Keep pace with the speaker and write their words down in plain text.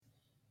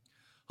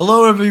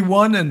Hello,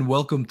 everyone, and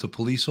welcome to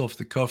Police Off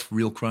the Cuff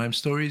Real Crime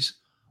Stories.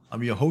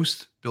 I'm your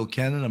host, Bill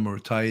Cannon. I'm a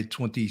retired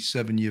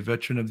 27-year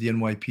veteran of the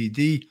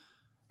NYPD.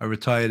 I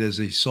retired as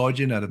a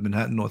sergeant out of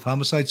Manhattan North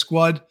Homicide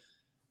Squad.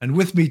 And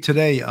with me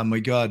today, oh my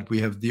God, we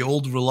have the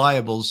old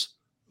reliables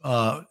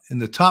in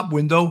the top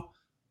window.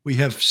 We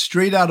have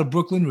straight out of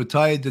Brooklyn,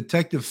 retired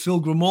Detective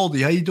Phil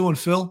Grimaldi. How you doing,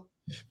 Phil?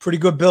 Pretty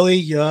good,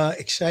 Billy.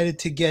 Excited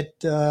to get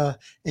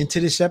into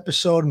this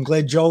episode. I'm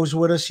glad Joe's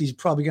with us. He's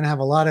probably going to have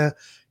a lot of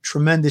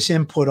tremendous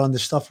input on the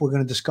stuff we're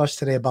going to discuss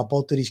today about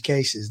both of these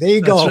cases. There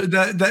you go.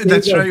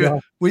 That's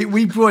right.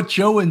 We brought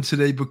Joe in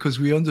today because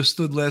we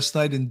understood last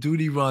night in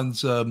Duty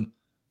Run's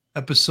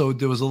episode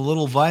there was a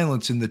little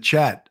violence in the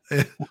chat.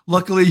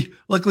 Luckily,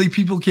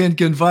 people can't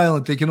get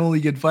violent. They can only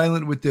get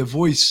violent with their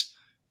voice.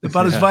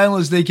 About as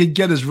violent as they can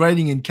get is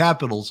writing in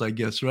capitals, I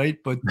guess, right?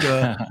 But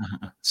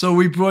so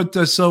we brought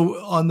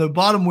so on the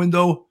bottom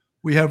window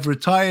we have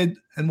retired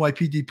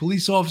NYPD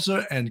police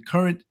officer and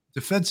current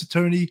defense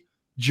attorney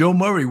Joe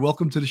Murray.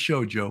 Welcome to the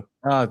show, Joe.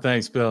 Oh,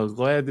 thanks, Bill.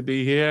 Glad to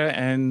be here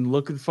and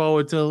looking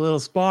forward to a little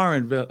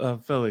sparring,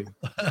 Philly.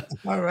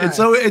 All right.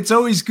 It's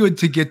always good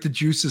to get the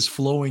juices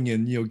flowing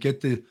and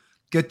get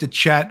the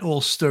chat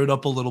all stirred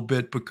up a little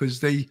bit because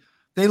they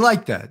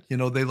like that. They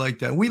like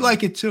that. We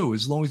like it too,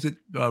 as long as it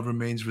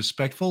remains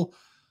respectful.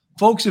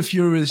 Folks, if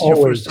this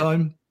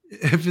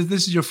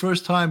is your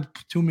first time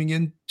tuning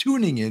in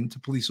to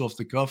Police Off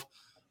the Cuff,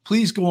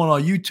 please go on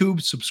our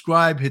YouTube,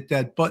 subscribe, hit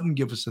that button,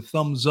 give us a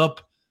thumbs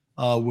up.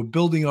 We're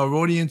building our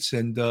audience,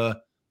 and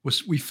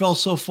we fell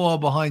so far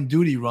behind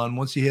Duty Run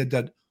once he had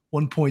that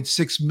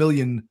 1.6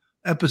 million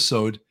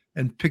episode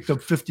and picked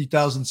up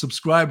 50,000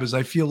 subscribers.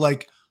 I feel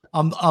like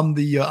I'm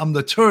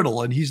the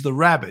turtle and he's the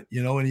rabbit,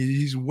 and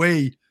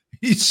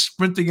he's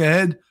sprinting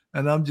ahead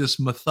and I'm just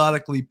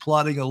methodically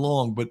plodding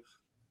along. But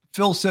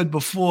Phil said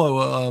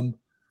before,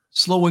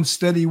 slow and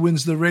steady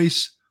wins the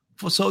race.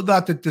 So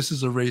not that this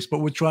is a race,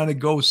 but we're trying to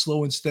go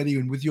slow and steady,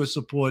 and with your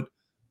support,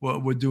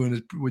 we're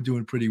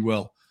doing pretty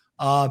well.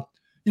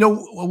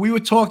 We were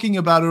talking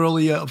about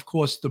earlier, of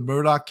course, the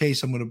Murdaugh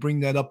case. I'm going to bring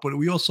that up, but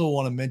we also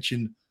want to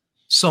mention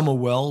Summer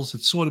Wells.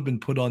 It's sort of been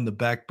put on the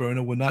back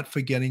burner. We're not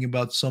forgetting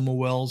about Summer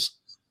Wells.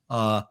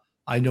 I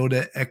know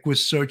that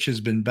Equus Search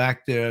has been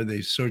back there. They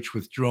search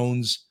with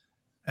drones,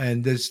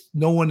 and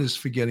no one is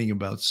forgetting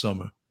about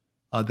Summer.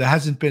 There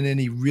hasn't been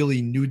any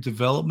really new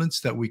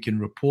developments that we can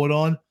report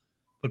on,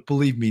 but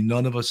believe me,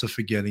 none of us are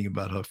forgetting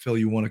about her. Phil,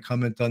 you want to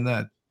comment on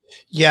that?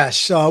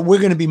 Yes, we're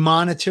going to be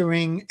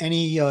monitoring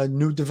any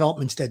new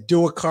developments that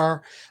do occur.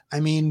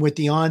 I mean, with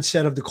the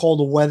onset of the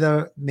colder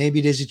weather,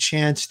 maybe there's a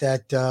chance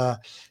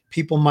that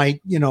people might,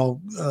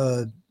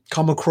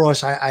 come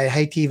across, I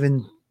hate to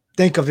even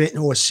think of it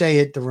or say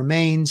it, the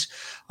remains.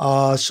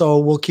 So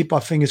we'll keep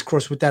our fingers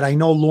crossed with that. I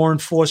know law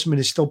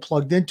enforcement is still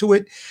plugged into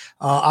it.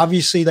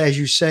 Obviously, as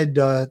you said,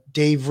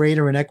 Dave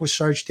Rader and Equus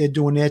Search, they're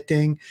doing their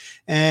thing.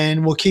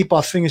 And we'll keep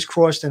our fingers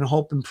crossed and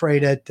hope and pray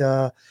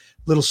that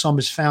Little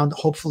Summer's found,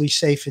 hopefully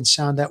safe and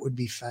sound. That would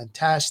be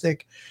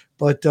fantastic.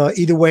 But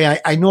either way,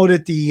 I know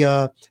that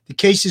the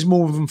case is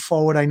moving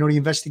forward. I know the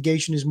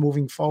investigation is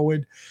moving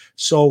forward.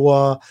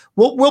 So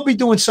we'll be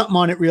doing something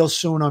on it real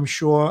soon, I'm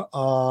sure.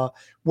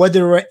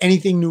 Whether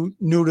anything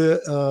new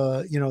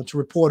to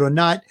report or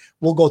not,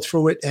 we'll go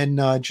through it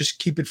and just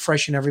keep it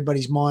fresh in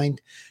everybody's mind.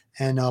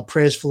 And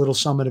prayers for Little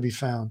Summer to be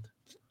found.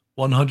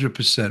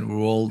 100%. We're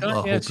all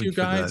hoping yes, you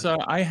guys. for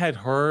that. I had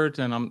heard,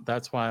 and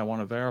that's why I want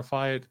to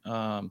verify it.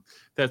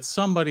 That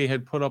somebody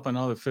had put up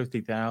another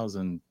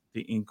 50,000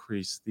 to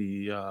increase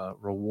the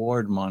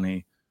reward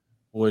money,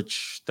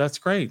 which that's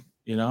great.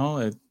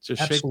 It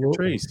just shakes the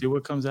tree, see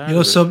what comes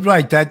out. So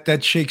right,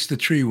 that shakes the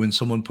tree when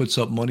someone puts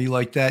up money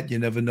like that. You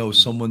never know.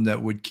 Someone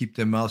that would keep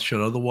their mouth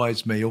shut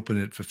otherwise may open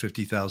it for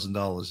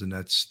 $50,000, and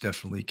that's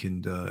definitely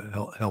can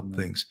help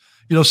things.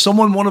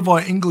 One of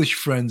our English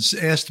friends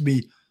asked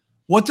me,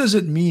 what does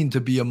it mean to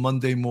be a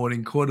Monday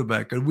morning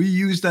quarterback? And we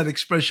use that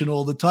expression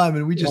all the time,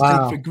 and we just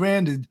take for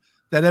granted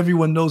that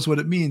everyone knows what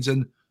it means.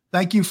 And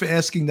thank you for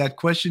asking that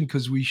question,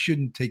 because we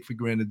shouldn't take for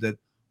granted that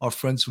our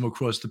friends from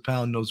across the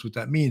pound knows what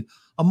that means.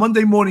 A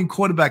Monday morning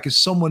quarterback is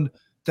someone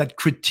that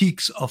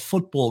critiques a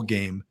football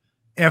game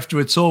after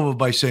it's over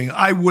by saying,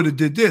 I would have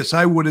did this,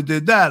 I would have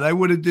did that, I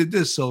would have did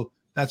this. So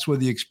that's where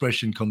the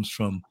expression comes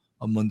from,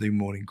 a Monday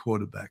morning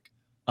quarterback.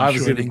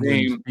 Obviously, the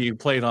game you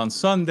played on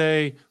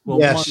Sunday. Well,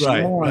 yes,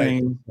 Monday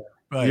morning,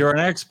 you're an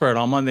expert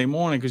on Monday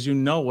morning because you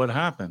know what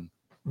happened.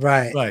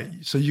 Right.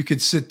 So you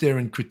could sit there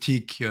and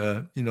critique,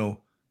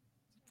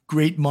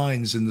 great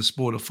minds in the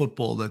sport of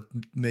football that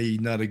may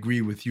not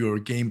agree with your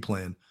game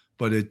plan,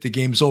 but the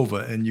game's over,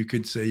 and you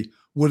could say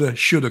woulda,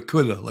 shoulda,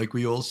 coulda, like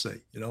we all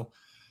say.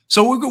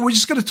 So we're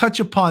just going to touch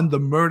upon the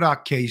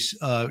Murdaugh case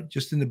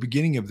just in the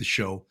beginning of the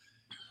show,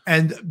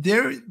 and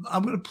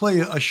I'm going to play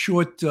a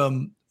short.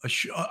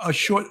 A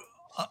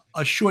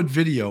short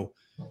video,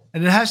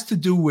 and it has to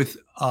do with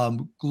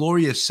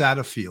Gloria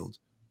Satterfield,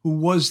 who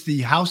was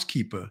the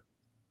housekeeper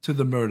to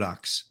the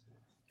Murdaughs,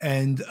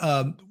 and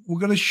we're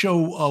going to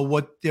show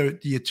what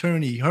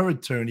her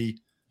attorney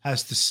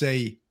has to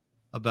say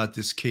about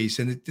this case,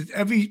 and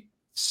every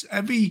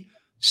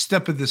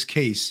step of this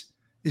case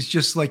is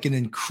just like an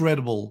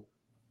incredible,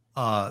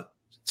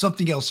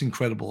 something else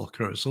incredible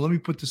occurs. So let me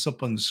put this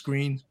up on the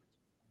screen.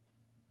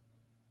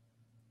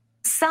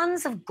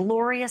 Sons of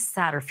Gloria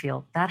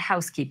Satterfield, that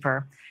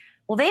housekeeper,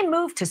 well, they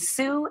moved to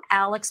sue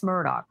Alex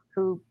Murdaugh,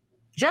 who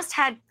just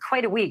had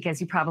quite a week,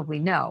 as you probably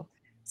know,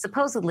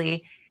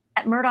 supposedly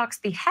at Murdaugh's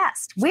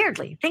behest.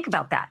 Weirdly, think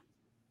about that.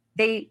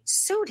 They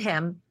sued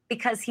him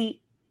because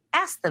he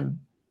asked them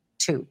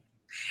to.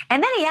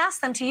 And then he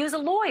asked them to use a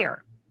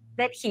lawyer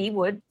that he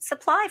would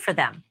supply for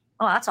them.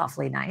 Oh, that's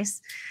awfully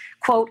nice.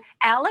 Quote,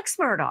 Alex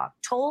Murdaugh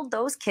told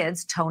those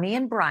kids, Tony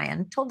and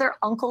Brian, told their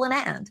uncle and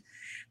aunt,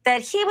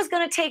 that he was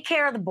going to take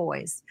care of the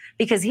boys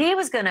because he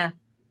was going to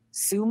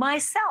sue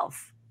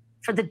myself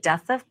for the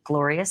death of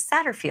Gloria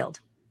Satterfield.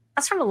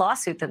 That's from a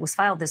lawsuit that was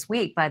filed this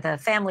week by the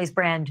family's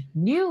brand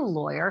new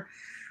lawyer,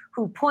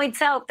 who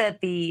points out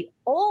that the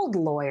old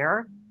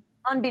lawyer,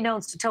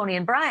 unbeknownst to Tony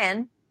and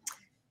Brian,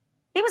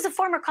 he was a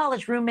former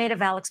college roommate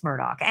of Alex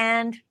Murdaugh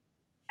and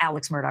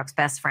Alex Murdaugh's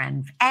best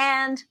friend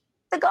and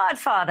the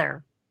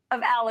godfather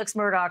of Alex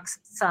Murdaugh's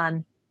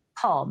son,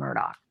 Paul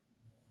Murdaugh.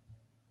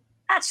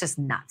 That's just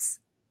nuts.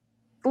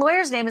 The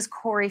lawyer's name is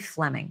Corey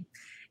Fleming.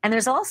 And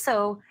there's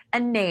also a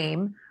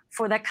name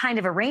for that kind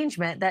of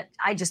arrangement that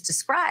I just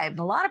described.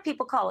 A lot of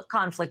people call it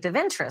conflict of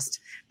interest.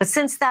 But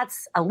since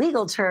that's a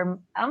legal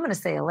term, I'm going to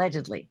say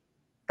allegedly.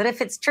 But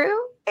if it's true,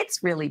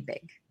 it's really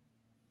big.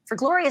 For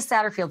Gloria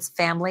Satterfield's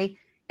family,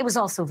 it was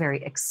also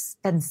very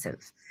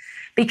expensive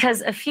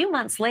because a few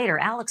months later,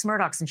 Alex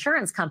Murdaugh's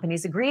insurance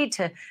companies agreed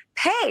to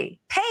pay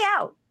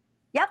out.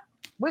 Yep,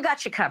 we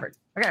got you covered.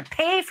 We're going to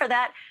pay for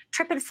that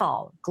trip and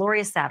fall,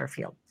 Gloria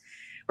Satterfield.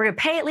 We're going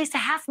to pay at least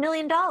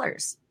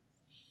 $500,000.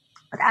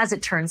 But as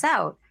it turns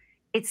out,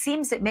 it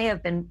seems it may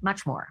have been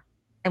much more.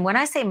 And when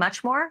I say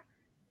much more,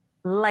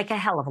 like a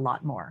hell of a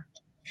lot more,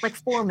 like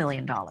 $4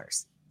 million.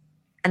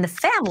 And the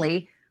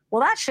family,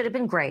 well, that should have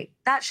been great.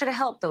 That should have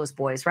helped those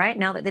boys, right?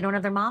 Now that they don't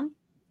have their mom,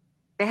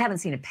 they haven't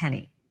seen a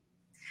penny.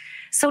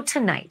 So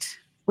tonight,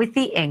 with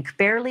the ink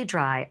barely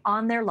dry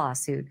on their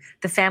lawsuit,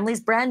 the family's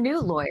brand new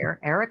lawyer,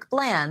 Eric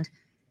Bland,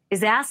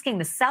 is asking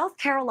the South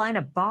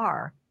Carolina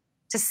bar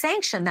to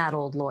sanction that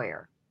old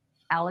lawyer,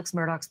 Alex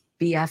Murdaugh's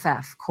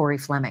BFF, Corey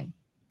Fleming.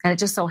 And it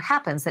just so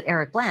happens that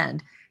Eric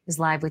Bland is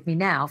live with me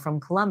now from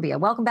Columbia.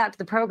 Welcome back to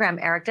the program,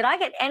 Eric. Did I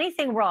get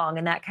anything wrong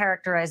in that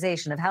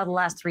characterization of how the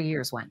last 3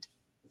 years went?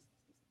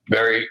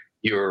 Barry,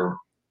 you're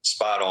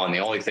spot on. The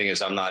only thing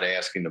is I'm not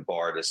asking the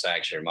bar to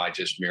sanction him. I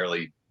just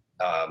merely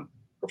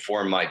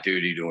perform my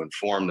duty to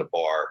inform the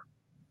bar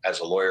as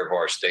a lawyer of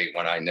our state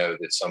when I know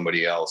that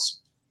somebody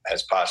else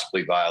has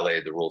possibly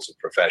violated the rules of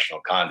professional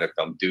conduct.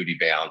 I'm duty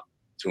bound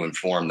to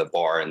inform the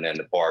bar, and then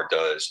the bar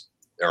does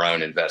their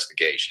own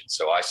investigation.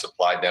 So I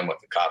supplied them with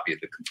a copy of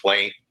the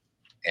complaint,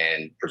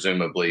 and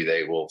presumably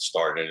they will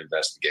start an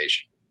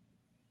investigation.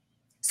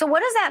 So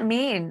what does that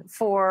mean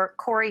for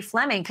Corey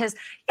Fleming? Because,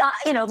 the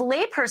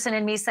layperson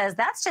in me says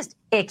that's just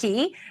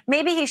icky.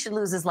 Maybe he should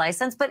lose his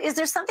license. But is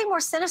there something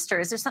more sinister?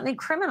 Is there something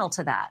criminal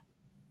to that?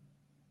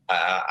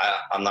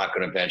 I'm not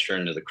going to venture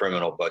into the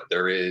criminal, but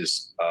there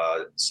is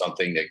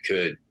something that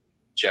could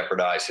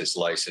jeopardize his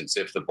license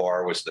if the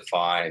bar was to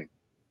find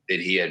that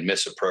he had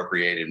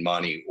misappropriated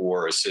money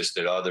or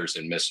assisted others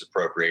in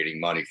misappropriating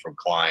money from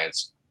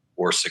clients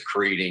or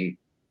secreting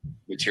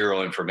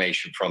material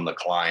information from the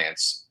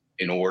clients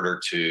in order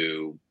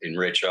to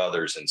enrich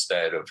others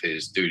instead of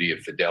his duty of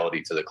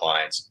fidelity to the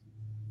clients.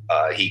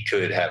 He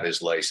could have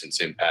his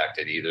license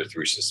impacted either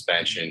through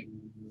suspension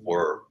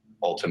or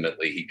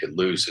ultimately he could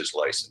lose his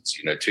license.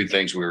 Two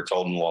things we were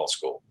told in law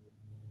school: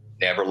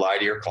 never lie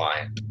to your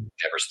client,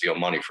 never steal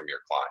money from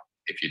your client.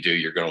 If you do,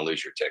 you're going to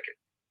lose your ticket.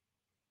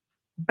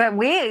 But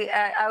we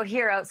out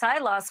here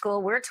outside law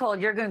school, we're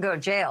told you're going to go to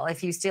jail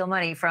if you steal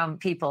money from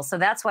people. So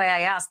that's why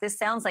I asked. This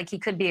sounds like he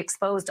could be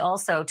exposed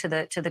also to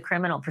the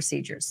criminal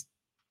procedures.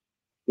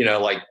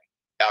 Like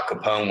Al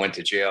Capone went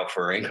to jail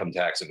for income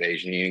tax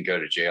evasion. He didn't go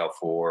to jail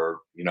for,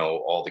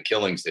 all the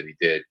killings that he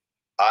did.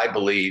 I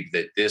believe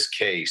that this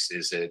case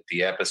is at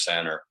the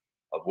epicenter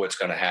of what's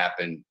going to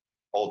happen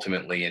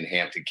ultimately in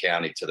Hampton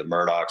County to the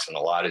Murdaughs and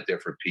a lot of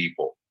different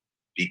people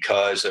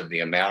because of the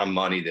amount of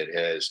money that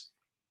has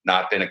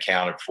not been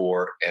accounted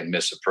for and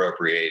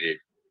misappropriated.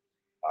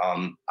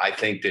 I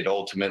think that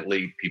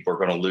ultimately people are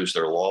going to lose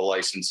their law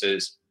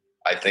licenses.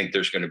 I think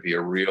there's going to be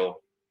a real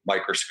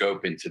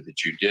microscope into the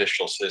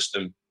judicial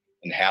system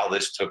and how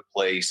this took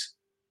place,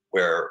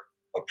 where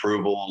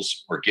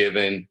approvals were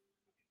given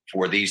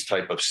for these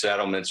type of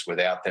settlements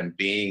without them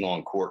being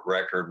on court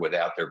record,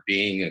 without there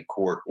being a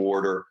court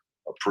order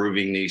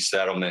approving these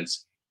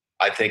settlements.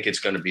 I think it's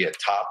going to be a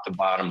top to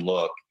bottom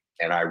look.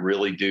 And I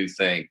really do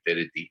think that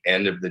at the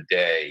end of the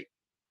day,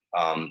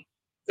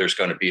 there's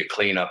going to be a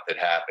cleanup that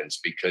happens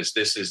because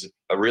this is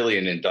really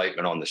an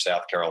indictment on the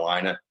South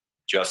Carolina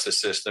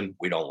justice system.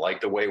 We don't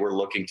like the way we're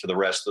looking to the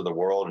rest of the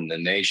world and the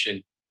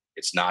nation.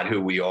 It's not who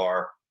we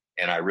are.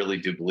 And I really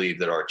do believe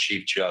that our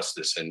Chief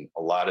Justice and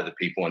a lot of the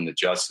people in the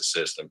justice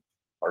system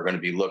are going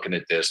to be looking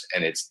at this,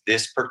 and it's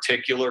this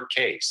particular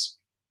case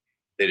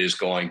that is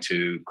going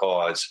to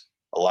cause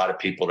a lot of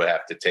people to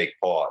have to take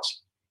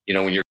pause. You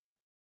know, when you're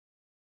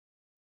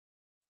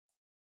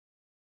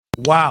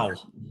Wow.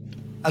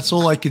 That's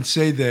all I can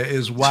say there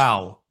is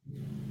wow.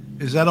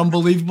 Is that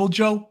unbelievable,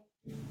 Joe?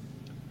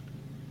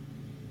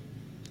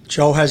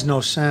 Joe has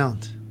no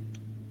sound.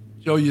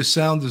 Joe, your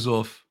sound is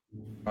off.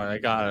 All right, I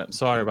got it.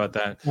 Sorry about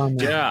that. Oh,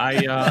 no. Yeah,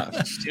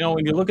 you know,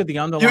 when you look at the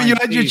underlying, You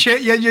had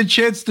your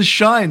chance to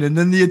shine, and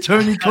then the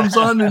attorney comes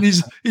on and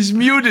he's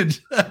muted.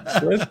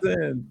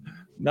 Listen,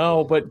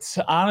 no, but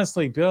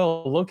honestly,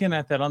 Bill, looking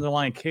at that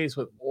underlying case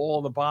with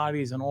all the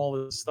bodies and all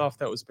the stuff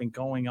that was been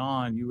going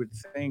on, you would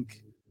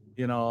think,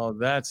 you know,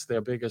 that's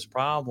their biggest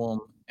problem.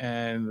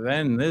 And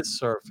then this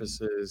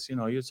surfaces, you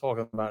know, you're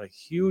talking about a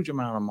huge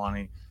amount of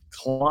money,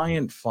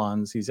 client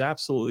funds. He's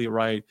absolutely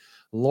right.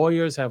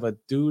 Lawyers have a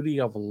duty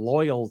of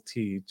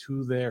loyalty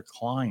to their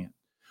client,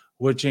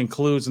 which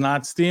includes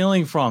not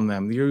stealing from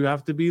them. You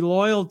have to be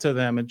loyal to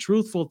them and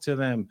truthful to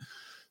them.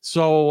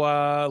 So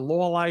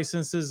law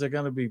licenses are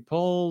going to be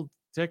pulled.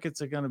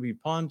 Tickets are going to be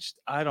punched.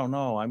 I don't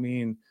know. I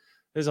mean,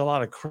 there's a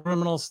lot of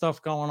criminal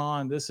stuff going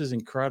on. This is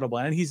incredible.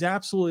 And he's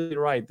absolutely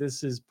right.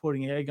 This is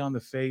putting egg on the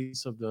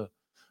face of the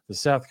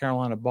South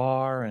Carolina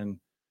bar and,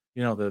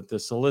 you know, the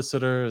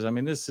solicitors. I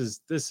mean, this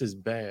is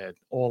bad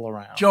all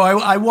around. Joe,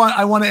 I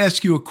want to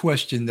ask you a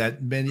question that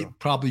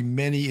probably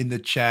many in the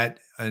chat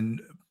and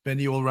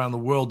many all around the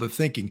world are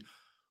thinking.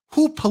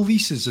 Who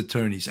polices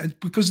attorneys? And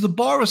because the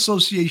Bar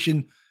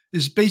Association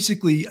is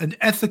basically an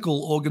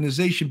ethical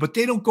organization, but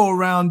they don't go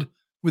around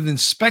with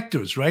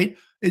inspectors, right?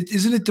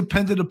 Isn't it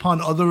dependent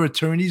upon other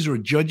attorneys or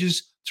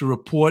judges to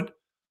report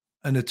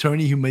an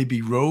attorney who may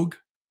be rogue?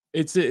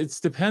 It's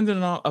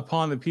dependent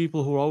upon the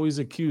people who always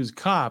accuse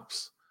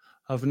cops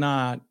of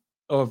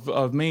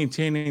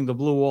maintaining the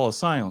blue wall of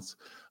silence.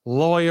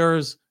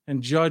 Lawyers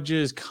and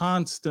judges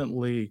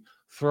constantly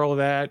throw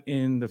that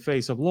in the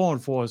face of law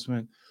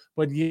enforcement.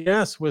 But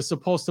yes, we're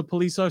supposed to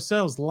police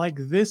ourselves like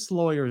this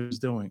lawyer is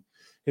doing.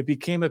 It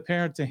became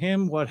apparent to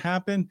him what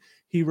happened.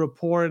 He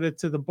reported it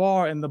to the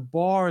bar, and the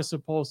bar is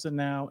supposed to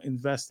now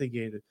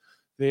investigate it.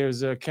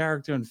 There's a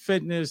character and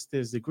fitness.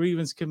 There's the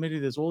grievance committee.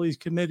 There's all these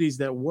committees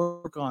that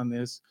work on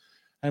this.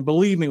 And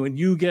believe me, when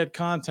you get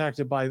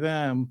contacted by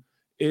them,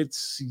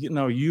 it's, you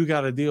know, you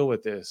got to deal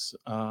with this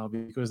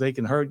because they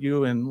can hurt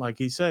you. And like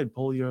he said,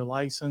 pull your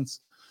license.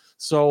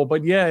 So,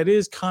 but yeah, it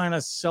is kind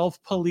of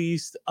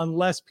self-policed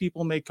unless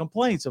people make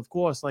complaints. Of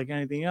course, like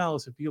anything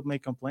else, if people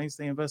make complaints,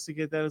 they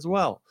investigate that as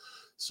well.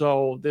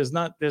 So there's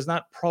not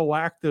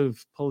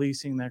proactive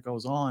policing that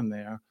goes on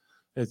there.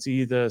 It's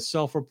either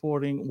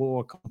self-reporting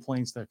or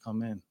complaints that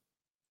come in.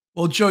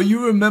 Well, Joe,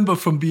 you remember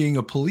from being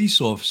a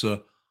police officer,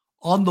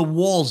 on the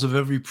walls of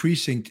every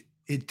precinct,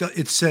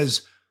 it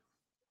says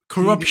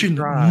corruption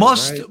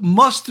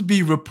must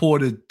be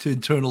reported to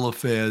Internal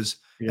Affairs,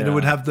 and it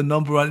would have the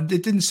number on it.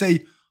 It didn't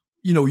say,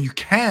 you know, you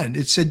can.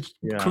 It said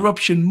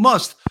corruption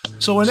must.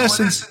 So in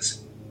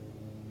essence,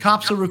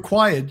 cops are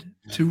required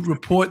to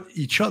report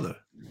each other.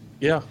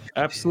 Yeah,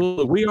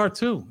 absolutely. We are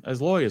too,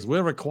 as lawyers.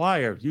 We're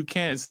required. You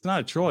can't. It's not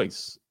a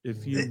choice.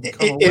 If you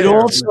it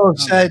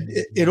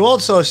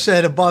also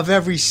said above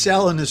every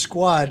cell in the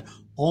squad,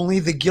 only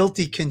the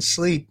guilty can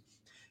sleep,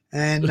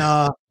 and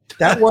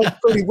that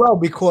worked pretty well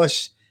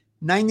because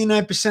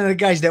 99% of the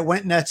guys that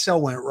went in that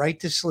cell went right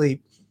to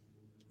sleep.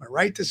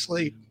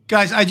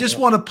 Guys, I just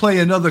want to play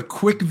another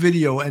quick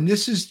video, and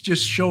this is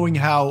just showing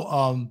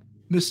how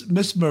Miss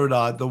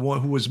Murdaugh, the one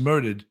who was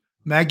murdered,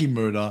 Maggie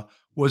Murdaugh,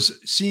 was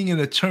seeing an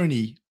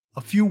attorney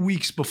a few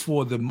weeks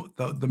before the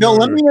No,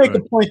 let me make a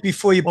point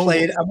before you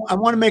play it. I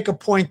want to make a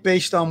point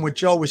based on what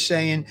Joe was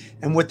saying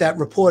and what that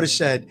reporter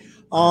said.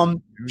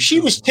 She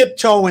was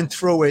tiptoeing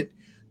through it.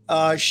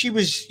 She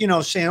was, you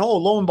know, saying, "Oh,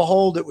 lo and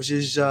behold, it was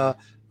his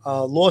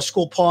law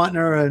school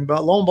partner, and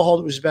lo and behold,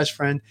 it was his best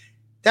friend."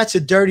 That's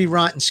a dirty,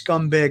 rotten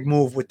scumbag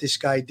move what this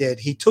guy did.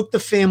 He took the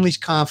family's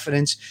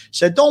confidence,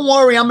 said, "Don't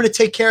worry, I'm going to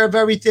take care of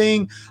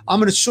everything. I'm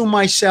going to sue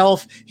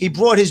myself." He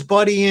brought his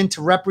buddy in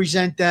to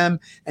represent them,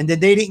 and then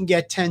they didn't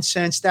get 10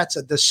 cents. That's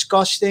a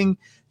disgusting.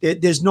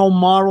 There's no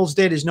morals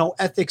there. There's no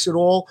ethics at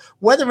all.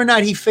 Whether or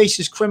not he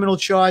faces criminal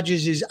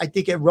charges is, I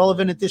think,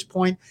 irrelevant at this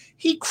point.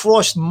 He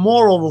crossed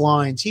moral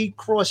lines. He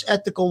crossed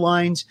ethical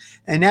lines,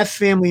 and that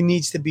family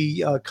needs to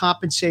be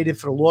compensated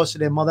for the loss of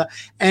their mother.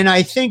 And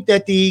I think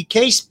that the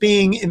case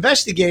being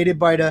investigated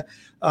by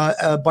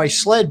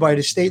SLED, by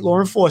the State Law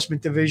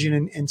Enforcement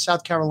Division in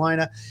South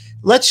Carolina,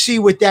 let's see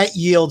what that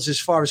yields as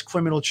far as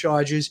criminal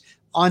charges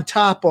on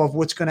top of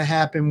what's going to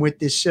happen with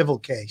this civil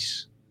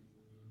case.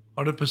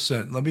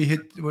 100%. Let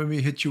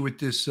me hit you with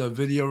this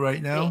video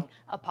right now.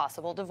 A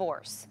possible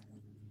divorce.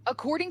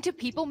 According to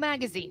People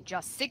magazine,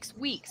 just 6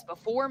 weeks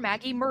before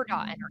Maggie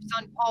Murdaugh and her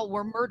son Paul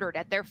were murdered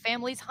at their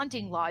family's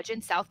hunting lodge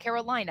in South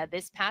Carolina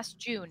this past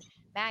June,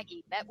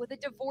 Maggie met with a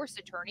divorce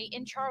attorney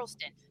in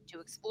Charleston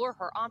to explore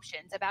her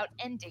options about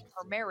ending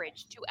her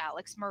marriage to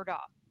Alex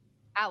Murdaugh.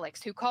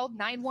 Alex, who called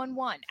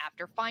 911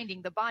 after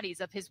finding the bodies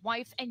of his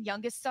wife and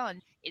youngest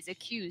son, is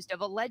accused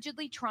of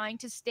allegedly trying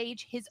to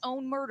stage his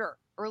own murder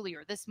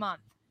earlier this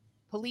month.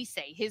 Police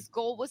say his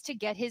goal was to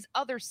get his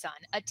other son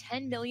a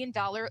 $10 million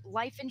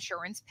life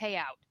insurance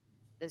payout.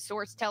 The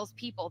source tells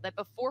People that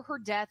before her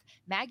death,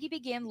 Maggie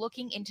began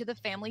looking into the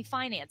family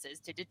finances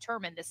to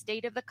determine the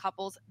state of the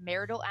couple's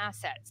marital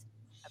assets.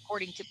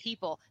 According to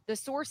People, the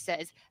source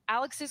says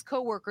Alex's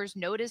coworkers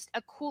noticed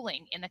a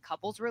cooling in the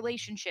couple's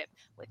relationship,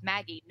 with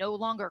Maggie no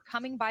longer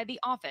coming by the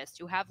office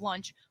to have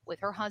lunch with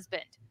her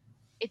husband.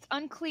 It's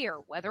unclear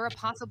whether a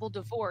possible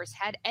divorce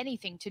had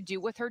anything to do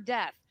with her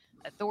death.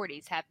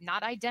 Authorities have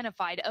not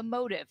identified a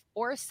motive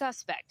or a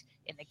suspect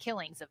in the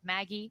killings of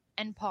Maggie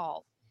and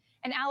Paul.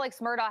 And Alex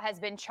Murdaugh has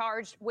been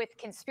charged with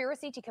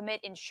conspiracy to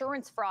commit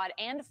insurance fraud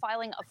and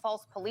filing a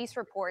false police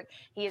report.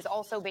 He is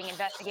also being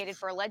investigated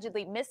for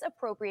allegedly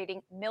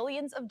misappropriating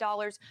millions of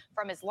dollars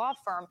from his law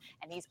firm.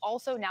 And he's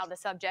also now the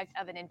subject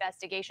of an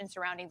investigation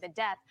surrounding the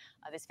death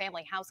of his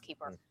family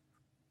housekeeper.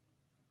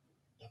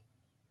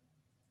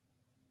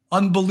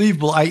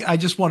 Unbelievable. I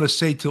just want to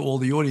say to all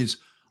the audience,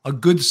 a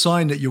good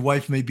sign that your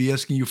wife may be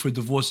asking you for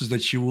divorce is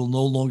that she will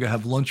no longer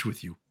have lunch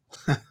with you.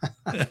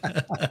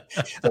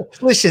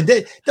 Listen,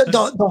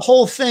 the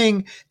whole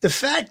thing, the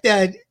fact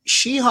that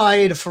she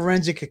hired a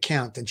forensic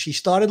accountant, she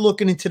started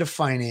looking into the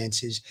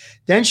finances,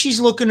 then she's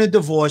looking to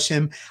divorce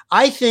him.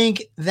 I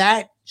think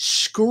that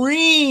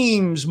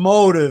screams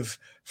motive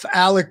for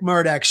Alec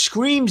Murdaugh,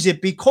 screams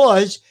it,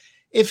 because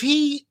if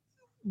she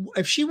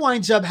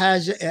winds up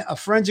has a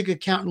forensic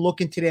accountant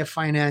look into their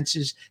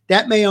finances,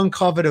 that may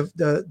uncover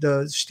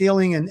the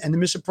stealing and the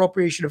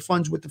misappropriation of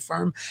funds with the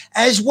firm,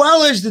 as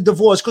well as the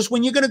divorce. Because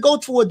when you're going to go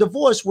through a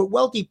divorce with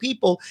wealthy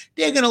people,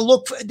 they're going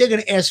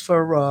to ask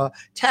for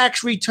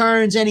tax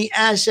returns, any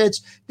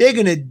assets. They're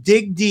going to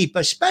dig deep,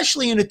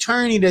 especially an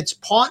attorney that's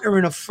partner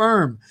in a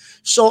firm.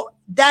 So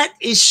that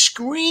is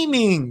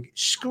screaming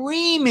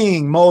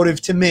motive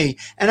to me.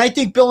 And I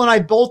think Bill and I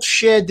both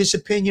shared this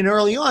opinion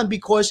early on,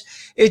 because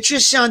it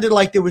just sounded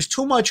like there was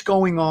too much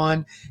going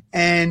on.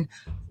 And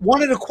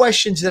one of the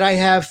questions that I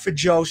have for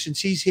Joe,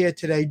 since he's here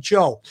today,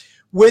 Joe,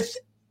 with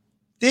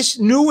this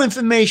new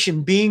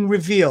information being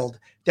revealed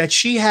that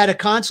she had a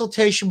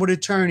consultation with an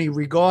attorney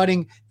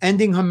regarding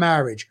ending her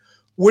marriage,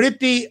 would it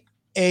be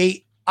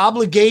a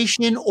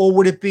obligation or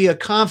would it be a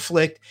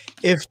conflict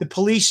if the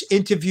police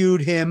interviewed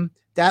him,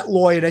 that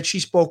lawyer that she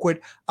spoke with,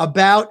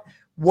 about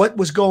what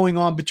was going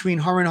on between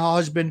her and her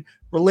husband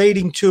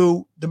relating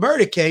to the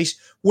murder case?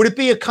 Would it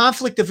be a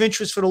conflict of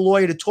interest for the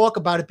lawyer to talk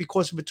about it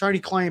because of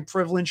attorney-client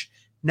privilege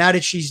now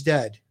that she's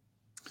dead?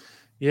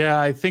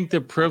 Yeah, I think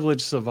the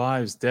privilege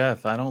survives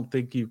death. I don't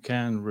think you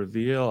can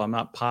reveal. I'm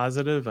not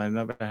positive. I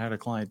never had a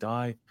client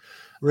die.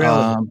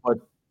 Really? But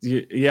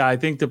yeah, I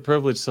think the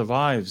privilege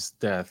survives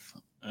death.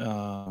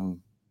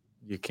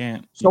 You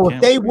can't. So if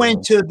they reveal.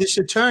 went to this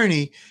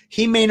attorney,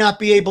 he may not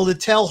be able to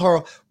tell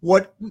her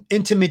what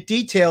intimate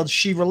details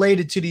she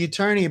related to the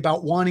attorney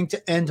about wanting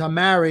to end her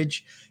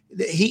marriage.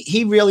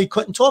 He really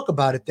couldn't talk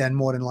about it then,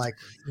 more than likely.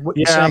 What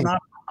you're saying.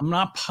 I'm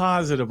not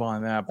positive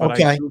on that, but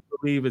Okay. I do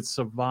believe it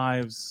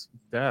survives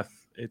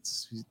death.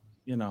 It's,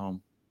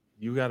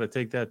 you got to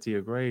take that to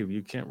your grave.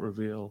 You can't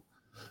reveal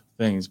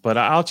things, but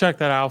I'll check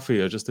that out for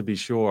you just to be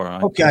sure.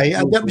 Okay.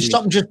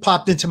 Something just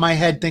popped into my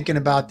head thinking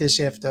about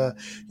this after,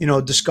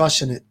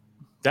 discussing it.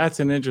 That's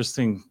an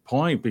interesting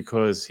point,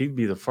 because he'd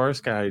be the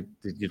first guy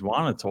that you'd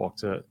want to talk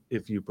to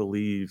if you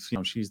believe,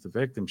 she's the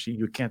victim.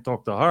 You can't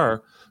talk to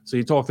her, so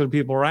you talk to the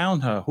people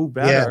around her. Who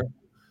better? Yeah.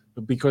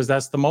 Because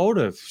that's the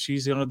motive.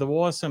 She's going to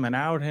divorce him and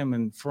out him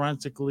and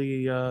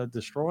forensically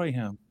destroy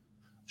him.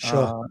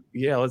 Sure.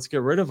 Let's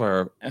get rid of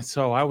her. And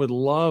so I would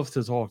love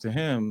to talk to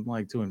him,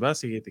 to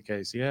investigate the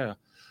case. Yeah.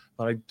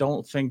 But I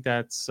don't think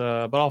that's,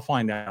 but I'll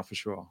find out for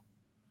sure.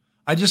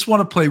 I just want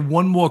to play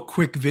one more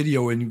quick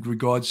video in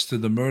regards to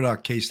the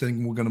Murdaugh case.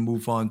 Then we're going to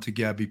move on to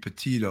Gabby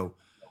Petito.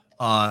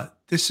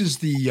 This is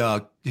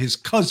his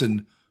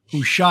cousin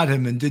who shot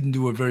him and didn't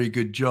do a very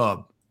good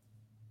job.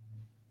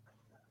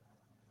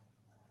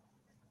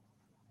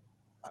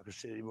 I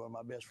consider you one of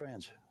my best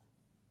friends.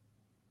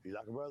 You're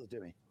like a brother to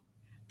me.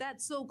 That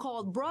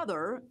so-called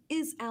brother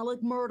is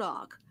Alec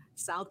Murdaugh.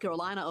 South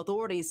Carolina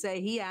authorities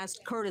say he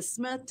asked Curtis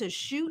Smith to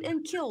shoot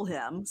and kill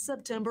him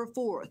September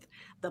 4th.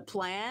 The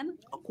plan,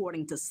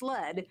 according to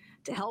SLED,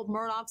 to help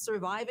Murdaugh's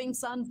surviving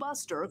son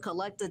Buster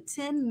collect a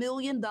 $10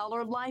 million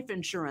life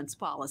insurance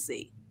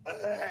policy.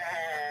 But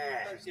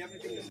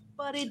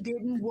it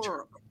didn't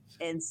work.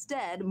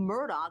 Instead,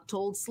 Murdaugh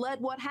told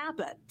SLED what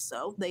happened,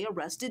 so they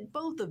arrested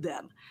both of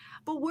them.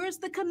 But where's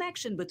the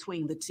connection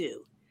between the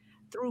two?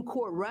 Through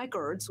court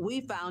records,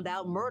 we found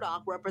out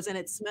Murdaugh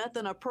represented Smith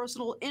in a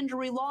personal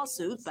injury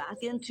lawsuit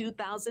back in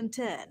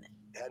 2010.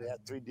 Had to have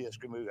 3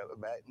 discs removed out the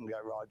back and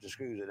got rods and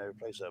screws in every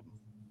place of them.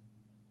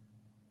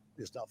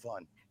 It's not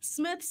fun.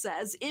 Smith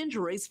says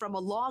injuries from a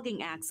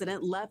logging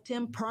accident left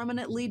him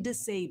permanently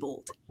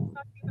disabled. Talk to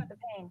me about the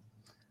pain.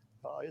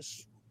 Oh,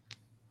 it's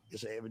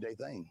an everyday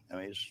thing. I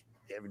mean, it's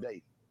every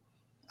day.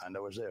 I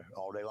know it's there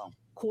all day long.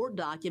 Court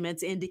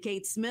documents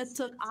indicate Smith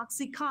took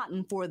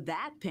OxyContin for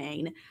that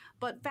pain,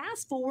 but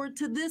fast forward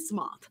to this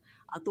month.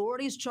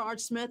 Authorities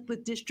charged Smith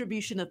with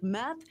distribution of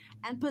meth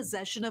and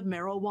possession of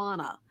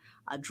marijuana,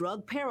 a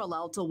drug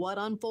parallel to what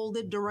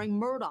unfolded during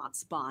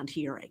Murdaugh's bond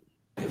hearing.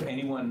 If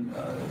anyone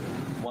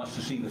wants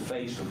to see the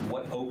face of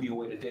what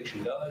opioid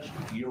addiction does,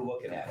 you're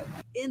looking at it.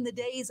 In the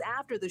days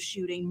after the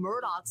shooting,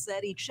 Murdaugh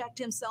said he checked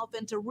himself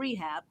into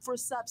rehab for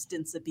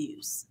substance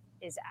abuse.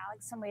 Is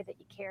Alex somebody that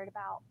you cared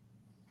about?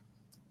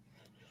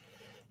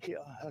 Yeah,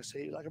 I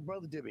say like a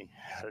brother to me.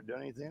 I'd have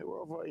done anything in the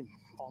world for him,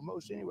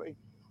 almost anyway.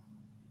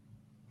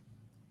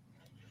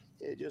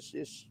 It's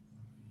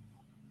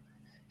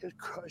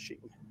crushing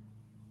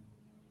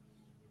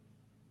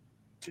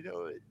to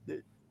know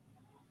that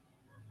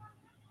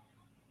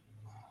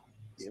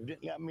it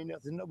didn't got me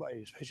nothing,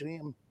 nobody, especially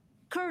him.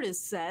 Curtis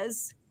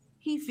says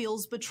he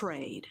feels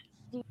betrayed.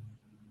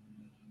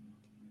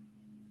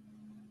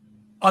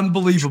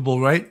 Unbelievable,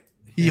 right?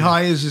 He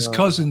hires his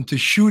cousin to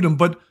shoot him,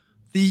 but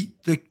the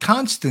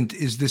constant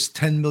is this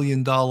 $10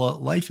 million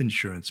life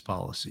insurance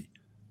policy.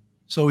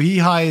 So he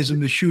hires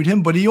him to shoot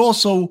him, but he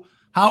also,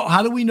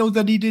 how do we know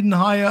that he didn't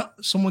hire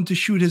someone to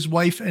shoot his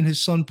wife and his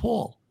son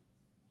Paul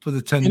for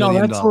the $10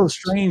 million? That's a little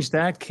strange,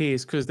 that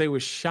case, because they were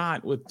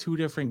shot with two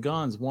different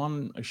guns.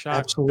 One a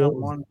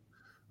shotgun, one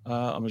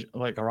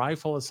like a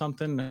rifle or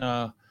something.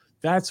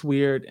 That's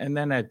weird. And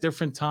then at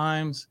different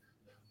times.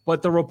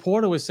 But the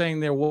reporter was saying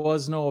there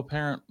was no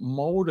apparent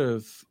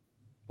motive.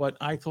 But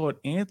I thought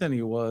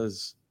Anthony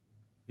was,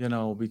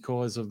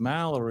 because of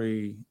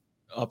Mallory,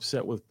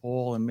 upset with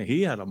Paul, and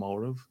he had a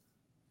motive.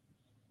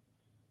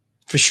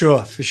 For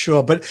sure.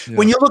 But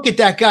when you look at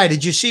that guy,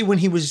 did you see when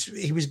he was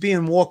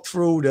being walked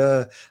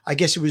through I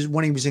guess it was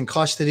when he was in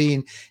custody,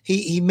 and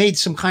he made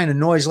some kind of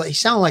noise. Like he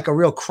sounded like a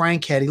real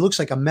crankhead. He looks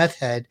like a meth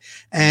head.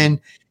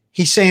 And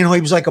he's saying, he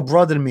was like a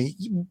brother to me.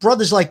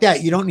 Brothers like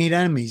that, you don't need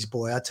enemies,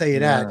 boy. I'll tell you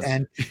that.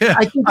 And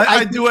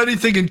I do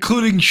anything,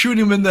 including shoot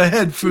him in the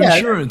head for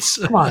insurance.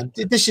 Come on.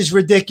 This is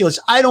ridiculous.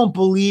 I don't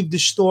believe the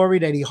story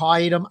that he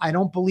hired him. I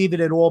don't believe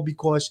it at all,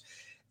 because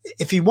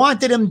if he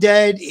wanted him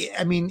dead,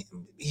 I mean,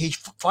 he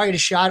fired a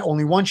shot,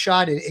 only one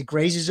shot, it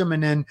grazes him,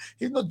 and then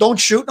don't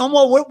shoot no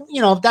more.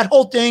 That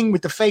whole thing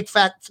with the fake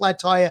flat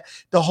tire,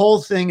 the whole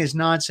thing is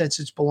nonsense.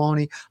 It's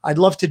baloney. I'd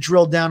love to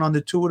drill down on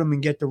the two of them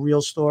and get the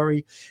real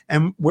story.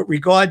 And with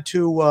regard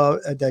to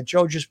that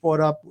Joe just brought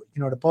up,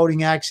 the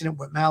boating accident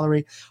with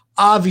Mallory,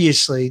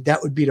 obviously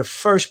that would be the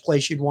first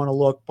place you'd want to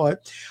look.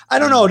 But I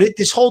don't know.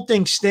 This whole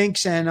thing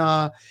stinks. And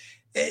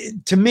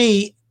to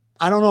me,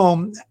 I don't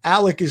know.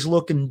 Alec is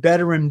looking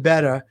better and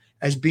better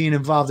as being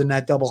involved in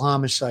that double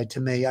homicide to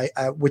me.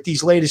 I with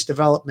these latest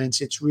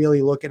developments, it's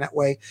really looking that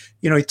way.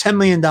 $10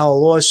 million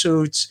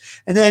lawsuits,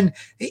 and then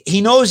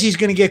he knows he's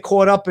going to get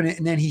caught up in it,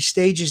 and then he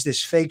stages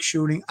this fake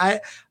shooting.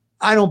 I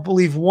don't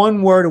believe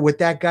one word of what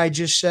that guy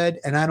just said,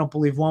 and I don't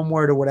believe one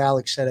word of what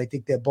Alex said. I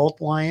think they're both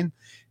lying,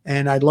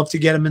 and I'd love to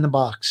get him in the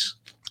box.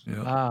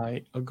 Yeah.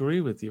 I agree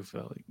with you,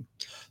 Philly.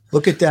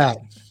 Look at that.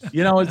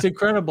 It's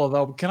incredible,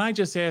 though. Can I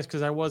just ask,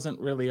 because I wasn't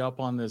really up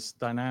on this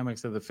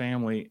dynamics of the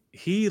family,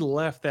 he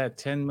left that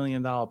 $10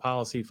 million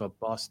policy for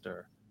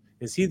Buster.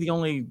 Is he the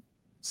only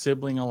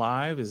sibling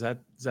alive? Is that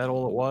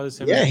all it was?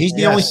 He's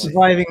the only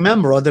surviving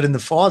member other than the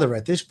father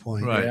at this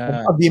point, right?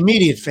 Of the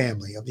immediate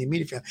family.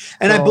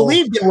 And I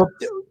believe there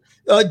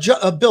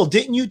were, Bill,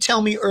 didn't you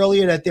tell me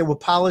earlier that there were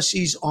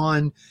policies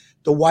on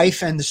the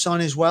wife and the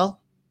son as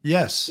well?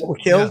 Yes. That were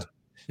killed?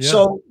 Yeah.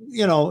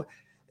 So,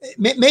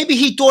 maybe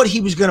he thought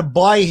he was going to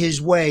buy his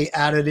way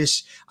out of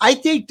this. I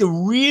think the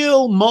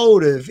real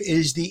motive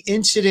is the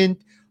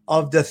incident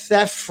of the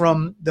theft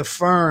from the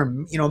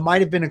firm. It might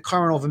have been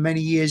occurring over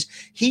many years.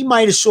 He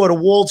might have saw the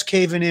walls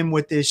caving in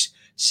with this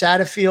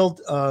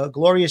Satterfield,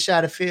 Gloria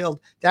Satterfield.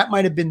 That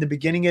might have been the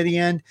beginning of the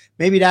end.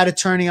 Maybe that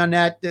attorney on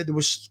that, there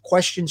was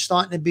questions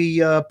starting to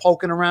be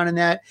poking around in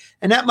that.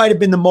 And that might have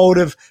been the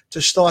motive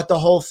to start the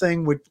whole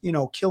thing with,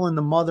 killing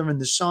the mother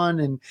and the son.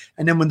 And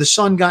then when the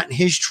son got in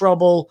his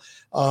trouble,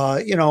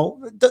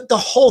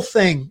 the whole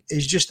thing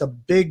is just a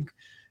big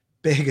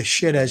of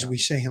shit, as we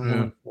say in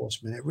law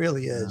enforcement. It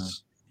really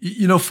is.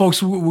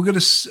 Folks, we're going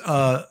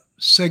to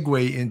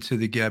segue into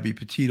the Gabby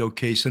Petito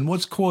case. And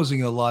what's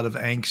causing a lot of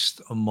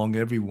angst among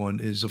everyone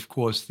is, of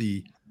course,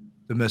 the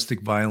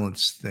domestic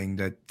violence thing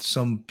that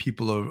some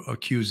people are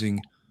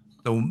accusing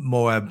the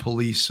Moab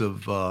police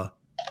of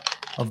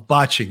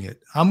botching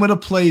it. I'm going to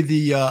play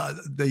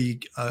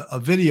a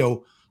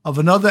video of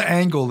another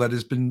angle that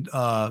has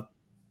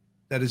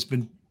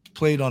been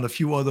played on a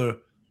few other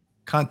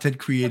content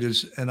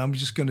creators, and I'm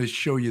just going to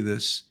show you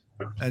this,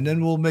 and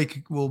then we'll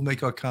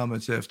make our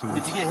comments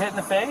afterwards. Did you get hit in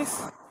the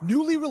face?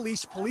 Newly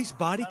released police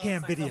body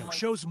cam video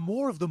shows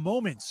more of the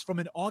moments from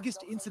an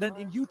August incident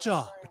in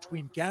Utah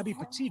between Gabby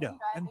Petito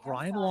and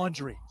Brian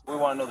Laundrie. We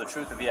want to know the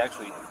truth if he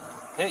actually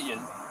hit you.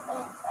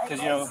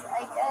 Because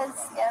I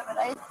guess, yeah, but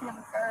I hit him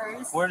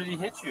first. Where did he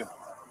hit you?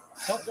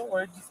 Don't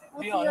worry, just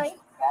be he honest.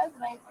 Grabbed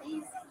my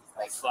face.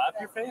 Slap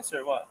your face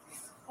or what?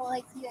 Well,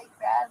 he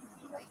grabbed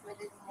me with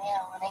his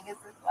nail, and I guess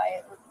that's why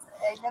it was.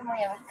 I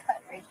definitely have a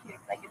cut right here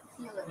because I could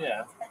feel it.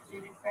 Yeah. Touch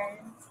it, it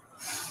burns.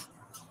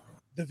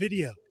 The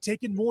video,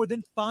 taken more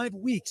than 5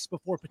 weeks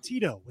before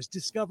Petito was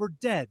discovered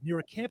dead near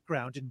a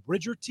campground in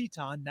Bridger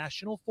Teton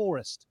National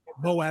Forest.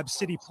 Moab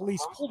City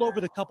Police pulled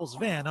over the couple's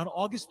van on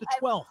August the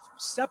 12th,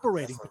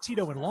 separating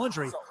Petito and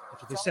Laundrie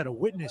after they said a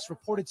witness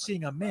reported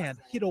seeing a man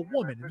hit a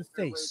woman in the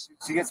face.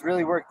 She gets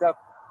really worked up,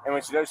 and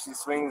when she does, she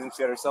swings and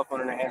she had her cell phone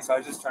in her hand, so I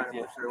was just trying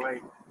to push her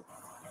away.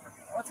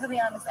 Well, to be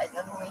honest, I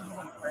definitely hit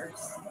him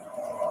first.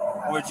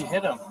 Where'd you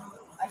hit him?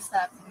 I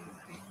slapped him.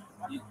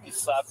 You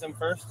slapped him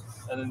first,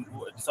 and then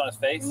just on his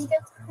face? He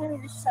just kind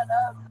of just shut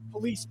up.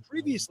 Police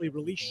previously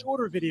released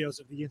shorter videos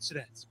of the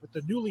incident, but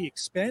the newly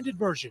expanded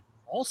version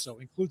also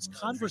includes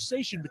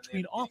conversation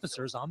between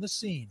officers on the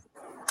scene.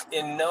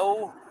 In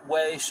no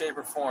way, shape,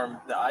 or form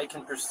that I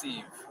can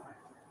perceive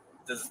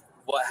does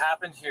what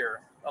happened here,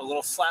 a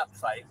little slap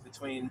fight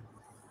between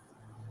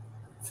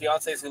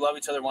fiancés who love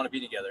each other, want to be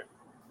together.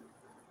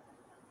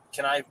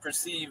 Can I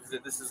perceive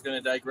that this is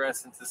going to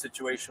digress into the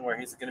situation where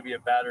he's going to be a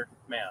battered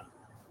man?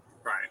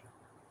 Right.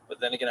 But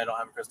then again, I don't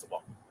have a crystal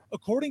ball.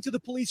 According to the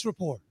police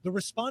report, the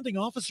responding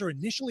officer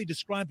initially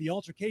described the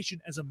altercation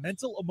as a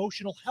mental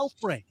emotional health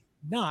break,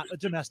 not a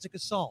domestic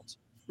assault.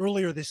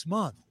 Earlier this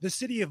month, the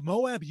city of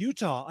Moab,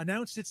 Utah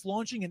announced it's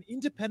launching an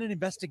independent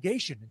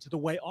investigation into the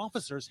way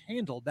officers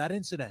handled that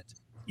incident.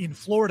 In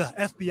Florida,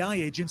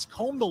 FBI agents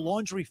combed the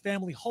Laundrie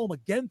family home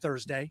again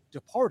Thursday,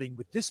 departing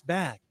with this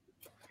bag.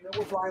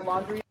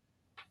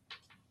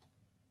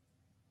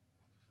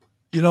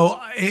 You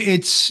know,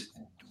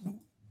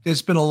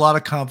 there's been a lot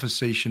of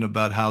conversation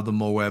about how the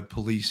Moab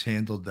police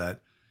handled that.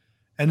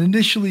 And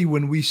initially,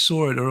 when we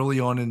saw it early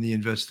on in the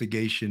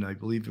investigation, I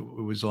believe it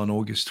was on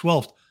August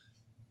 12th,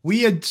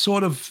 we had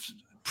sort of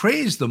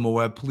praised the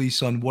Moab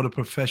police on what a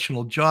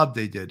professional job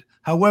they did.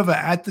 However,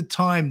 at the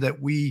time that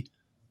we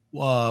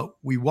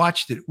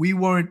watched it, we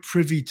weren't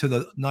privy to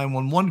the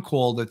 911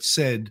 call that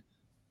said,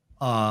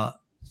 the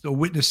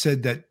witness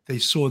said that they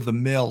saw the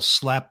male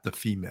slap the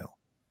female.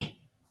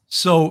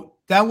 So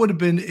that would have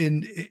been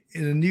in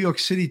a New York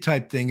City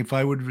type thing. If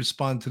I would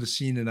respond to the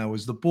scene and I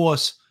was the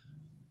boss,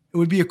 it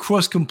would be a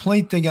cross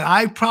complaint thing. And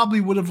I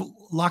probably would have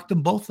locked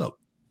them both up.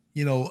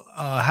 You know,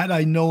 had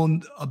I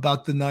known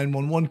about the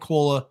 911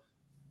 caller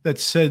that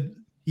said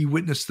he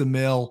witnessed the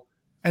male,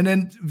 and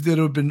then there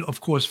would have been, of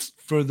course,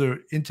 further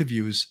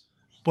interviews.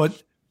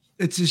 But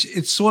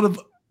it's sort of,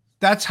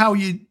 that's how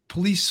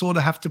police sort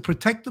of have to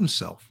protect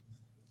themselves.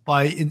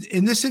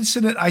 In this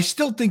incident, I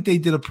still think they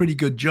did a pretty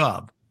good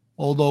job.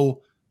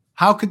 Although,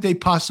 how could they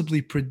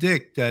possibly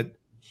predict that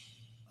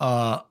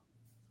the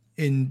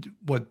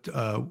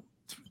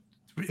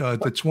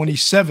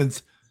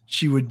 27th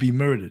she would be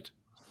murdered?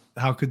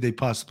 How could they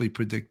possibly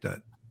predict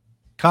that?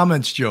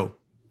 Comments, Joe?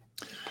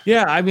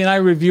 Yeah, I mean, I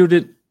reviewed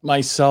it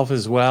myself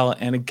as well.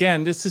 And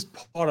again, this is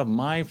part of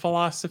my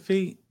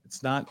philosophy.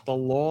 It's not the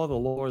law. The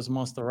law is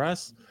must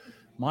arrest.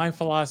 My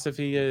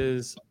philosophy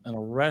is an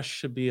arrest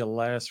should be a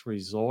last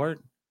resort.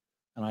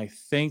 And I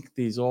think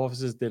these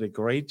officers did a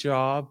great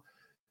job.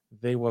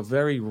 They were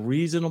very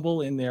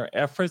reasonable in their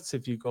efforts.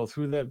 If you go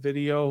through that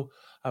video,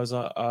 I was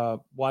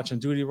watching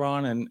Duty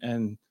Ron,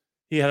 and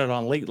he had it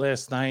on late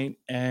last night.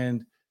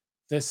 And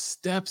the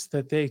steps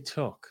that they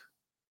took,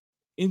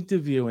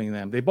 interviewing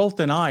them, they both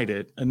denied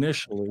it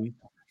initially.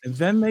 And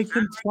then they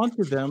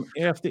confronted them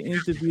after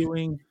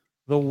interviewing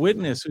the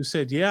witness who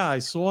said, yeah, I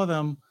saw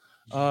them,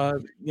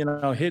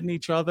 hitting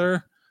each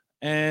other.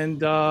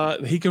 And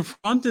he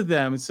confronted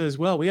them and says,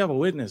 well, we have a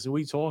witness that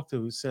we talked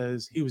to who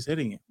says he was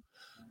hitting him.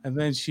 And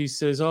then she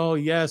says, oh,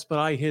 yes, but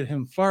I hit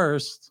him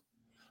first.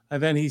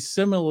 And then he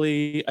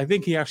similarly, I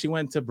think he actually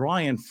went to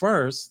Brian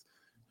first.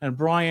 And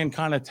Brian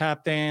kind of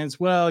tap danced.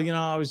 Well,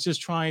 I was just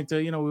trying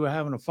to, we were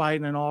having a fight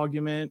and an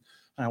argument.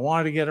 And I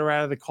wanted to get her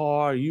out of the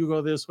car. You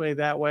go this way,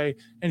 that way.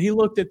 And he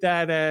looked at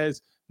that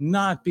as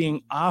not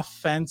being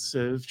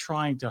offensive,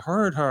 trying to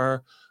hurt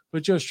her,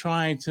 but just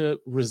trying to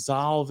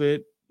resolve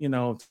it,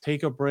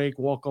 take a break,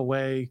 walk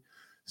away.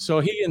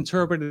 So he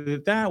interpreted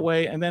it that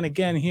way. And then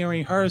again,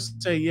 hearing her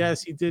say,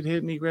 yes, he did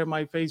hit me, grab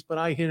my face, but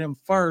I hit him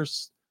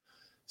first.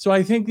 So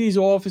I think these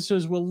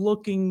officers were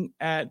looking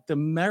at the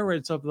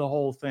merits of the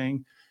whole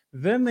thing.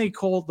 Then they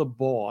called the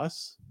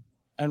boss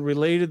and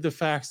related the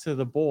facts to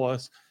the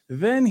boss.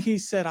 Then he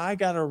said, I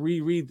got to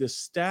reread the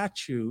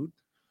statute.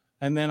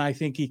 And then I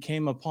think he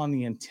came upon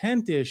the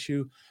intent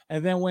issue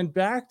and then went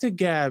back to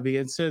Gabby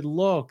and said,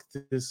 look,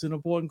 this is an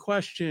important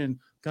question.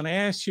 Going to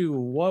ask you,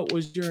 what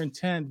was your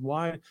intent?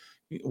 Why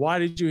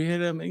did you hit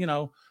him?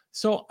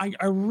 So I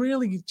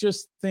really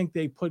just think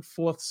they put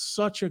forth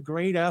such a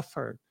great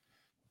effort.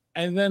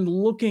 And then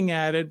looking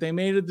at it, they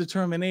made a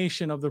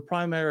determination of the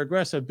primary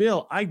aggressor.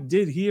 Bill, I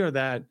did hear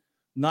that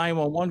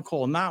 911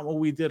 call, not when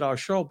we did our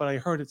show, but I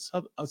heard it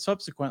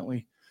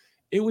subsequently.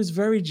 It was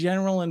very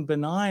general and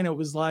benign. It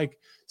was like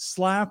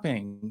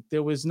slapping.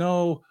 There was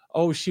no,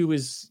 she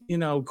was,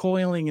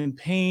 coiling in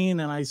pain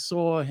and I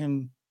saw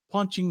him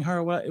punching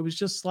her. Well, it was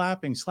just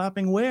slapping.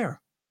 Slapping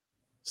where?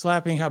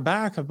 Slapping her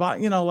back, it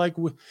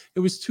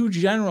was too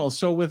general.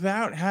 So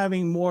without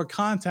having more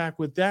contact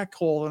with that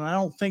caller, and I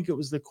don't think it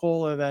was the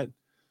caller that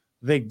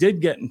they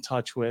did get in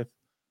touch with,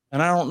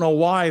 And I don't know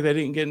why they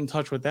didn't get in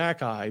touch with that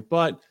guy.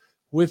 But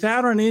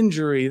without an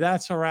injury,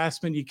 that's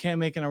harassment. You can't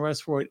make an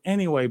arrest for it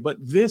anyway. But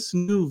this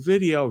new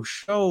video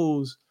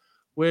shows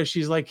where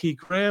she's like, he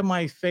grabbed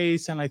my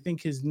face, and I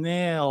think his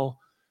nail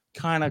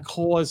kind of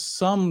caused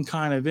some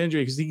kind of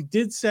injury, because he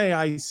did say,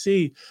 I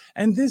see.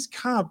 And this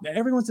cop,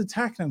 everyone's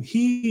attacking him.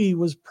 He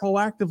was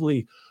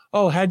proactively,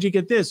 oh, how'd you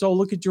get this? Oh,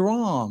 look at your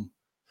arm.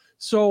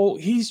 So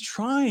he's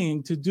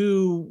trying to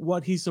do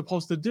what he's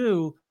supposed to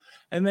do.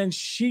 And then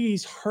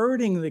she's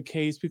hurting the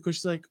case because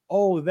she's like,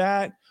 oh,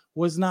 that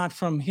was not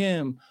from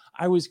him.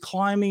 I was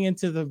climbing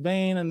into the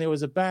vein and there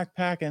was a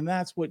backpack, and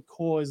that's what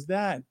caused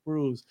that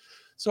bruise.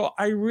 So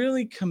I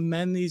really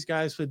commend these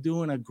guys for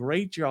doing a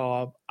great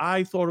job.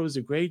 I thought it was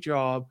a great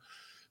job.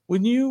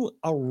 When you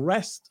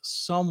arrest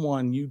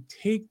someone, you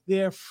take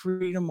their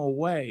freedom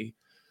away.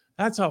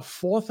 That's a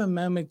Fourth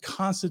Amendment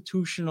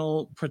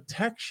constitutional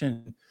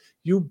protection.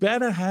 You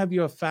better have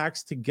your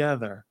facts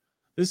together.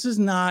 This is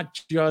not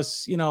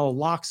just,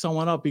 lock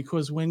someone up,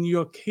 because when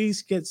your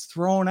case gets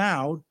thrown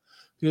out,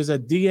 because a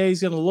DA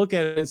is going to look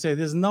at it and say,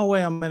 there's no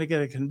way I'm going to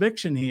get a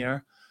conviction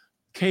here,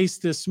 case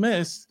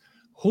dismissed,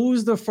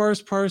 who's the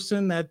first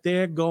person that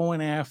they're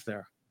going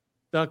after?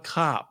 The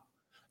cop.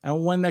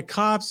 And when the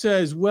cop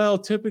says, well,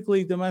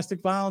 typically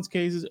domestic violence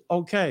cases,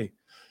 okay,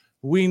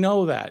 we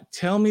know that.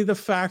 Tell me the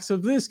facts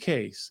of this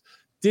case.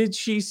 Did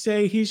she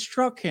say he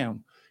struck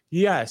him?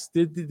 Yes.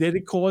 Did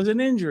it cause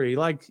an injury?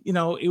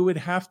 It would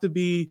have to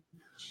be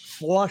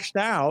flushed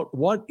out.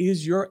 What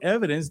is your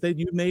evidence that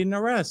you made an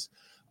arrest?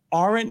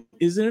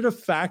 Isn't it a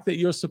fact that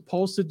you're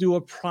supposed to do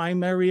a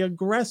primary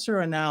aggressor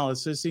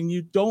analysis, and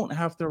you don't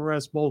have to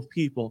arrest both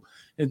people?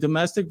 In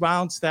domestic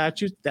violence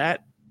statute,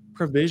 that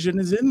provision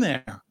is in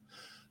there.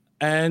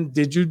 And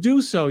did you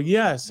do so?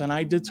 Yes. And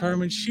I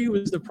determined she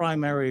was the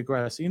primary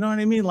aggressor. You know what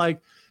I mean?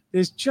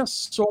 There's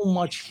just so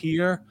much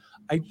here.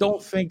 I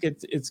don't think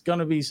it's going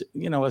to be,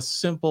 a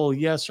simple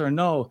yes or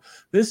no.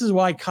 This is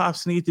why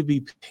cops need to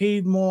be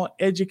paid more,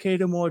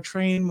 educated more,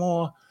 trained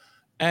more.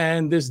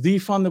 And this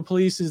defund the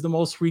police is the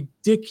most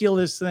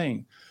ridiculous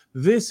thing.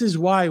 This is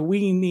why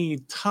we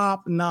need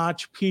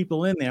top-notch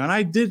people in there. And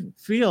I did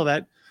feel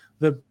that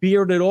the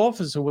bearded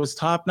officer was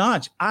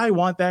top-notch. I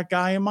want that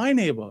guy in my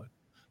neighborhood.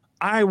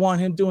 I want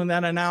him doing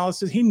that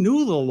analysis. He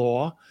knew the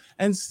law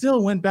and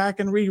still went back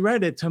and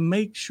reread it to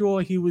make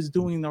sure he was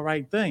doing the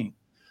right thing.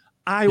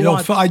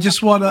 I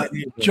just want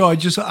to, Joe,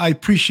 I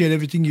appreciate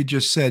everything you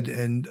just said.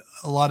 And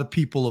a lot of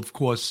people, of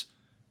course,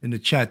 in the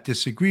chat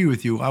disagree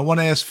with you. I want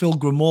to ask Phil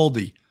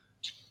Grimaldi,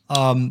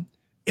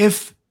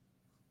 if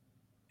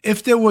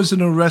there was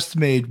an arrest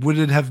made, would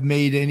it have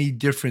made any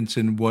difference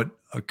in what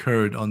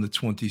occurred on the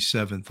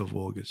 27th of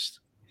August?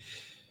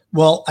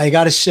 Well, I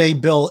got to say,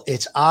 Bill,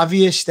 it's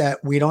obvious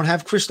that we don't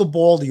have crystal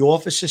ball. The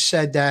officer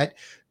said that.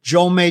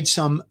 Joe made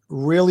some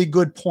really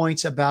good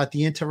points about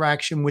the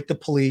interaction with the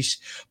police,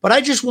 but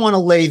I just want to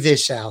lay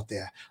this out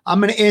there.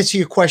 I'm going to answer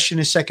your question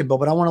in a second, Bill,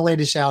 but I want to lay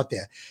this out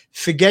there.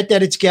 Forget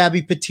that it's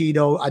Gabby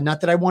Petito. Not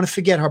that I want to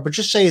forget her, but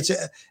just say it's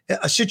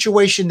a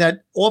situation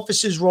that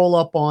officers roll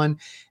up on,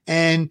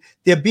 and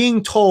they're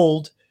being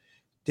told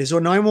there's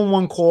a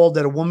 911 call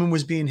that a woman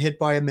was being hit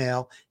by a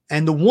male,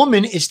 and the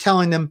woman is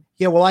telling them,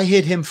 yeah, well, I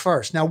hit him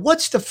first. Now,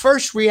 what's the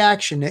first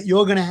reaction that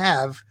you're going to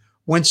have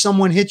when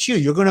someone hits you?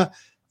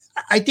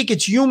 I think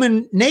it's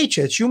human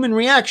nature. It's human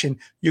reaction.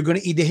 You're going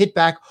to either hit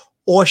back,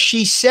 or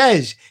she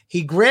says,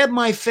 he grabbed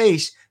my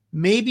face,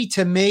 maybe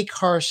to make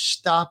her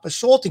stop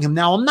assaulting him.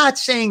 Now, I'm not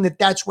saying that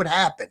that's what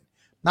happened.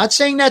 I'm not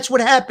saying that's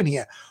what happened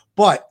here.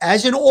 But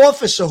as an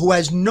officer who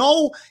has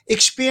no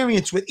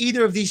experience with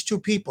either of these two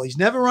people, he's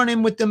never run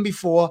in with them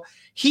before,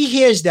 he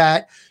hears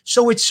that.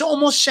 So it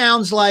almost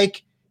sounds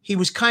like he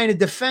was kind of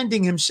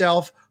defending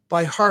himself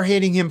by her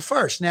hitting him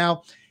first.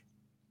 Now,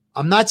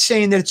 I'm not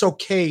saying that it's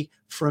okay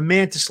for a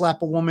man to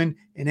slap a woman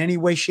in any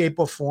way, shape,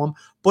 or form,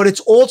 but it's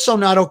also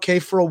not okay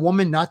for a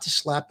woman not to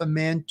slap a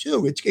man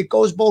too. It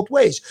goes both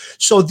ways.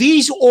 So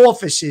these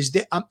officers,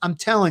 I'm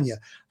telling you,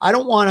 I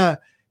don't want to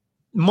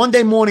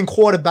Monday morning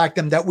quarterback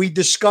them that we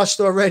discussed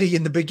already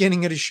in the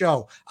beginning of the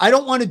show. I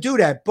don't want to do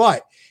that,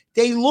 but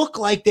they look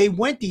like they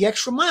went the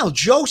extra mile.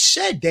 Joe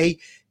said they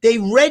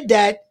read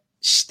that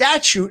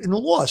statute in the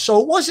law.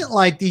 So it wasn't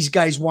like these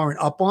guys weren't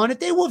up on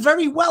it. They were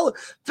very well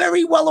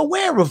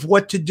aware of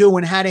what to do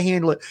and how to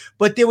handle it.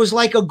 But there was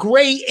like a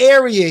gray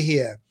area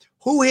here.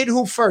 Who hit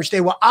who first?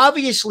 They were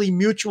obviously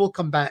mutual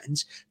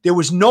combatants. There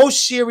was no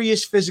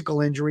serious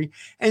physical injury.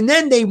 And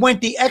then they went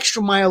the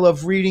extra mile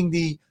of reading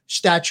the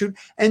statute.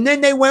 And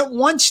then they went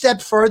one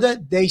step further.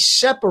 They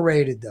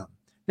separated them.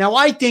 Now,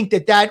 I think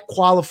that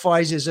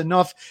qualifies as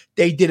enough.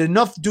 They did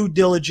enough due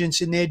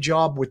diligence in their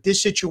job with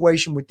this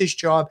situation, with this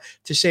job,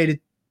 to say that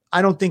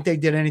I don't think they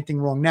did anything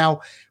wrong.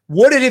 Now,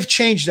 would it have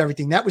changed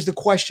everything? That was the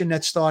question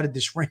that started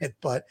this rant,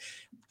 but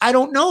I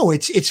don't know.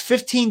 It's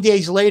 15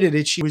 days later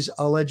that she was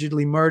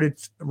allegedly murdered,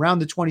 around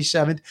the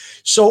 27th.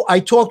 So I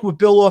talked with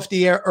Bill off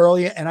the air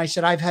earlier, and I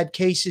said I've had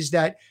cases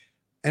that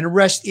an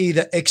arrest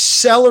either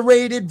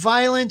accelerated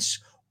violence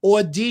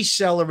or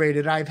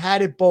decelerated. I've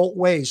had it both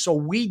ways. So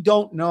we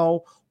don't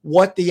know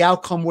what the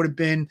outcome would have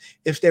been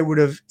if they would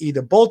have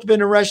either both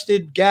been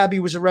arrested, Gabby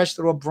was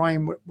arrested, or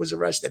Brian was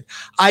arrested.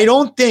 I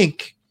don't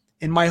think,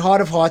 in my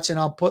heart of hearts, and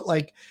I'll put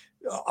like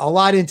a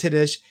lot into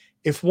this,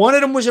 if one of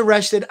them was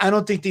arrested, I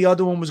don't think the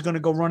other one was going to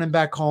go running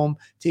back home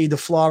to either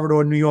Florida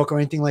or New York or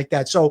anything like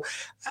that. So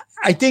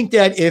I think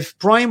that if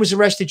Brian was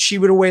arrested, she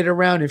would have waited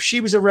around. If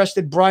she was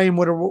arrested, Brian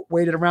would have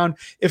waited around.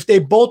 If they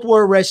both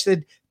were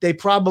arrested, they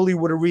probably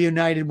would have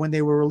reunited when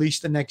they were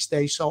released the next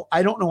day. So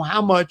I don't know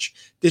how much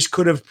this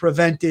could have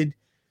prevented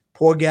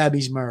poor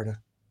Gabby's murder.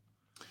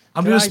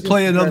 I'm going to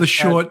play another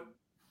short.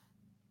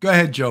 Go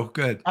ahead, Joe.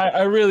 Go ahead.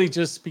 I really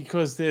just,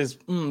 because there's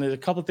a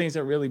couple of things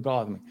that really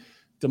bother me.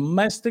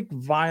 Domestic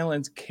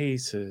violence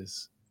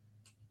cases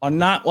are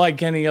not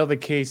like any other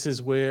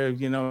cases where,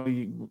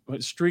 you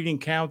street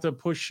encounter,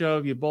 push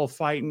shove, you're both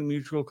fighting,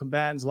 mutual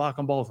combatants, lock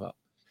them both up.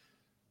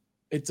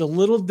 It's a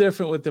little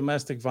different with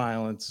domestic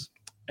violence,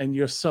 and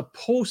you're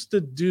supposed to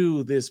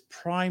do this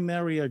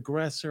primary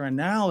aggressor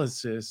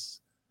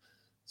analysis.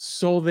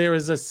 So there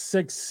is a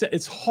success.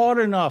 It's hard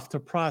enough to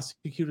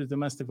prosecute a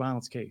domestic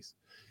violence case.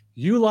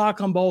 You lock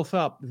them both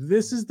up.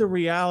 This is the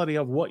reality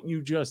of what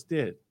you just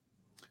did.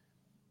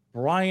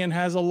 Brian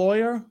has a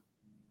lawyer.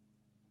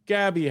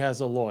 Gabby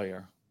has a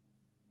lawyer.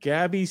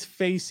 Gabby's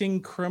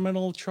facing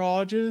criminal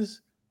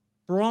charges.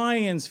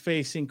 Brian's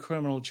facing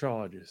criminal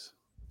charges.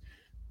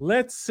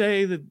 Let's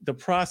say that the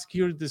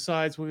prosecutor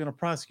decides we're going to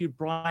prosecute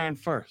Brian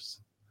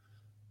first.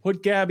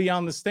 Put Gabby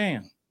on the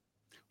stand.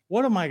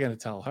 What am I going to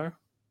tell her?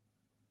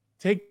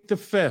 Take the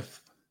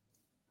fifth.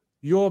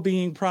 You're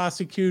being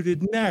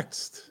prosecuted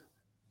next.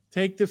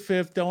 Take the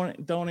fifth.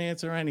 Don't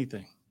answer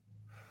anything.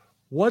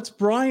 What's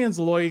Brian's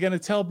lawyer going to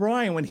tell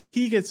Brian when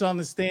he gets on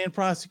the stand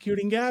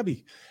prosecuting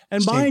Gabby?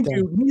 And mind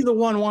you, neither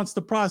one wants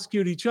to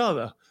prosecute each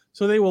other,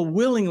 so they will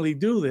willingly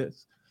do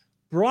this.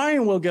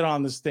 Brian will get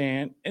on the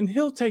stand, and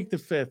he'll take the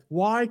fifth.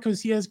 Why?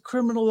 Because he has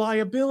criminal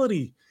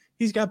liability.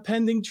 He's got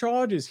pending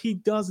charges. He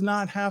does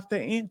not have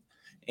to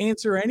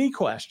answer any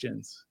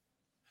questions.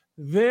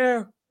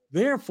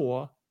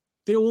 Therefore,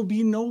 there will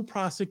be no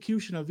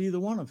prosecution of either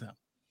one of them,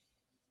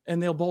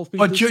 and they'll both be.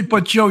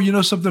 But Joe, you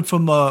know something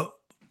from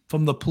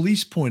the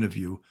police point of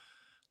view,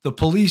 the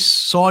police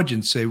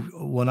sergeants say,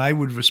 when I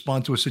would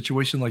respond to a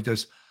situation like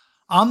this,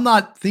 I'm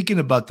not thinking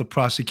about the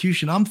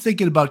prosecution. I'm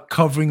thinking about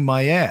covering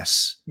my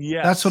ass.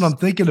 Yes. That's what I'm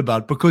thinking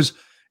about. Because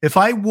if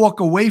I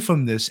walk away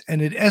from this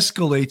and it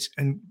escalates,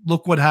 and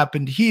look what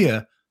happened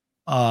here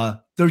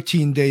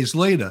 13 days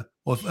later,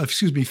 or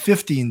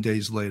 15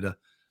 days later,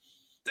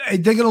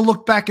 they're going to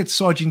look back at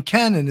Sergeant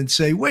Cannon and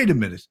say, wait a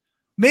minute,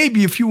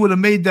 maybe if you would have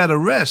made that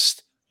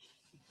arrest,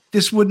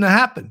 this wouldn't have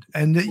happened.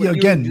 And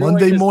again,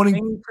 Monday morning.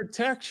 Same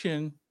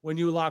protection when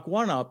you lock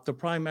one up, the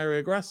primary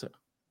aggressor.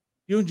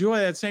 You enjoy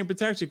that same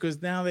protection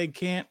because now they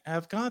can't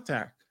have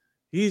contact.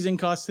 He's in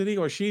custody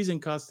or she's in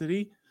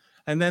custody.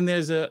 And then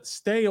there's a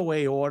stay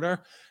away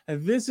order.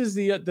 And this is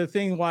the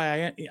thing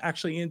why I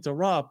actually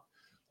interrupt,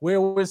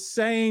 where we're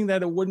saying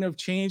that it wouldn't have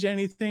changed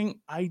anything.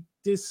 I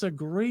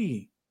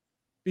disagree.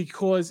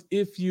 Because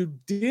if you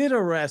did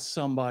arrest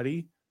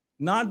somebody,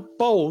 not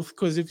both,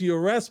 because if you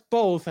arrest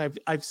both,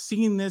 I've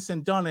seen this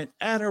and done it,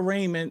 at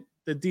arraignment,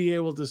 the DA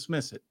will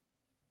dismiss it.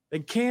 They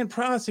can't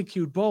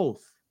prosecute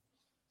both.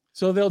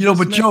 So they'll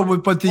but Joe,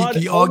 but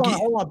the hold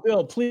on,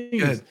 Bill,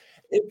 please. Go ahead.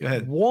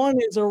 If one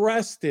is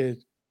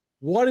arrested,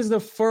 what is the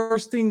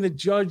first thing the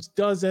judge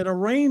does at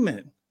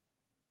arraignment?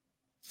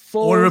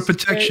 Order of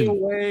protection.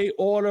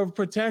 Order of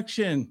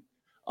protection.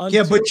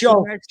 Yeah, but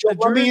Joe,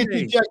 let me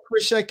interject for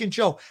a second,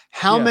 Joe.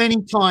 How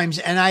many times,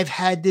 and I've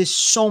had this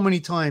so many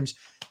times,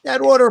 that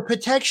order of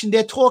protection,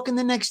 they're talking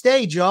the next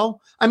day,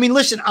 Joe. I mean,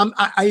 listen,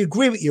 I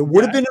agree with you. It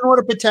would have been an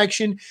order of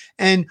protection.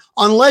 And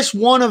unless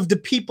one of the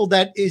people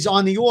that is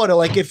on the order,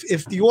 like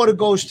if the order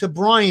goes to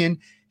Brian,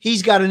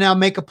 he's got to now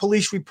make a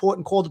police report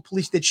and call the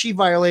police that she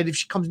violated if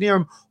she comes near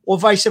him, or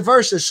vice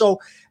versa.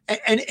 So,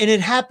 and it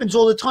happens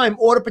all the time.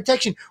 Order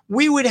protection.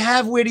 We would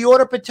have where the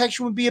order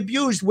protection would be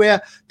abused,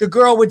 where the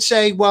girl would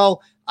say,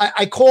 well,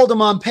 I called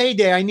him on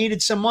payday. I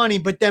needed some money,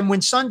 but then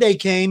when Sunday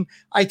came,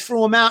 I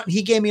threw him out and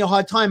he gave me a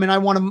hard time, and I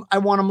want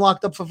him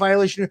locked up for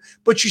violation.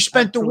 But you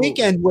spent the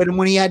weekend with him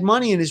when he had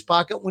money in his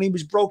pocket. When he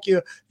was broke,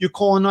 you're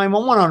calling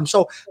 911 on him.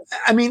 So,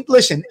 I mean,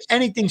 listen,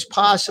 anything's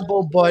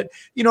possible, but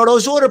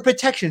those order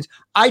protections,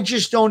 I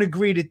just don't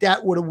agree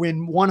that would have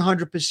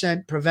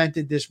 100%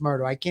 prevented this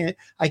murder. I can't.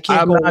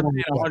 I'm not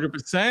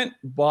 100%,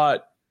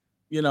 but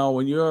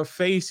when you're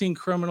facing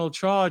criminal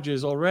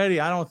charges already,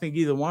 I don't think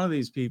either one of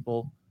these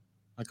people,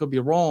 I could be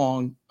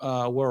wrong,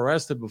 were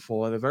arrested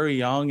before. They're very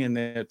young and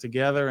they're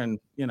together, and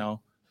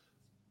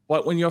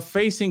but when you're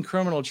facing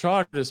criminal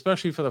charges,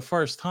 especially for the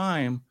first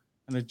time,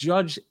 and the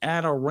judge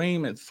at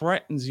arraignment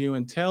threatens you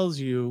and tells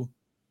you,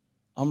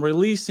 I'm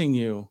releasing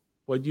you,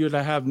 but you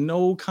to have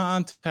no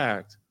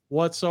contact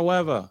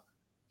whatsoever.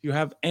 If you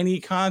have any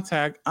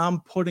contact,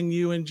 I'm putting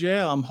you in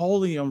jail. I'm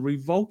holding you, I'm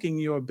revoking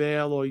your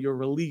bail or your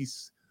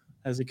release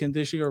as a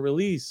condition of your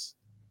release.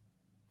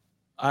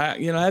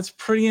 That's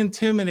pretty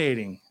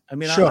intimidating. I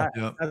mean, sure.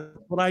 That's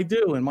what I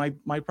do in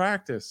my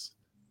practice.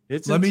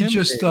 It's let me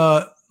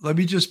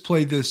intimidating. just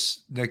play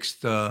this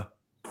next. Worried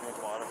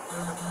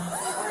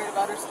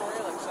about her story?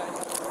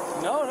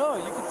 No,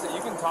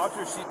 you can talk to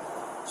her.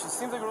 She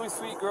seems like a really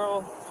sweet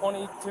girl,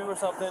 22 or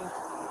something,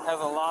 has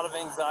a lot of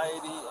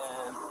anxiety,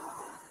 and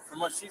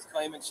from what she's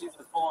claiming, she's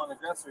the full-on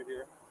aggressor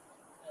here.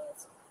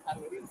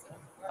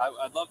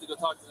 I'd love to go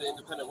talk to the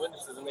independent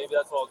witnesses, and maybe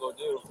that's what I'll go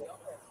do.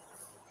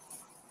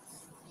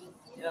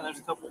 Yeah, there's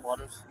a couple of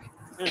waters.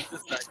 Here's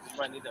this bag. You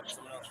might need that for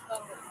someone else.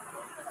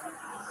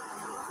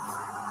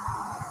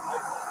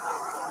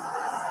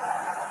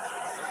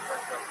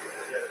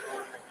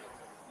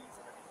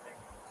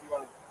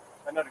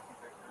 I know to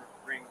keep it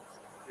rings,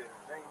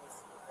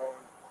 phone.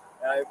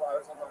 And I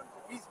was on the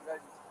keys because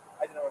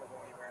I didn't know what to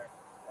go anywhere.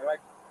 And my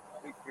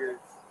big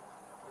fears.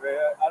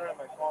 I don't have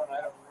my phone.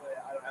 I don't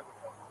have a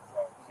phone.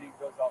 So she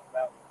goes off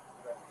that one.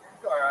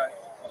 All right,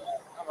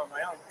 I'm on my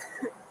own.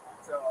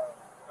 So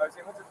I was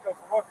saying, let's just go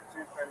for a walk. And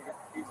she was trying to get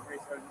the keys for me,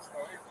 so I just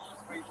go,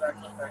 just wait back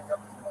up. And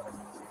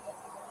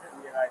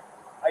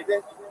I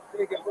didn't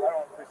give. I don't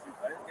want to push you.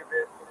 I didn't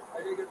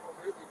give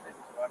completely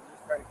physical. I'm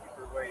just trying to keep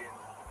her away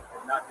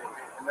and not get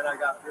hit. And then I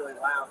got really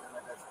loud, and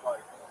then that's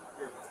probably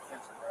fear of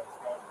attention where I was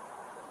going.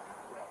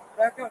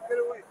 Back up, get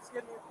away, just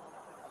get away.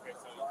 Okay,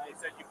 so you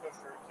said you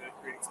pushed her to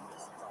create some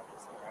distance,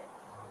 obviously, right?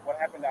 What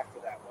happened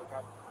after that? What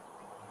kind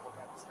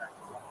of snack?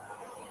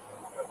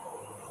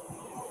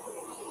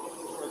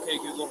 Okay,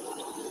 Google.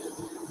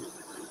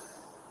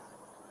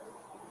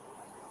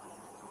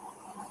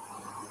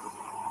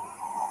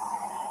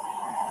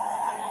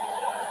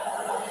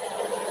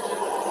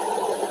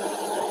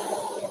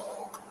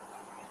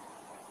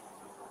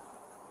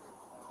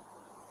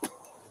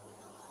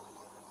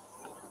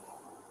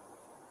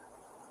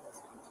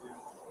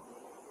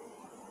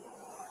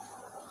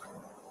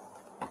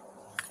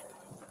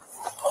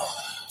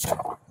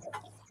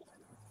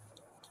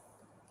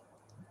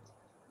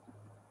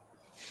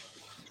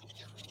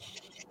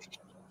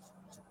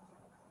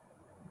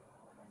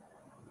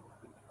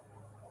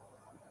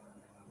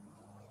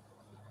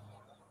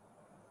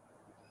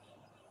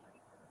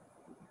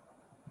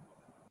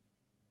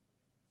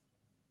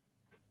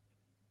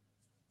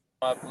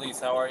 Police,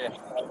 how are you?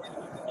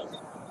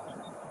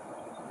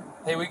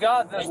 Hey, we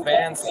got this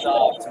van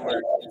stopped and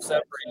we're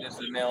separated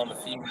the male and the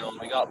female, and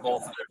we got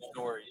both of their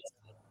stories.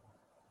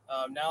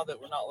 Now that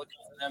we're not looking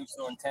for them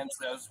so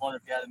intensely, I was just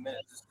wondering if you had a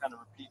minute, just kind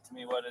of repeat to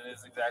me what it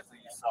is exactly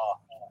you saw.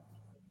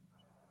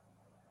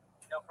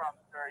 No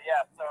problem, sir.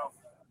 Yeah, so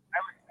I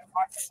was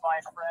talking to my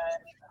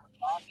friend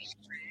off the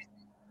street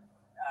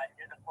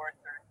near the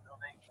Forest Service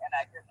building, and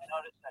I just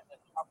noticed that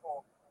this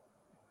couple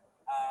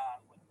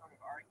was sort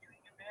of arguing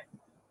a bit,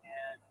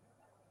 and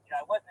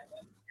I wasn't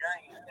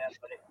staring at them,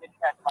 but it did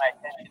catch my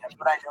attention. And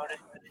what I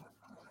noticed is it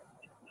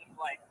seemed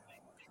like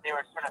they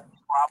were sort of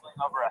squabbling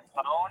over a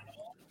phone.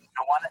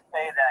 I want to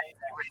say that he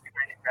was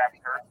trying to grab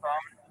her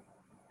phone,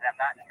 and I'm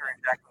not sure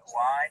exactly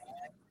why.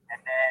 And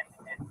then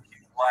it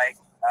seemed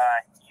like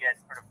he had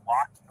sort of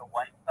blocked the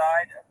one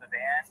side of the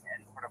van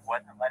and sort of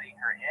wasn't letting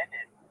her in.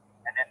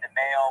 And then the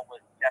male was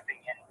stepping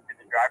into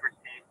the driver's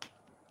seat,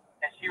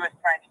 and she was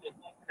trying to get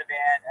into the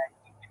van. And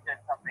he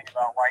said something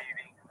about, why are you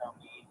being so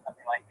mean,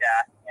 something like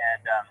that.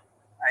 And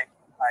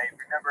I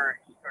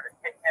remember he sort of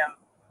hit him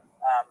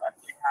a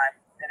few times,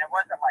 and it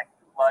wasn't like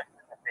slugs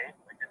in the face,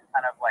 but just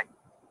kind of like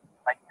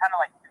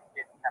two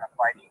kids kind of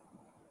fighting.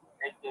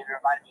 They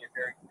reminded me of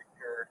very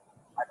secure,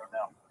 I don't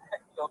know,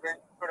 children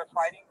sort of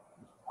fighting.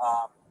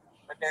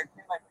 But there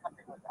seemed like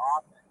something was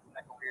off, and it seemed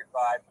like a weird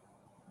vibe.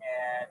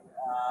 And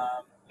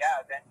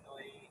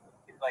eventually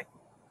it's like,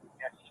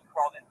 she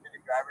crawled into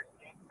the driver's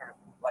seat, sort of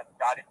like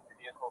got into the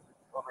vehicle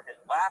over his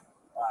lap,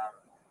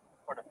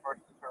 sort of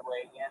forced her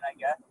way in, I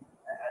guess.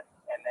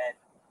 And then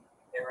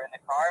they were in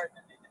the car, and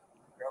then they just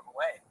drove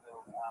away.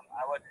 So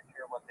I wasn't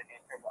sure what the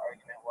nature of the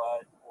argument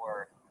was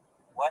or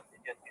what.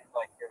 It just seems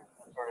like there was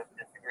some sort of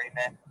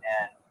disagreement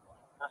and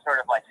some sort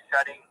of like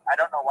shutting. I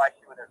don't know why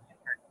she would have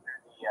entered through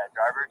the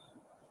driver's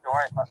door.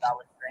 I thought that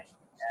was strange.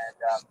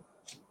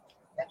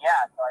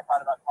 So I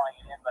thought about calling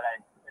it in, but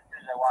as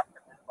soon as I walked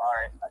up this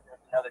bar, there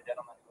was another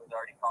gentleman who was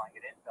already calling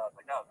it in. So I was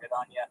like, oh, good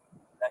on you.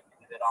 That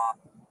seems a bit off.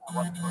 I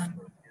wasn't sure what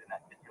to do in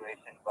that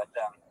situation, but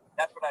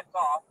that's what I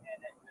saw.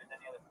 And if there's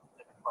any other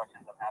specific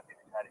questions, I'm happy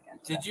to try to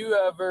answer. Did you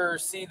ever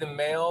see the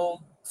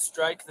male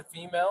strike the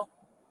female?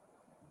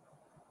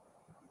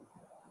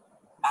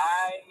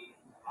 I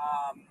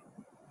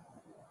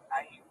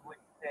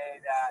would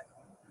say that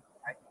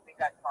I think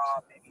I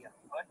saw maybe a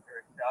push or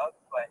a shove,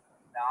 but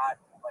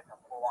not like a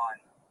full-on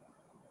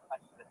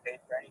punch to the face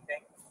or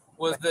anything.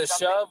 Was the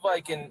shove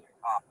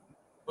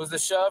was the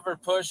shove or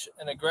push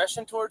an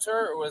aggression towards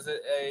her, or was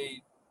it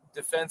a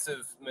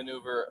defensive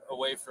maneuver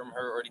away from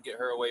her or to get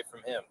her away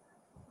from him?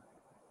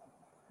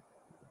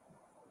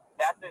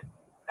 That's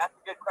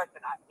a good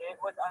question. It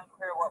was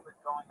unclear what was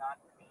going on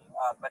to me,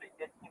 but it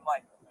did seem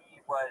like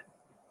he was.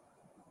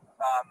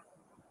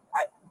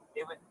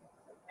 It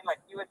seemed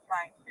like he was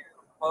trying to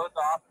close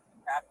off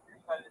the passenger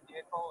side of the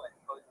vehicle and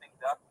close things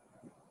up.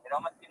 It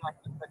almost seemed like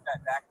he put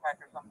that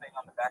backpack or something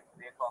on the back of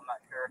the vehicle. I'm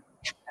not sure.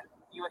 And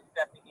he was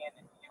stepping in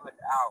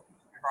out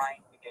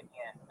trying to get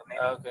in. So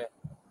maybe, Okay.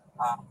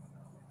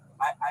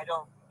 I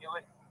don't. It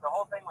was the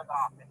whole thing was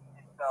off, and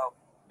so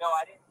no,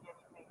 I didn't see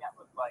anything that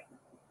was like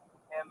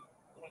him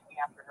taking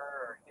after her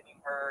or hitting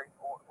her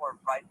or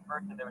vice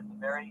versa. It was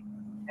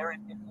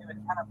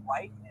kind of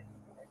light, and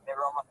they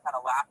were almost kind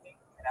of laughing,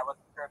 and I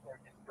wasn't sure if they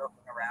were just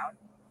joking around,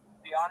 to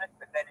be honest.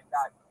 But then it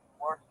got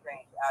more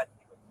strange as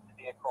he was in the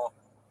vehicle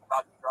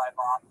about to drive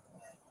off.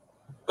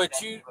 But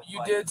you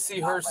did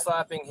see her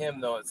slapping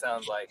him, though. It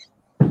sounds like.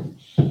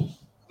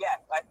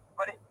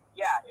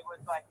 Yes, it was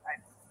like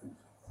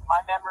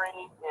my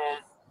memory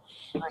is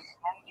he was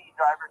in the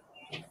driver's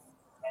seat,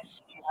 and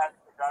she has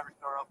the driver's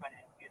door open,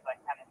 and she's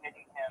like kind of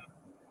hitting him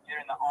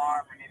either in the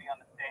arm or maybe on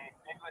the face,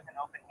 maybe with an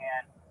open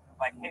hand,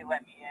 like, "Hey,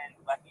 let me in,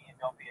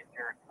 don't be a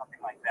jerk,"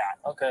 something like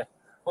that. Okay.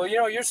 Well,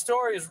 your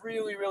story is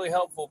really, really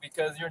helpful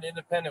because you're an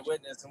independent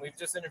witness, and we've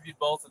just interviewed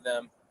both of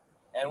them.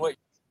 And what?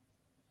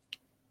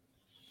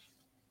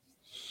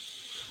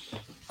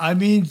 I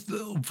mean,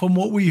 from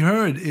what we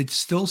heard, it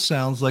still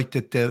sounds like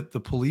that the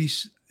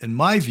police, in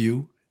my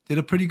view, did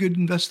a pretty good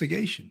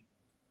investigation.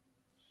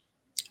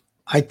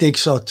 I think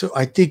so too.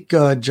 I think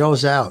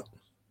Joe's out.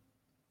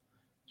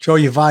 Joe,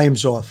 your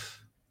volume's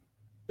off.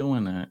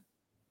 Doing that.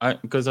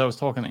 Because I was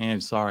talking to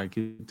Ange. Sorry, I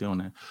keep doing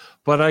that.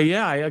 But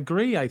yeah, I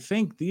agree. I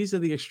think these are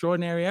the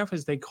extraordinary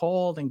efforts. They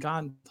called and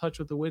got in touch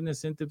with the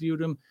witness, interviewed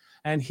him,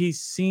 and he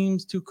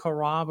seems to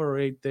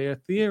corroborate their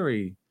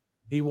theory.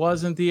 He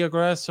wasn't the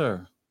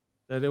aggressor,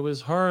 that it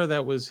was her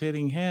that was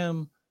hitting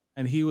him,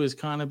 and he was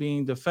kind of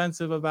being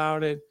defensive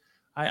about it.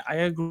 I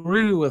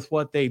agree with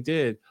what they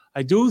did.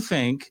 I do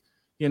think,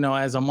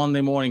 as a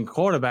Monday morning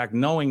quarterback,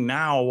 knowing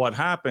now what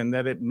happened,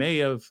 that it may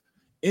have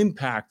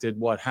impacted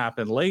what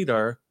happened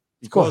later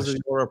because of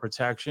the order of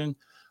protection.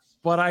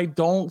 But I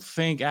don't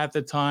think at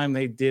the time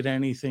they did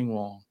anything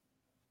wrong.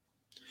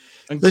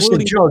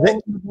 Listen, Joe,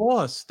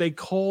 they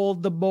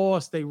called the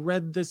boss. They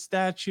read the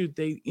statute.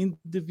 They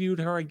interviewed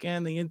her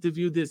again. They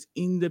interviewed this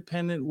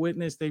independent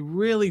witness. They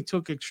really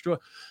took extra.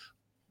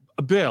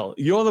 Bill,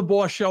 you're the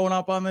boss showing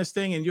up on this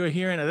thing, and you're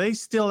hearing, are they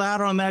still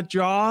out on that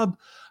job?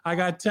 I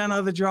got 10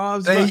 other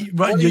jobs.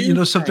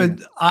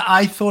 Something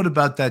I thought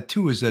about that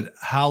too, is that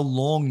how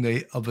long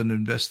of an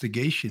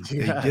investigation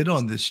they did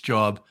on this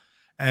job.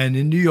 And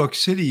in New York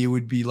City, it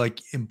would be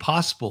like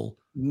impossible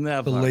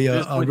to lay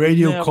a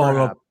radio car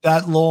up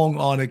that long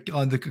on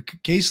the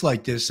case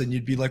like this. And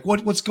you'd be like,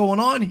 what's going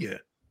on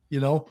here?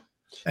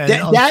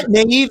 And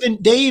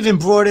they even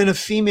brought in a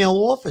female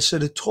officer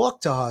to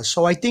talk to her.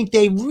 So I think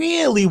they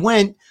really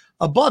went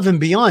above and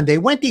beyond. They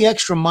went the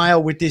extra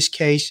mile with this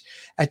case.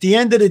 At the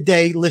end of the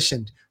day,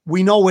 listen,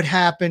 we know what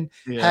happened.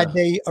 Yeah. Had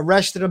they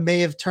arrested him, may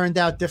have turned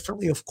out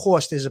differently. Of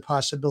course, there's a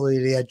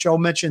possibility that Joe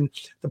mentioned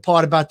the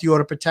part about the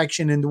order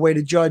protection and the way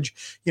the judge,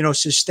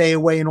 says stay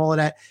away and all of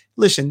that.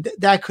 Listen,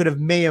 that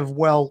may have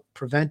well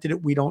prevented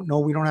it. We don't know.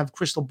 We don't have a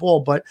crystal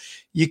ball, but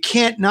you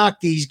can't knock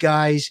these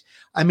guys.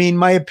 I mean,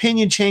 my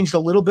opinion changed a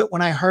little bit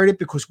when I heard it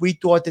because we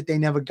thought that they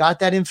never got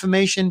that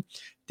information.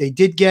 They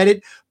did get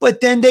it,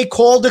 but then they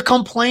called the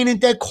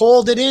complainant that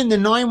called it in, the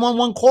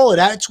 911 caller.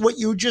 That's what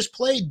you just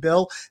played,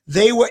 Bill.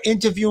 They were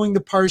interviewing the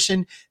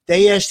person.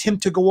 They asked him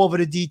to go over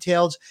the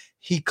details.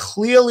 He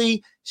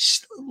clearly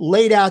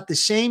laid out the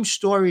same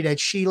story that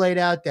she laid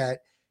out, that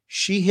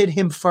she hit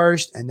him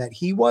first and that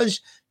he was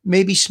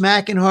maybe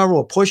smacking her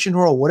or pushing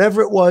her or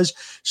whatever it was.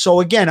 So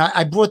again,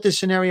 I brought this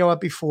scenario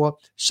up before.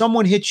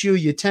 Someone hits you,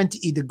 you tend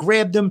to either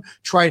grab them,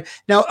 try.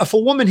 Now, if a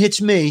woman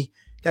hits me,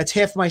 that's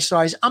half my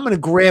size, I'm going to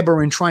grab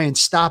her and try and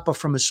stop her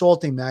from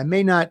assaulting me. I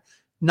may not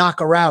knock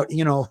her out,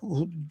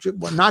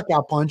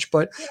 knockout punch,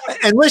 but,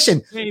 and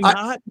listen,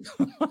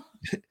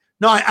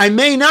 I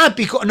may not,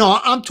 because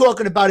I'm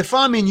talking about if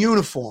I'm in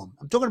uniform.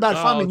 I'm talking about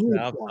if I'm in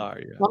uniform.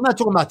 I'm not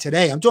talking about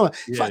today. I'm talking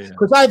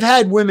because I've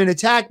had women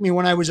attack me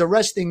when I was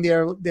arresting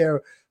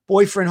their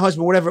boyfriend,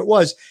 husband, whatever it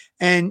was.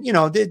 And,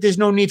 there's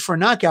no need for a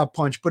knockout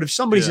punch. But if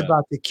somebody's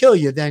about to kill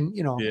you, then,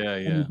 you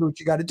do what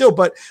you got to do.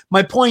 But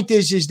my point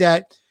is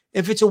that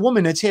if it's a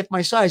woman that's half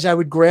my size, I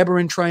would grab her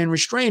and try and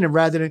restrain her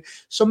rather than.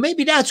 So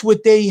maybe that's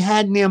what they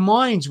had in their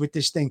minds with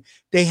this thing.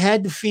 They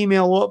had the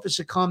female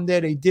officer come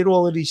there. They did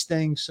all of these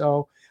things.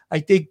 So I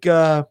think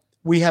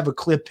we have a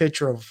clear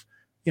picture of,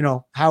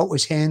 how it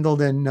was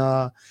handled, and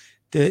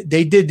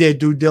they did their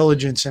due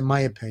diligence, in my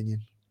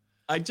opinion.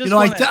 I just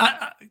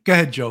go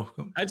ahead, Joe.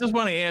 I just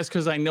want to ask,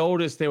 because I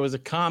noticed there was a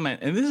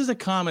comment, and this is a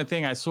common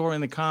thing I saw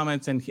in the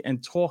comments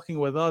and talking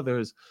with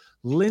others.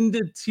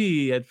 Linda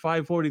T at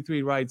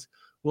 543 writes,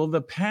 will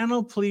the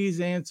panel please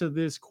answer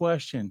this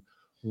question?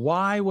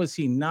 Why was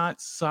he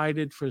not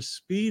cited for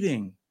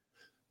speeding?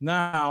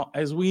 Now,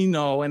 as we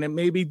know, and it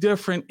may be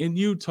different in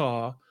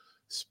Utah,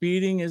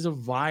 speeding is a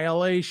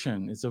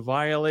violation. It's a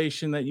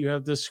violation that you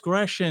have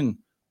discretion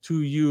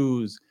to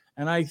use.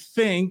 And I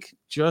think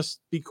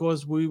just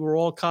because we were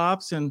all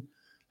cops and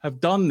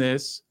have done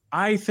this,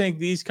 I think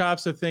these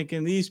cops are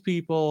thinking these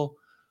people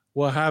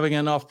were having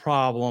enough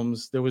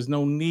problems. There was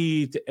no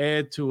need to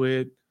add to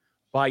it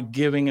by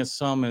giving a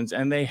summons.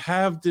 And they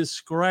have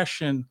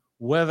discretion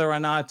whether or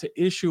not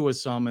to issue a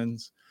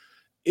summons.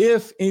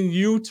 if in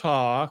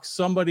Utah,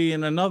 somebody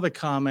in another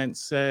comment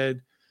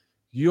said,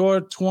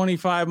 you're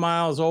 25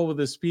 miles over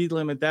the speed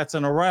limit, that's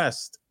an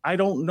arrest. I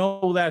don't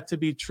know that to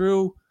be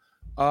true.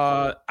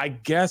 I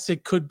guess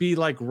it could be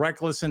like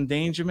reckless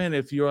endangerment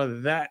if you're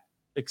that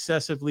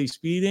excessively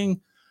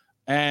speeding.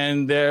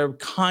 And they're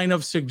kind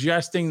of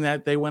suggesting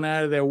that they went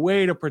out of their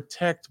way to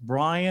protect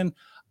Brian.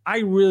 I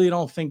really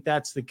don't think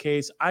that's the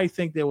case. I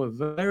think they were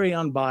very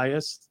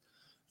unbiased.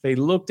 They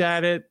looked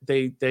at it.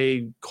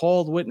 They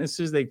called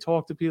witnesses. They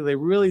talked to people. They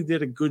really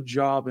did a good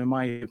job, in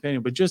my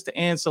opinion. But just to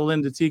answer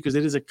Linda T, because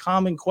it is a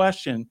common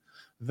question,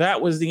 that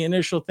was the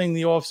initial thing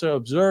the officer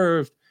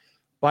observed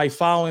by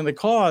following the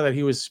car, that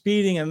he was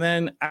speeding and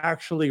then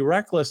actually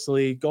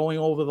recklessly going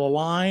over the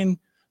line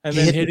and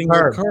then hitting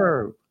the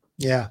curb.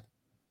 Yeah.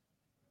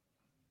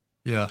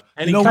 Yeah.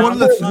 And you he know, one of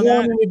the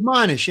warn and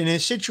admonish. In a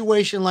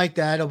situation like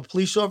that, a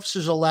police officer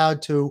is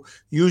allowed to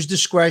use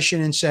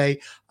discretion and say,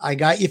 I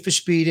got you for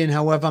speeding.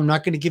 However, I'm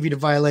not going to give you the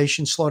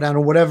violation, slow down,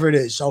 or whatever it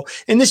is. So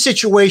in this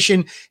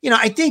situation, you know,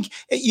 I think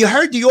you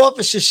heard the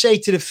officer say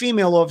to the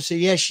female officer,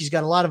 yes, she's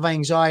got a lot of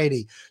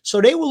anxiety.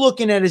 So they were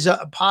looking at it as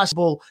a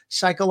possible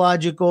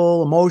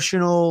psychological,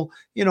 emotional,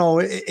 you know,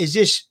 is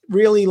this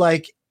really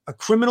like a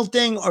criminal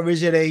thing, or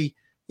is it a,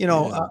 you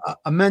know,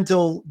 a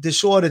mental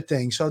disorder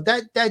thing? So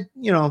that,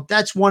 you know,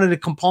 that's one of the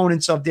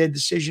components of their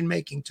decision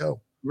making too.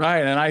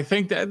 Right. And I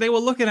think that they were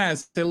looking at it and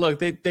say, look,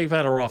 they've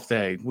had a rough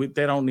day.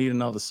 They don't need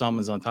another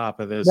summons on top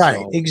of this. Right.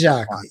 So,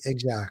 Exactly.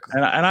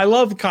 and I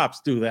love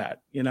cops do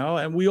that, you know,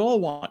 and we all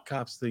want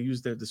cops to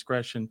use their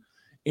discretion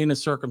in a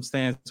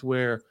circumstance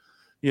where,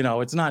 you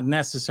know, it's not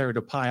necessary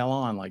to pile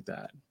on like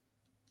that.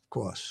 Of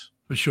course.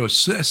 For sure.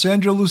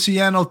 Sandra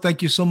Luciano,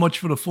 thank you so much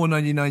for the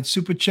 $4.99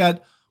 super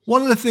chat.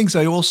 One of the things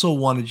I also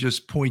want to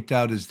just point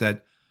out is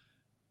that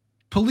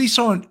police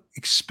aren't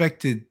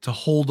expected to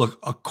hold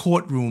a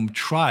courtroom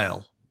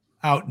trial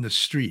out in the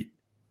street.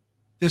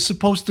 They're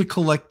supposed to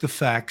collect the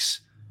facts.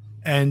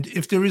 And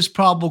if there is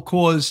probable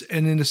cause,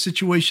 and in a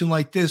situation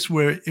like this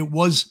where it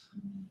was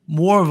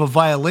more of a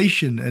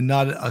violation and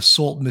not an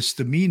assault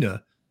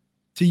misdemeanor,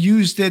 to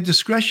use their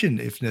discretion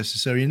if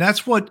necessary. And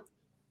that's what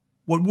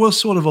we're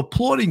sort of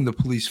applauding the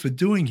police for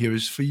doing here,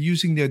 is for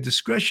using their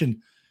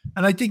discretion.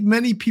 And I think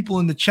many people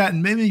in the chat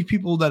and many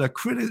people that are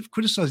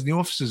criticizing the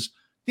officers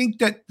think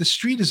that the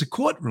street is a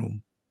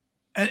courtroom,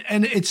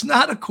 and it's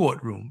not a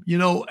courtroom, you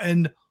know,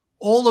 and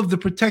all of the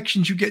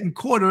protections you get in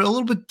court are a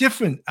little bit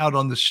different out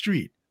on the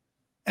street.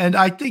 And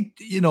I think,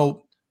 you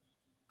know,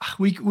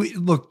 we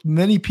look,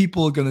 many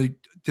people are going to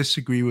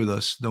disagree with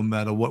us no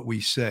matter what we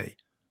say,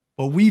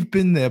 but we've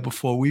been there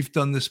before. We've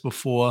done this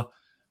before.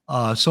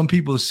 Some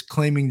people are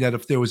claiming that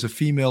if there was a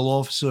female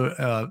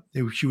officer,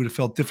 she would have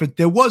felt different.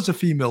 There was a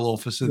female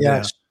officer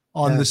there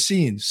on the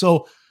scene.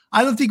 So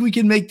I don't think we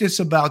can make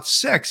this about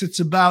sex. It's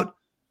about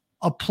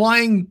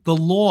applying the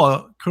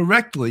law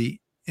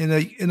correctly in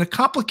a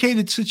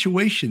complicated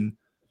situation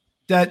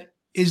that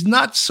is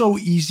not so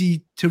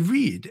easy to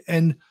read.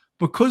 And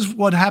because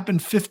what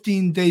happened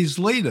 15 days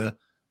later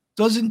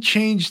doesn't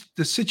change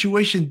the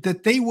situation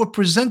that they were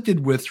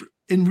presented with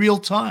in real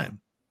time.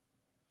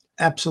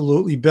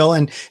 Absolutely, Bill.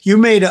 And you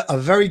made a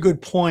very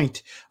good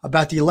point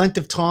about the length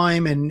of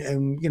time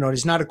and, you know,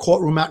 there's not a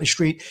courtroom out in the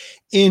street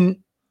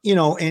in, you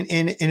know,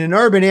 in an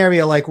urban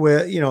area like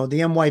where, you know, the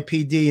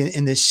NYPD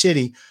in this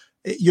city,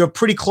 you're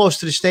pretty close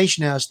to the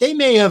station house. They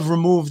may have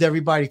removed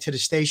everybody to the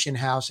station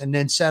house and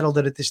then settled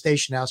it at the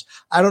station house.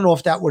 I don't know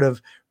if that would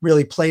have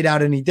really played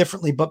out any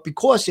differently, but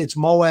because it's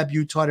Moab,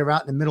 Utah, they're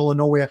out in the middle of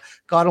nowhere.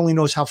 God only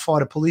knows how far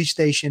the police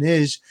station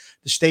is,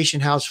 the station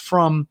house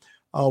from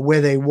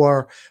where they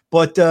were,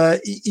 but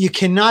you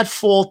cannot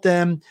fault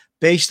them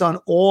based on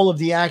all of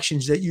the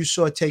actions that you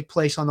saw take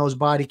place on those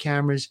body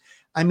cameras.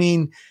 I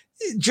mean,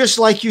 just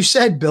like you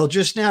said, Bill,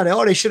 just now,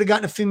 they should have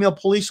gotten a female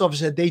police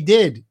officer. They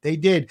did.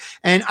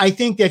 And I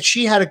think that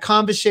she had a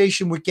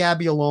conversation with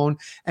Gabby alone.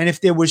 And if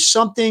there was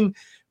something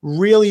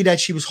really that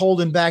she was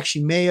holding back,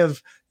 she may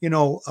have, you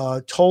know,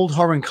 told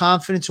her in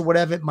confidence or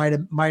whatever. It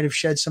might have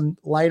shed some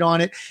light on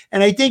it.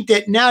 And I think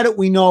that now that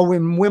we know,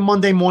 when we're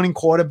Monday morning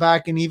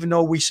quarterback, and even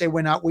though we say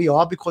we're not, we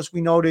are, because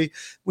we know the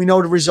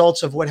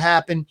results of what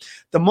happened.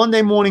 The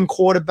Monday morning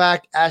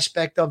quarterback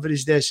aspect of it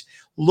is this: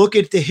 look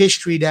at the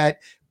history that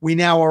we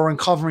now are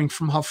uncovering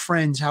from her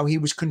friends, how he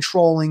was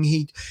controlling.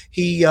 He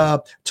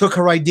took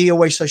her ID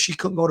away so she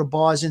couldn't go to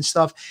bars and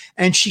stuff.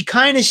 And she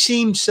kind of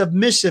seemed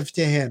submissive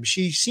to him.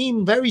 She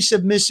seemed very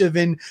submissive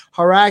in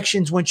her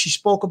actions when she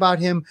spoke about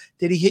him.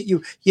 Did he hit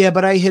you? Yeah,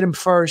 but I hit him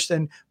first.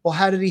 And, well,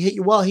 how did he hit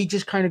you? Well, he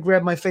just kind of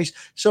grabbed my face.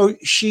 So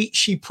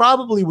she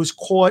probably was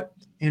caught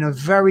in a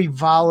very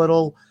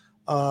volatile,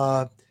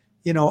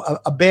 you know,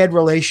 a bad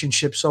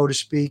relationship, so to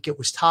speak. It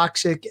was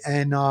toxic.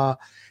 And,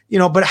 you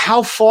know, but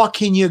how far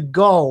can you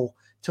go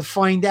to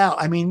find out?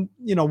 I mean,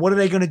 you know, what are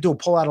they going to do?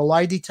 Pull out a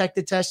lie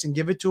detector test and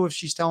give it to her if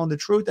she's telling the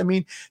truth? I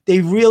mean, they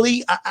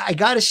really, I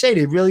got to say,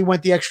 they really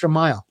went the extra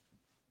mile.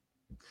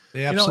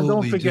 They absolutely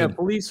don't forget, did.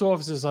 Police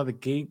officers are the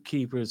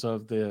gatekeepers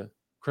of the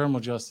criminal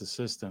justice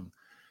system.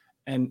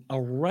 And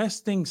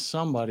arresting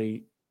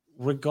somebody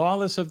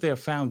regardless if they're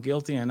found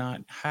guilty or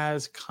not,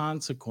 has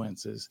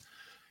consequences.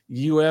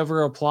 You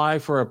ever apply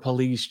for a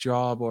police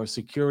job or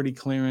security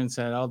clearance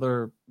at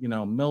other,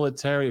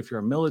 military, if you're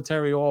a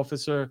military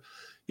officer,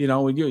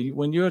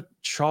 when you're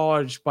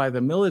charged by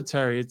the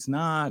military, it's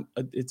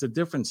a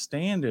different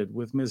standard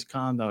with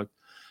misconduct.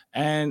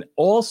 And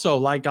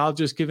also, I'll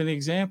just give an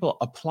example,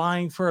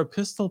 applying for a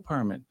pistol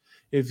permit.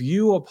 If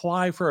you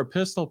apply for a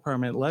pistol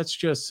permit, let's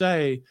just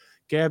say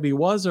Gabby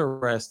was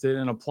arrested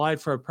and applied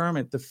for a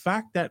permit, the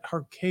fact that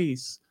her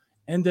case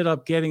ended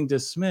up getting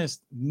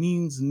dismissed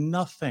means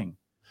nothing.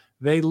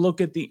 They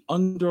look at the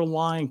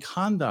underlying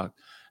conduct.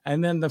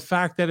 And then the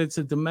fact that it's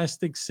a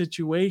domestic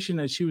situation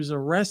that she was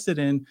arrested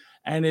in,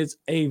 and it's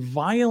a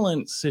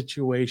violent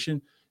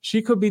situation,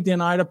 she could be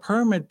denied a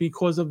permit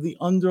because of the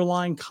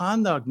underlying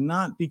conduct,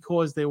 not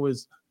because there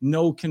was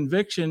no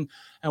conviction.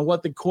 And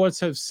what the courts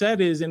have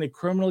said is, in a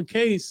criminal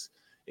case,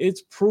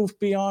 it's proof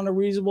beyond a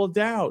reasonable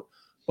doubt.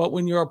 But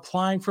when you're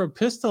applying for a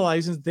pistol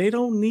license, they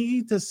don't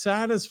need to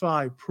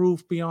satisfy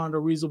proof beyond a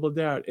reasonable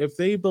doubt. If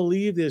they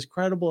believe there's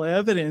credible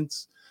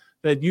evidence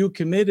that you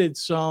committed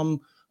some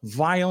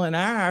violent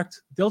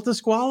act, they'll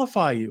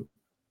disqualify you.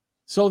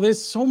 So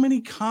there's so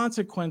many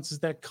consequences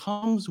that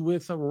comes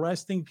with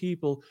arresting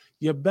people.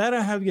 You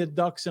better have your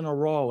ducks in a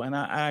row. And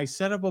I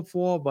said it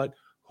before, but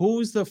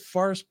who's the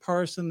first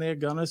person they're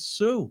going to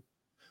sue?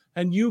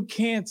 And you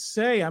can't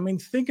say,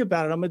 think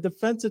about it. I'm a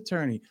defense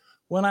attorney.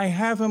 When I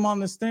have him on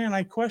the stand,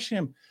 I question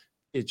him.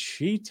 Did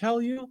she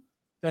tell you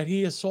that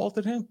he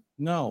assaulted him?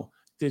 No.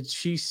 Did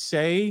she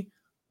say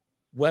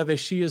whether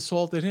she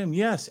assaulted him?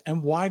 Yes.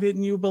 And why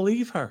didn't you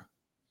believe her?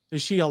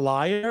 Is she a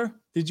liar?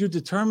 Did you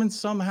determine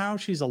somehow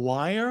she's a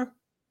liar?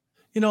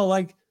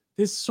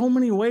 There's so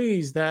many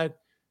ways that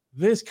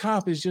this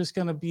cop is just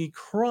going to be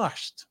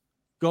crushed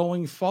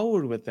going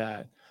forward with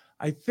that.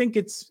 I think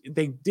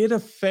they did a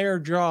fair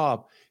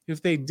job.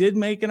 If they did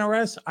make an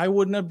arrest, I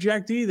wouldn't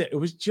object either. It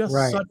was just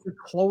such a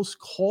close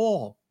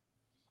call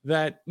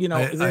that,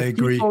 I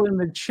agree. People in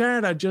the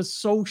chat are just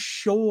so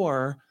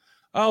sure,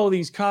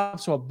 these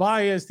cops are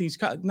biased.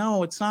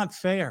 No, it's not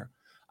fair.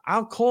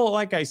 I'll call it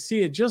like I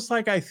see it, just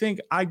like I think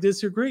I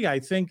disagree. I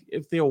think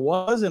if there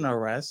was an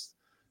arrest,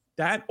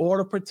 that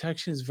order of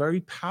protection is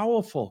very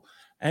powerful.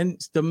 And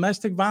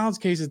domestic violence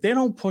cases, they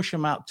don't push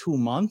them out 2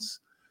 months.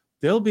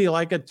 There'll be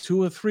like a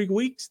 2 or 3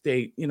 weeks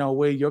date,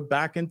 where you're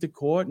back into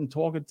court and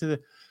talking to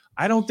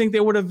I don't think they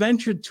would have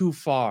ventured too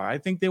far. I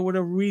think they would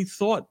have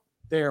rethought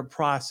their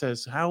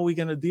process. How are we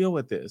going to deal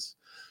with this?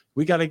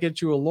 We got to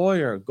get you a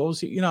lawyer. Go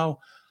see,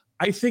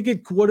 I think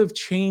it would have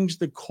changed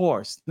the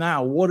course.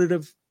 Now, would it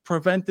have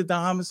prevented the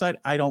homicide?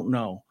 I don't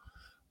know.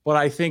 But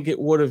I think it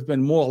would have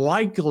been more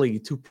likely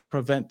to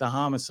prevent the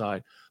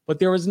homicide. But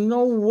there is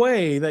no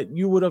way that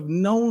you would have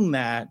known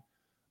that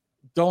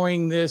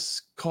during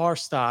this car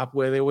stop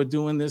where they were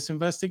doing this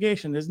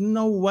investigation. There's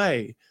no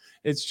way.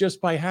 It's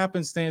just by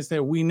happenstance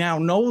that we now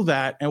know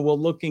that, and we're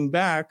looking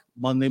back,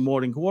 Monday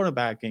morning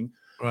quarterbacking.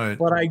 Right.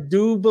 But I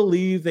do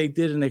believe they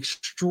did an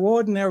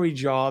extraordinary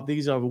job.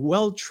 These are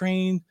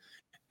well-trained,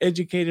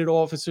 educated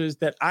officers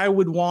that I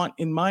would want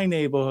in my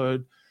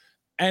neighborhood,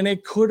 and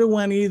it could have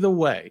went either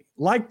way.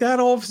 Like that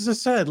officer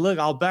said, look,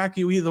 I'll back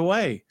you either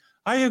way.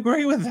 I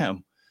agree with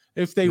him.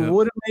 If they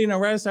would have made an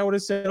arrest, I would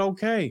have said,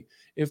 okay.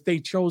 If they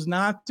chose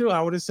not to,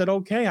 I would have said,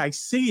 okay, I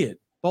see it,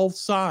 both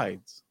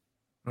sides.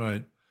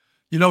 Right.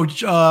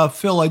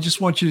 Phil, I just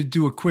want you to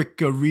do a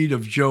quick read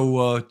of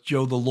Joe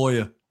the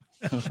lawyer.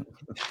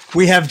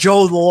 We have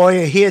Joe the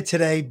lawyer here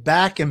today,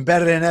 back and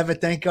better than ever.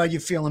 Thank God you're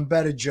feeling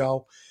better,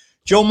 Joe.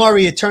 Joe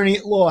Murray, attorney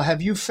at law.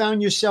 Have you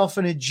found yourself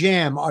in a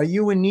jam? Are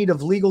you in need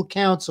of legal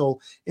counsel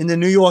in the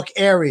New York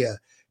area?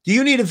 Do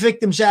you need a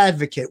victim's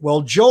advocate? Well,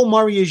 Joe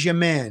Murray is your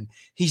man.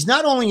 He's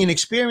not only an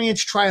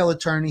experienced trial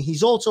attorney,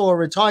 he's also a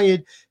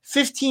retired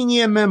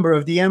 15-year member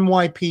of the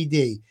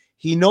NYPD.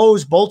 He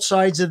knows both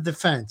sides of the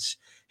fence.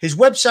 His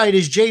website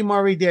is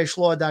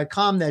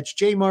jmurray-law.com. That's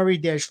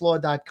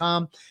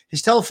jmurray-law.com.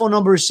 His telephone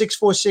number is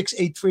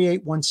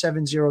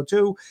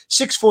 646-838-1702,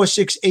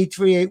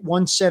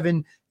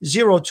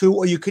 646-838-1702,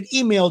 or you could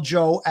email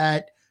Joe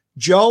at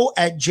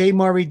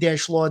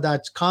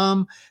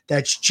joe@jmurray-law.com.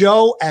 That's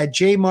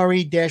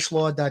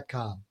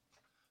joe@jmurray-law.com.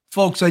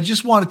 Folks, I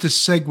just wanted to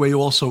segue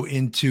also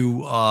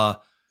into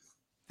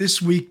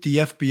this week. The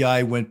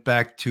FBI went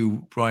back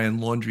to Brian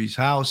Laundrie's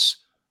house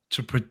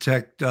to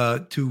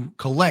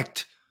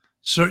collect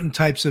certain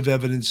types of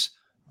evidence.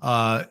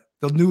 The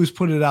news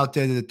put it out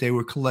there that they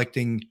were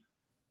collecting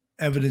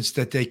evidence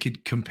that they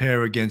could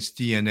compare against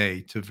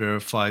DNA to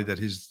verify that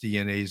his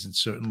DNA is in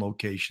certain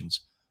locations.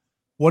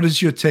 What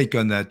is your take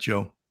on that,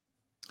 Joe?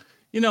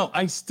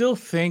 I still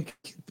think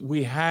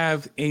we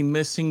have a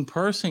missing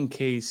person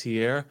case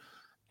here.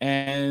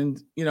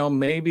 And,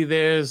 maybe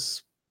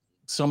there's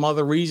some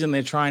other reason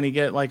they're trying to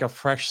get like a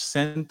fresh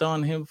scent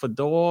on him for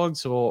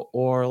dogs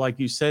or like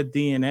you said,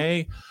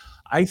 DNA.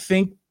 I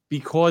think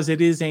because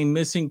it is a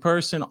missing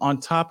person on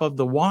top of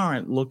the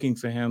warrant looking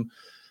for him,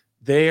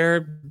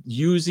 they're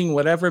using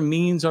whatever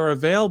means are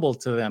available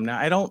to them.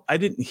 Now, I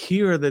didn't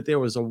hear that there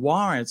was a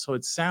warrant, so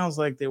it sounds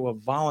like they were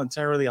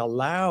voluntarily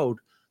allowed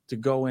to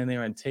go in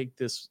there and take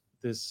this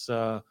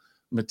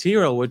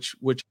material, which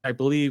I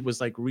believe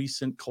was like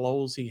recent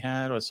clothes he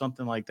had or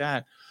something like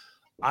that.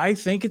 I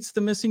think it's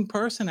the missing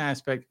person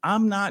aspect.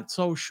 I'm not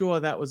so sure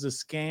that was a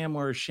scam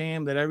or a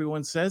sham that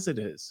everyone says it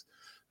is.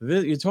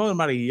 You're talking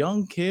about a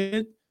young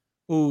kid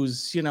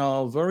who's,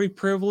 very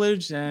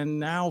privileged and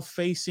now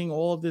facing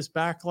all of this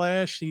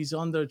backlash. He's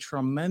under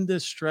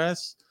tremendous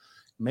stress.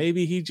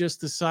 Maybe he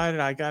just decided,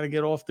 I got to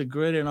get off the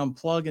grid and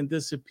unplug and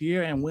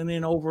disappear, and went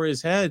in over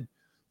his head,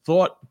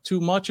 thought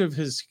too much of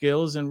his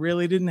skills and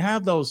really didn't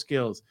have those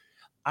skills.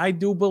 I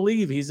do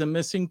believe he's a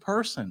missing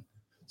person.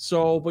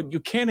 So, but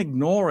you can't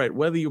ignore it.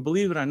 Whether you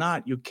believe it or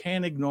not, you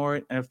can't ignore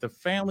it. And if the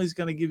family's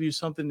going to give you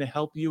something to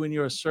help you in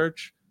your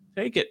search,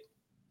 take it.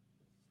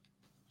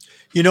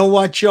 You know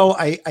what, Joe?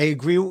 I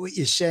agree with what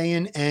you're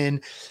saying.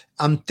 And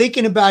I'm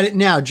thinking about it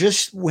now.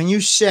 Just when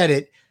you said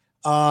it,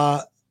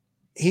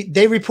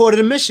 they reported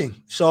him missing.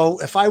 So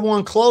if I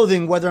want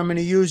clothing, whether I'm going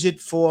to use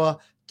it for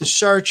the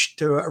search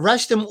to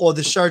arrest him or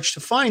the search to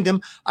find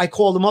him, I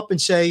call them up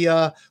and say,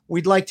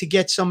 we'd like to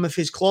get some of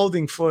his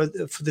clothing for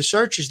the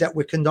searches that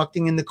we're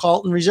conducting in the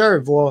Carlton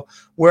Reserve or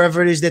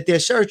wherever it is that they're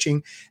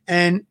searching.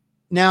 And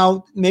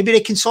now maybe they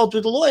consult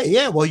with a lawyer.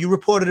 Yeah, well, you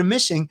reported him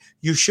missing.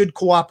 You should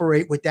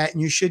cooperate with that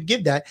and you should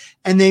give that.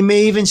 And they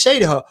may even say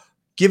to her,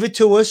 give it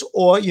to us,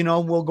 or,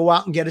 we'll go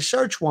out and get a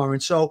search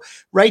warrant. So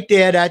right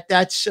there,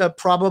 that's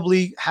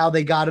probably how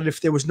they got it.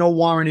 If there was no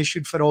warrant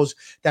issued for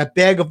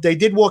they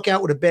did walk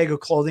out with a bag of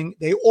clothing.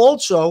 They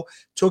also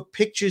took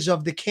pictures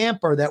of the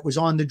camper that was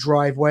on the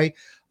driveway.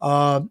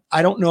 I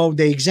don't know.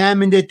 They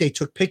examined it. They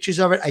took pictures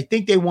of it. I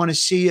think they want to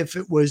see if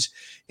it was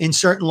in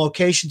certain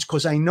locations,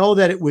 because I know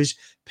that it was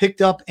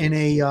picked up in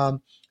an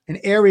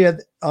area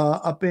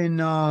up in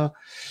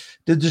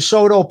the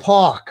DeSoto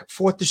Park,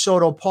 Fort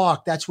DeSoto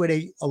Park. That's where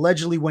they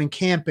allegedly went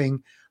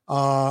camping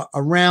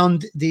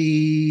around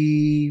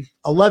the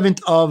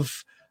 11th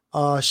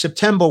of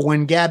September,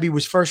 when Gabby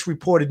was first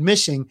reported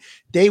missing.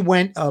 They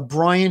went,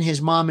 Brian,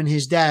 his mom, and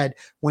his dad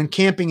went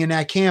camping in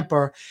that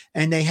camper,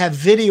 and they have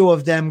video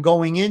of them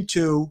going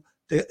into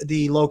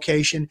the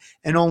location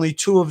and only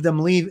two of them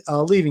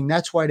leaving.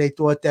 That's why they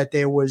thought that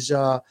there was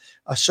a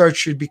search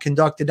should be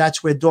conducted.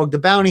 That's where Dog the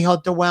Bounty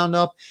Hunter wound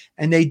up,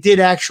 and they did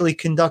actually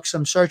conduct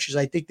some searches.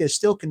 I think they're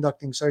still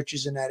conducting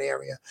searches in that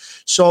area.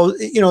 So,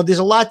 there's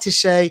a lot to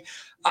say.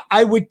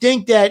 I would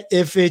think that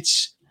if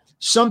it's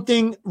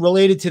something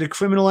related to the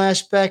criminal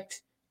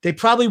aspect, they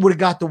probably would have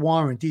got the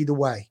warrant either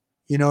way.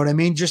 You know what I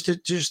mean? Just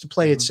to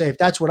play it safe.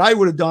 That's what I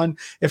would have done.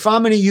 If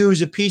I'm going to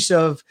use a piece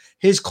of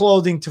his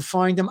clothing to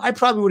find him, I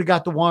probably would have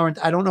got the warrant.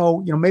 I don't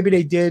know. Maybe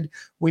they did.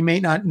 We may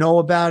not know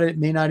about it. It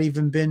may not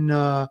even been,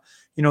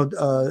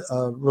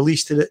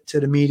 released to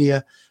the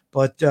media.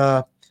 But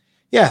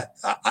yeah,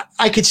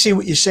 I could see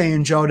what you're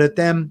saying, Joe, that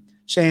them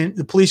saying,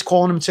 the police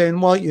calling him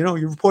saying, well, you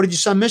reported your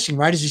son missing,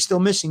 right? Is he still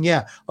missing?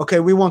 Yeah. Okay.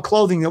 We want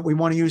clothing that we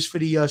want to use for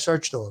the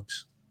search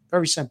dogs.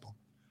 Very simple.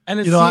 And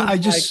it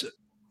seems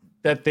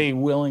that they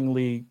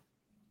willingly,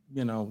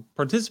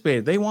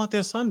 participated. They want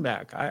their son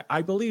back.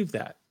 I believe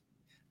that.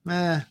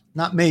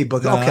 Not me,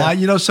 but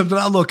okay. Something.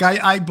 Look,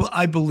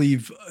 I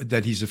believe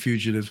that he's a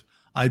fugitive.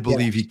 I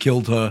believe he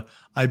killed her.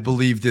 I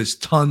believe there's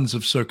tons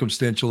of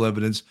circumstantial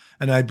evidence,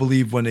 and I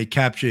believe when they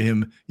capture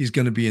him, he's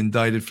going to be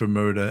indicted for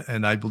murder.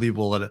 And I believe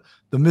all of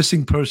the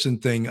missing person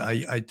thing,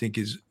 I think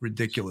is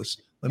ridiculous.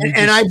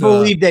 I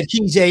believe that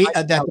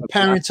that the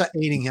parents are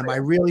aiding him. I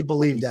really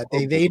believe that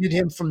they've aided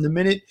him from the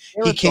minute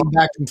he came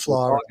back from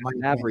Florida.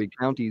 Avery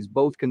counties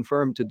both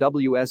confirmed to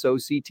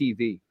WSOC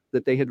TV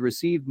that they had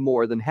received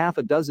more than half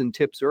a dozen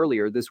tips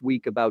earlier this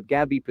week about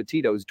Gabby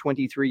Petito's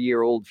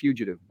 23-year-old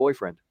fugitive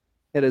boyfriend.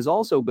 It has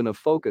also been a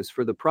focus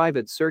for the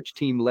private search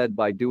team led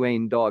by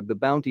Duane Dog the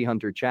Bounty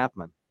Hunter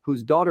Chapman,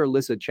 whose daughter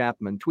Lissa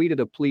Chapman tweeted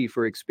a plea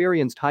for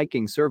experienced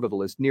hiking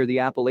survivalists near the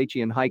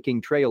Appalachian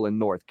Hiking Trail in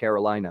North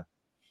Carolina.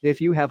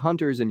 If you have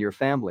hunters in your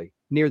family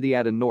near the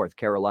in North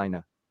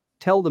Carolina,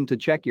 tell them to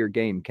check your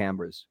game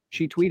cameras,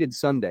 she tweeted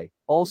Sunday,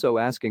 also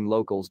asking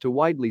locals to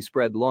widely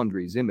spread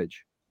Laundrie's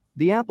image.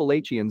 The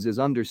Appalachians is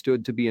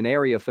understood to be an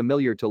area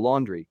familiar to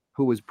Laundrie,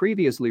 who was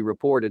previously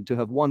reported to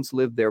have once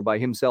lived there by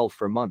himself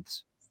for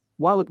months.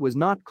 While it was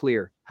not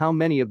clear how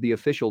many of the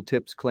official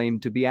tips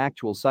claimed to be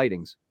actual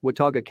sightings,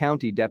 Watauga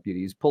County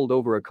deputies pulled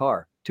over a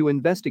car to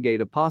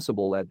investigate a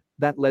possible lead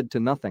that led to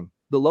nothing.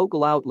 The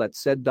local outlet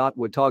said.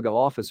 Watauga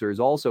officers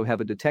also have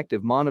a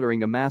detective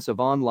monitoring a mass of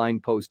online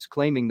posts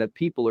claiming that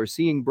people are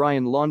seeing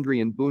Brian Laundrie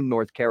in Boone,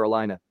 North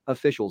Carolina,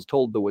 officials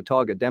told the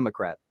Watauga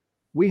Democrat.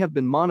 We have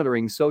been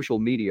monitoring social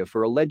media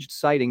for alleged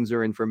sightings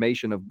or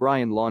information of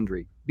Brian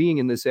Laundrie being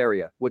in this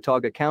area,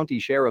 Watauga County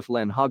Sheriff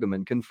Len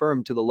Hageman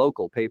confirmed to the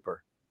local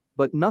paper.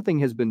 But nothing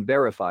has been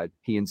verified,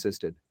 he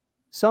insisted.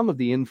 Some of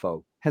the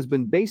info has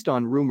been based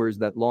on rumors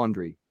that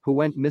Laundrie, who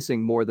went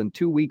missing more than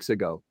 2 weeks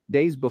ago,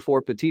 days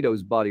before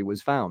Petito's body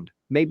was found,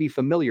 may be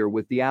familiar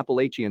with the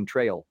Appalachian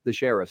Trail, the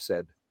sheriff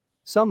said.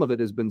 Some of it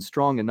has been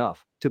strong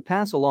enough to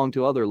pass along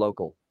to other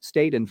local,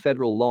 state and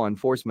federal law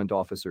enforcement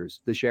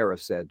officers, the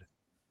sheriff said.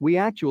 We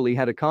actually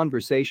had a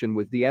conversation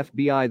with the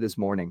FBI this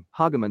morning,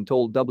 Hageman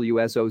told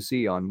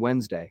WSOC on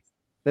Wednesday.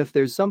 If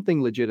there's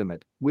something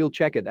legitimate, we'll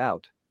check it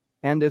out.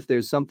 And if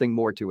there's something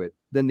more to it,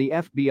 then the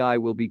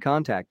FBI will be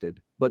contacted,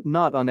 but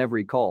not on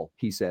every call,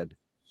 he said.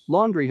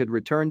 Laundrie had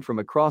returned from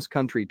a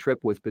cross-country trip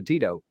with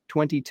Petito,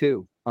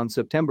 22, on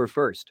September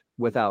 1st,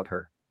 without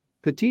her.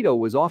 Petito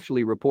was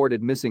officially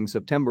reported missing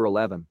September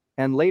 11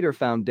 and later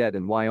found dead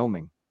in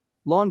Wyoming.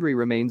 Laundrie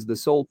remains the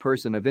sole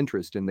person of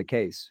interest in the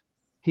case.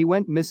 He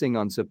went missing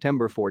on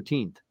September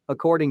 14,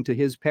 according to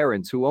his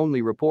parents who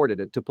only reported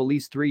it to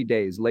police 3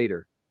 days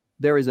later.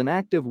 There is an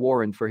active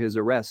warrant for his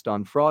arrest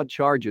on fraud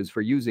charges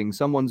for using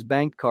someone's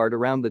bank card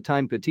around the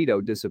time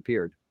Petito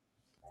disappeared.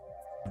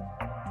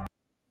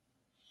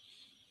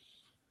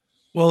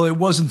 Well, it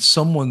wasn't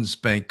someone's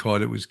bank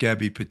card. It was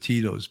Gabby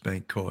Petito's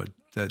bank card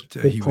that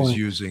he was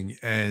using.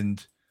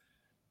 And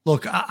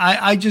look,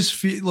 I just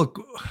feel,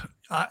 look,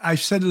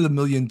 I've said it a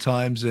million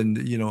times, and,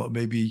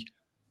 maybe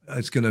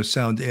it's going to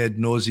sound ad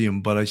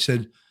nauseum, but I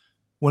said,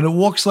 when it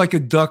walks like a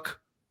duck,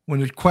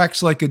 when it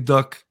quacks like a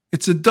duck,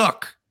 it's a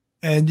duck.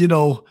 And,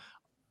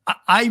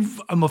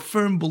 I'm a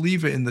firm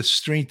believer in the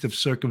strength of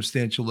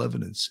circumstantial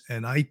evidence.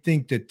 And I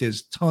think that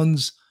there's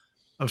tons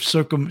of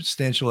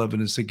circumstantial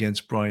evidence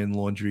against Brian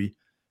Laundrie.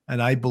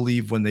 And I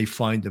believe when they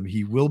find him,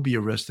 he will be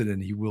arrested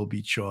and he will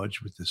be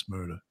charged with this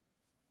murder.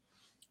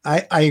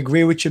 I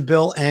agree with you,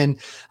 Bill. And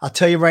I'll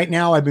tell you right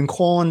now, I've been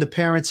calling the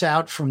parents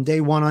out from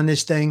day one on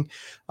this thing.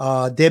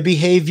 Their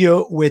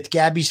behavior with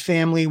Gabby's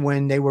family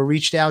when they were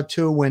reached out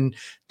to, when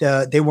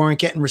they weren't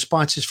getting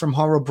responses from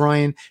her or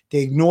Brian, they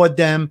ignored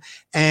them.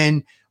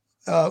 And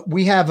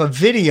we have a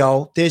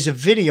video. There's a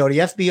video. The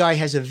FBI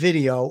has a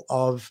video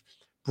of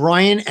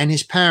Brian and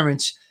his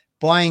parents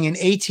buying an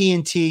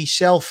AT&T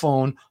cell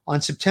phone on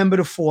September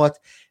the 4th.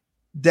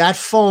 That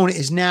phone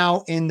is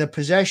now in the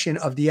possession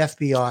of the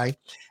FBI.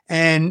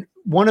 And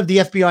one of the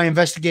FBI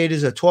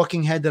investigators, a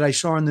talking head that I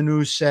saw in the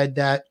news, said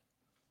that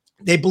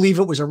they believe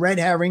it was a red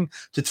herring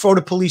to throw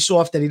the police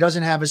off, that he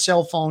doesn't have a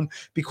cell phone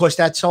because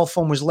that cell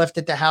phone was left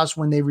at the house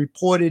when they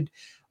reported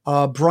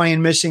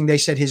Brian missing. They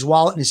said his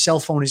wallet and his cell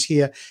phone is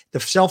here. The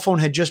cell phone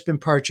had just been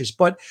purchased.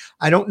 But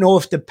I don't know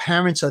if the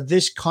parents are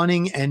this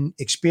cunning and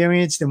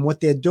experienced in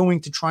what they're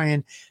doing to try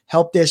and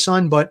help their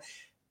son. But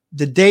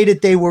the day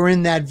that they were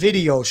in that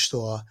video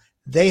store,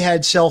 they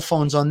had cell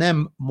phones on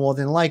them more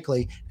than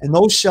likely. And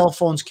those cell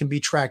phones can be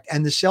tracked.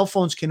 And the cell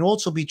phones can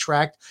also be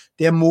tracked,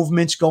 their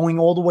movements going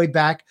all the way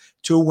back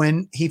to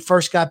when he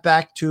first got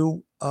back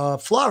to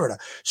Florida.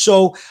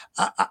 So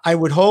I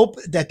would hope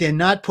that they're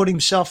not putting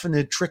himself in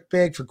the trick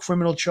bag for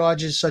criminal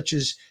charges such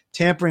as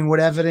tampering with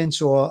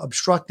evidence or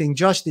obstructing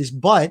justice.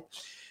 But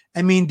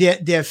I mean,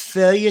 their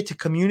failure to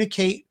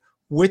communicate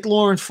with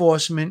law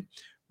enforcement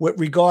with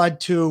regard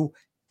to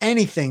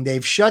anything,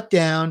 they've shut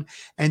down,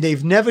 and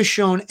they've never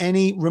shown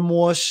any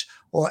remorse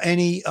or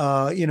any,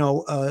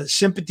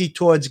 sympathy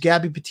towards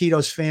Gabby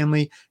Petito's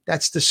family.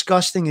 That's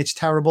disgusting. It's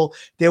terrible.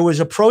 There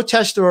was a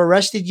protester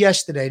arrested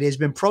yesterday. There's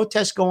been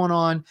protests going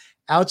on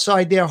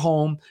outside their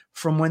home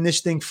from when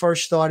this thing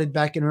first started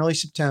back in early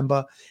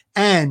September.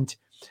 And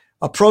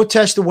a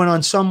protester went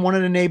on one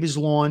of the neighbors'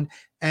 lawn,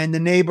 and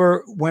the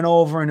neighbor went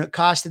over and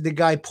accosted the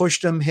guy,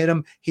 pushed him, hit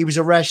him. He was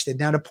arrested.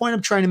 Now, the point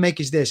I'm trying to make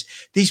is this.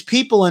 These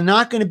people are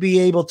not going to be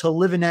able to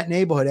live in that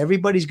neighborhood.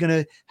 Everybody's going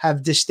to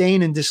have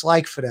disdain and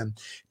dislike for them.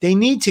 They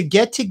need to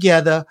get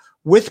together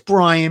with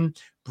Brian,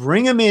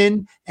 bring him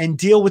in, and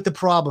deal with the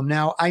problem.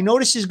 Now, I know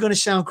this is going to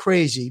sound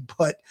crazy,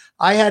 but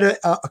I had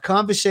a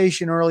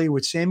conversation earlier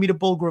with Sammy the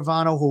Bull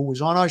Gravano, who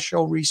was on our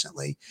show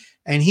recently,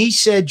 and he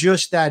said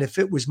just that. If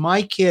it was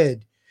my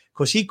kid,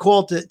 because he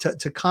called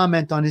to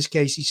comment on his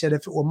case. He said,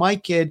 if it were my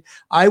kid,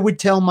 I would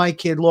tell my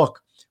kid,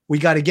 look, we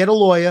got to get a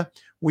lawyer.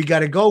 We got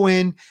to go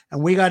in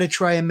and we got to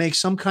try and make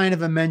some kind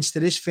of amends to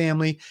this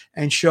family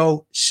and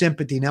show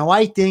sympathy. Now,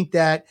 I think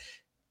that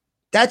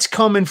that's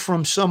coming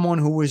from someone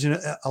who was in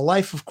a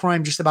life of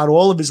crime just about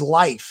all of his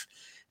life.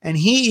 And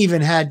he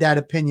even had that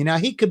opinion. Now,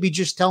 he could be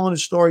just telling a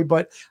story,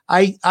 but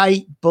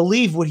I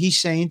believe what he's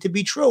saying to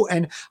be true.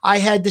 And I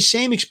had the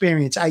same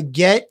experience. I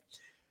get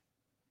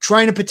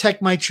trying to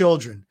protect my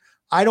children.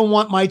 I don't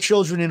want my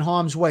children in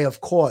harm's way,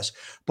 of course.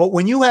 But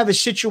when you have a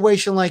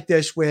situation like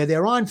this where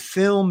they're on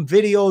film,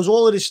 videos,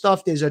 all of this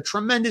stuff, there's a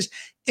tremendous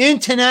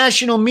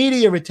international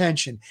media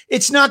attention.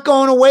 It's not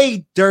going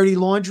away, dirty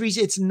laundries.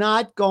 It's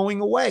not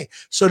going away.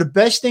 So the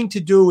best thing to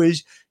do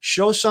is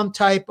show some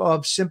type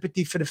of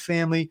sympathy for the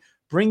family.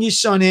 Bring your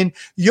son in.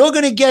 You're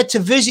going to get to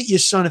visit your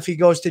son if he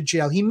goes to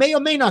jail. He may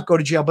or may not go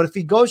to jail, but if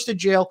he goes to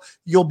jail,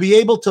 you'll be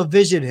able to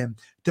visit him.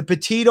 The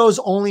Petitos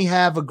only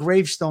have a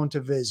gravestone to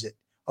visit.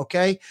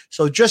 Okay,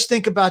 so just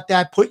think about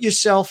that. Put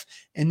yourself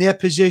in their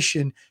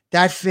position,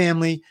 that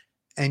family,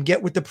 and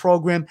get with the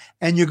program.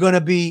 And you're going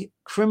to be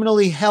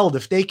criminally held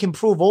if they can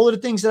prove all of the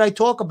things that I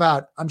talk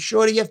about. I'm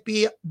sure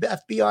the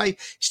FBI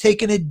is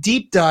taking a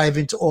deep dive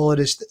into all of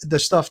this, the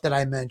stuff that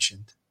I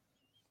mentioned.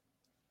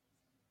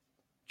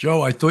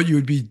 Joe, I thought you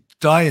would be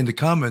dying to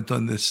comment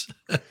on this.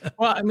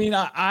 Well, I mean,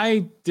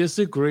 I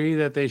disagree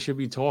that they should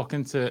be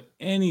talking to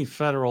any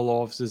federal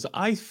officers.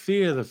 I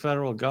fear the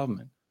federal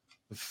government.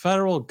 The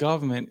federal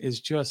government is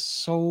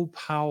just so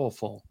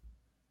powerful.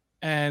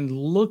 And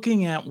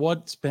looking at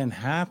what's been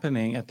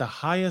happening at the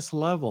highest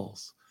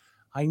levels,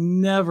 I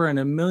never in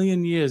a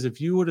million years, if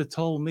you would have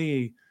told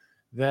me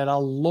that a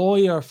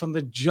lawyer from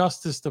the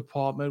Justice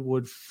Department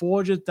would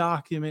forge a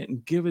document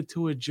and give it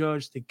to a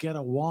judge to get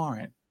a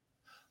warrant,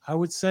 I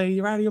would say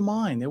you're out of your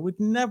mind. They would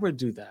never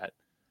do that.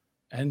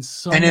 And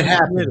it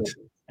happened.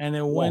 And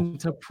it went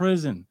to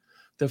prison.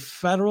 The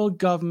federal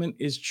government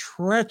is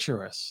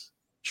treacherous.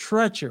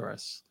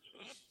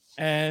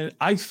 And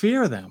I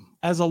fear them.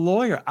 As a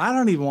lawyer, I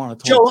don't even want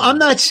to talk Joe, to I'm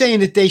them. not saying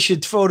that they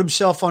should throw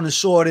themselves on a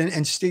sword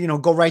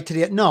and go right to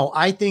the. No,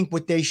 I think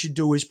what they should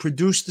do is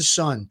produce the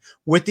son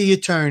with the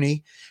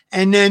attorney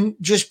and then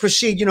just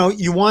proceed.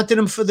 You wanted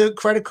him for the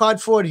credit card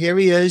fraud. Here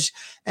he is.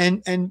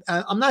 And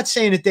I'm not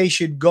saying that they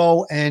should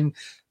go and,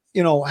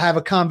 have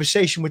a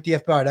conversation with the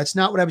FBI. That's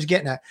not what I was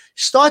getting at.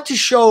 Start to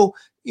show,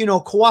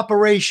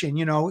 cooperation.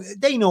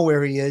 They know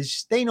where he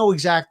is. They know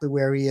exactly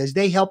where he is.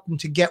 They helped him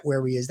to get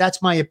where he is. That's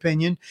my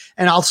opinion.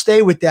 And I'll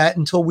stay with that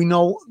until we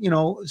know,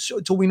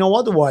 until we know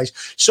otherwise.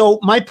 So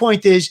my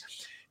point is,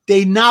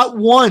 they not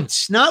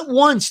once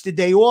did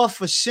they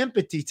offer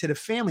sympathy to the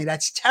family.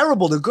 That's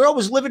terrible. The girl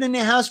was living in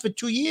their house for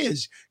 2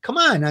 years. Come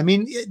on. I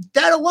mean,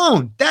 that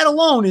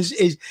alone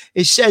is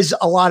says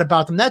a lot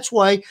about them. That's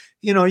why,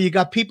 you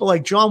got people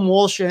like John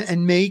Walsh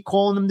and me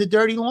calling them the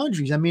dirty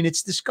laundries. I mean,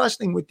 it's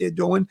disgusting what they're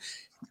doing.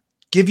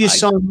 Give your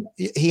son,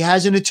 he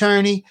has an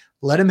attorney,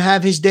 let him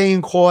have his day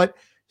in court,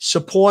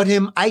 support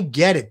him. I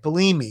get it.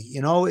 Believe me,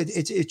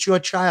 it's your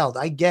child.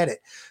 I get it.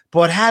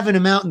 But having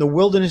him out in the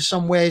wilderness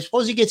somewhere,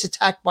 suppose he gets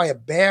attacked by a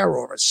bear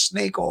or a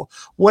snake or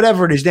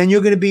whatever it is, then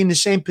you're going to be in the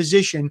same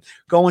position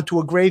going to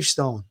a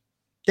gravestone.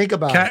 Think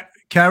about it.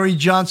 Carrie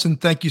Johnson,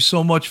 thank you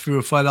so much for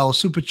your $5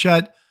 super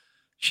chat.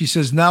 She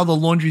says, now the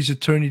laundry's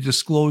attorney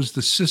disclosed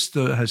the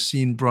sister has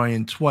seen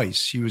Brian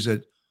twice. She was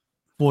at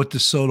Fort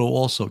DeSoto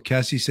also.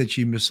 Cassie said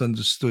she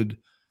misunderstood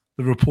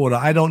the reporter.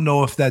 I don't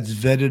know if that's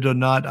vetted or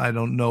not. I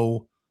don't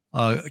know.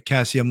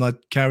 Cassie, I'm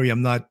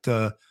not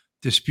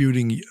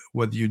disputing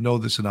whether you know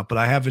this or not, but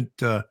I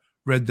haven't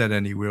read that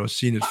anywhere or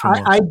seen it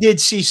from. I did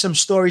see some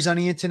stories on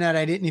the internet.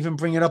 I didn't even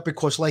bring it up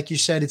because, like you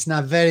said, it's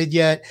not vetted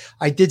yet.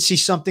 I did see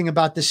something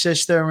about the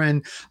sister,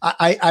 and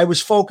I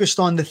was focused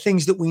on the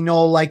things that we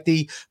know, like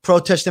the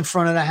protest in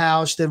front of the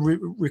house, the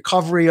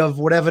recovery of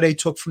whatever they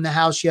took from the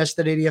house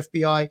yesterday, the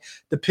FBI,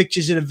 the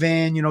pictures of the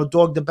van,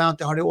 Dog the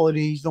Bounty Hunter, all that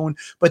he's doing.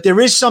 But there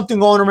is something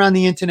going around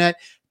the internet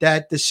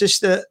that the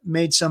sister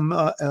made some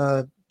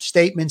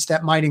statements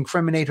that might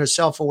incriminate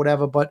herself or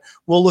whatever, but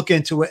we'll look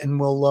into it and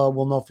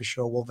we'll know for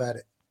sure. We'll vet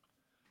it.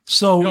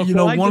 So,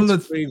 one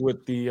of the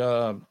with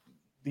the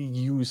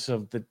use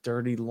of the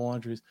dirty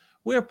laundries,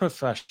 we're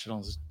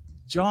professionals.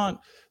 John,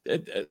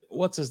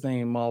 what's his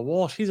name?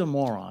 Walsh. He's a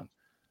moron.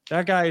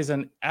 That guy is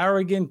an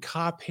arrogant,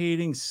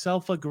 cop-hating,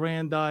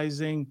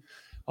 self-aggrandizing.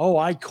 Oh,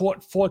 I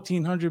caught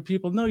 1,400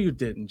 people. No, you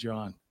didn't,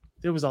 John.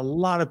 There was a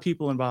lot of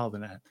people involved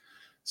in that.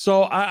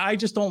 So I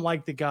just don't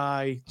like the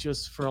guy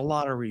just for a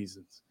lot of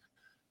reasons.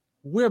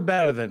 We're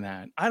better than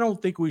that. I don't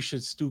think we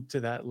should stoop to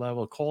that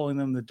level, calling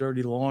them the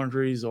dirty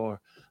laundries or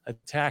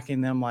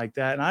attacking them like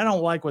that. And I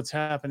don't like what's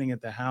happening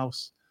at the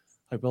house.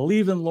 I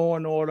believe in law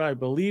and order. I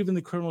believe in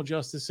the criminal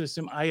justice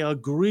system. I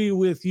agree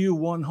with you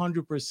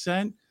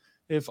 100%.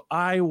 If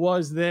I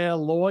was their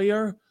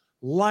lawyer,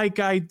 like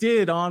I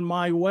did on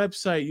my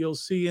website, you'll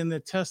see in the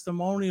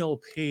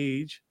testimonial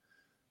page,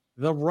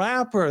 the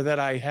rapper that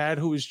I had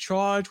who was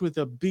charged with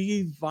a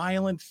big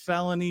violent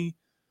felony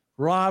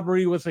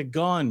robbery with a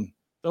gun.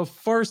 The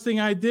first thing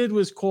I did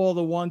was call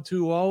the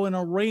 120 and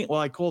arrange. Well,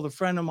 I called a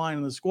friend of mine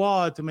in the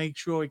squad to make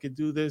sure we could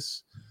do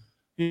this,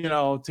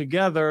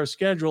 together,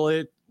 schedule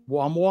it.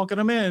 Well, I'm walking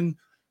him in.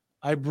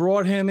 I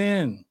brought him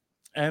in.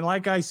 And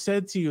like I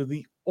said to you,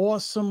 the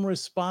awesome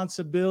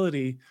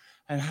responsibility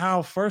and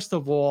how, first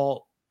of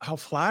all, how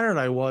flattered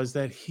I was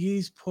that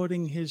he's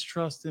putting his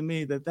trust in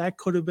me, that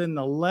could have been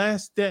the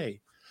last day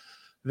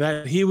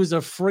that he was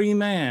a free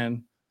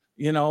man,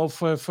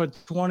 for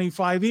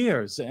 25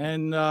 years.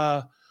 And,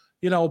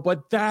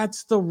 but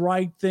that's the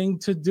right thing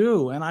to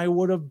do. And I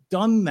would have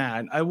done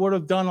that. I would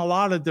have done a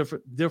lot of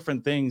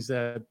different things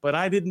but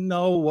I didn't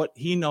know what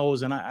he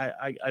knows. And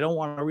I don't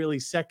want to really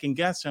second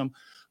guess him,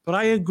 but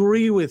I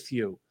agree with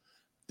you.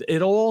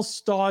 It all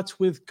starts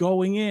with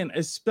going in,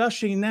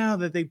 especially now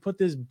that they put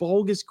this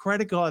bogus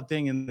credit card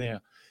thing in there.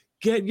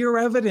 Get your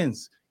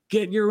evidence,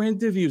 get your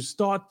interviews,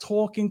 start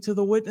talking to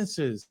the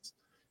witnesses,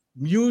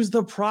 use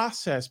the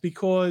process,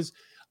 because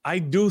I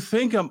do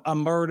think a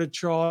murder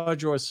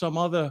charge or some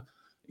other,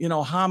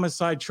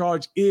 homicide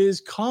charge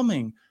is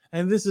coming.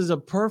 And this is a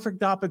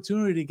perfect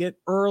opportunity to get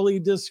early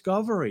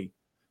discovery,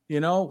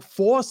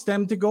 force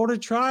them to go to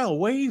trial,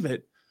 waive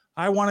it.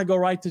 I want to go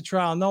right to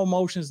trial. No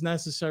motions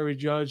necessary,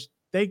 judge.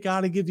 They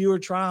got to give you a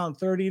trial in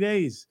 30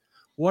 days.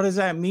 What does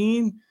that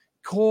mean?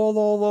 Call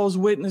all those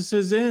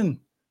witnesses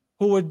in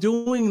who are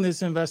doing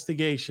this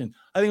investigation.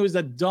 I think it was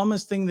the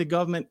dumbest thing the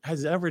government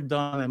has ever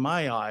done in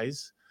my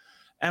eyes.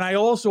 And I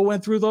also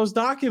went through those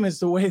documents.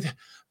 The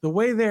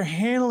way they're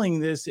handling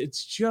this,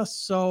 it's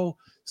just so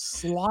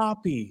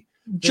sloppy.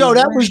 Joe,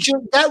 that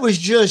was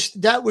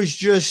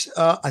just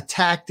a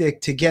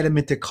tactic to get him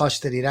into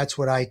custody. That's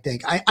what I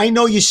think. I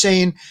know you're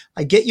saying,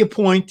 I get your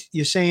point.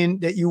 You're saying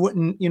that you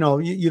wouldn't, you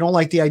don't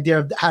like the idea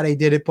of how they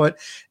did it, but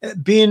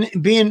being,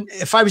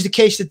 if I was the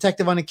case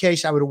detective on the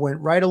case, I would have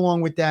went right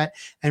along with that.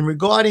 And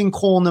regarding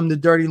calling them the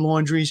dirty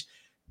laundries,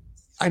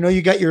 I know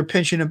you got your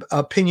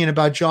opinion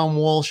about John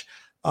Walsh.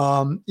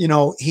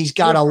 He's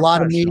got a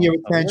lot of media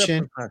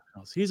attention.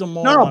 He's a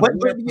moron.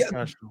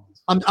 But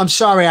I'm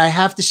sorry. I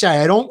have to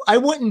say, I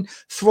wouldn't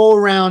throw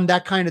around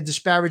that kind of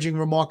disparaging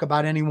remark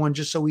about anyone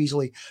just so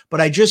easily,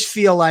 but I just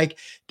feel like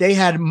they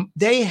had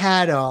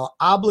a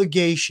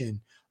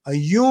obligation, a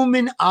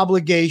human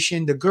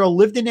obligation. The girl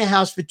lived in their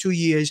house for 2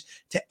 years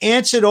to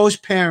answer those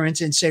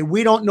parents and say,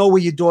 we don't know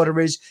where your daughter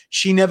is.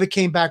 She never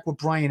came back with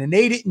Brian. And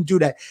they didn't do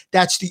that.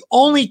 That's the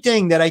only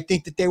thing that I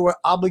think that they were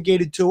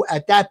obligated to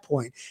at that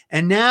point.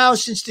 And now,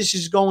 since this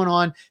is going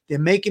on, they're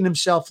making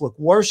themselves look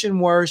worse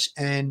and worse.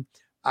 And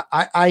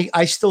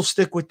I still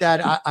stick with that.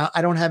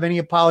 I don't have any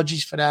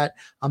apologies for that.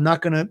 I'm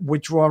not going to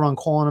withdraw on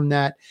calling them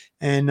that.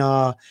 And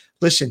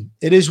listen,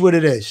 it is what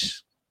it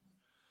is.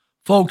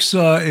 Folks,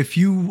 if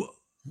you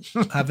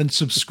haven't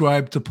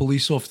subscribed to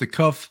Police Off the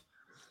Cuff,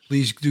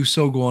 please do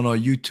so. Go on our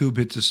YouTube,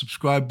 hit the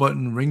subscribe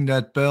button, ring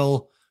that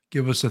bell,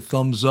 give us a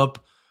thumbs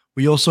up.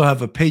 We also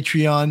have a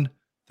Patreon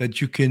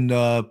that you can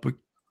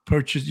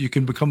purchase. You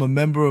can become a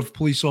member of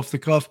Police Off the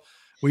Cuff.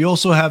 We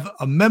also have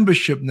a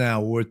membership now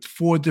with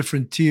 4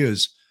 different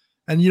tiers.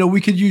 And,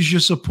 we could use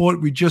your support.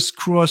 We just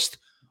crossed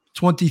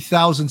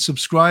 20,000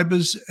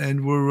 subscribers,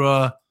 and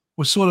we're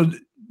sort of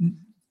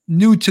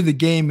new to the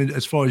game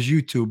as far as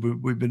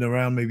YouTube. We've been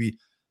around maybe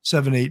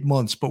 7-8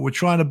 months, but we're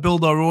trying to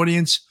build our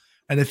audience.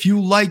 And if you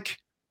like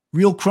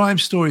real crime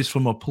stories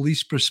from a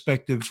police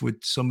perspective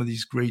with some of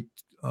these great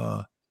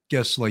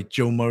guests like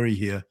Joe Murray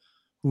here,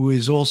 who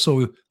is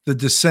also the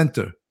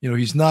dissenter,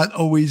 he's not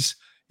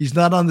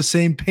on the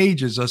same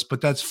page as us,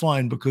 but that's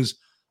fine because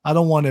I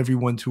don't want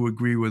everyone to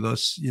agree with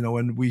us,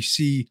 and we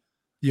see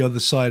the other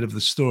side of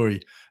the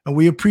story. And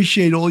we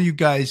appreciate all you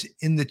guys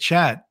in the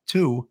chat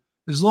too.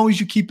 As long as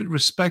you keep it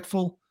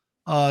respectful,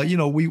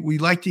 we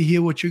like to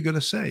hear what you're going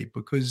to say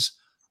because,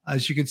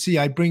 as you can see,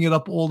 I bring it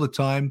up all the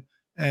time.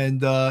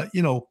 And,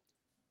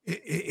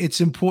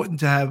 it's important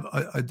to have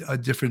a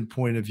different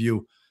point of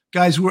view.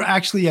 Guys, we're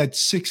actually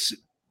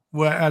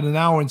we're at an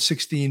hour and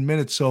 16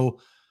 minutes. So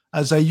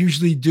as I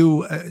usually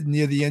do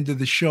near the end of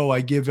the show,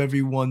 I give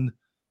everyone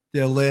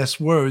their last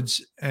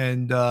words.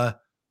 And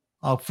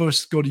I'll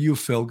first go to you,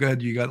 Phil. Go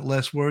ahead. You got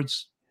last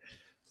words?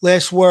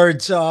 Last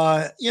words.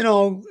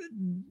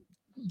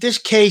 This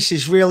case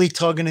is really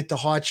tugging at the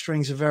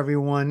heartstrings of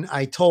everyone.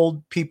 I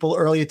told people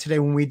earlier today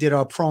when we did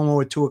our promo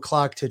at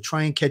 2:00 to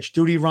try and catch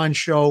Duty Ron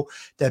show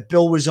that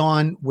Bill was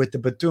on with the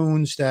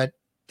Bethunes, that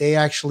they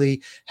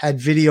actually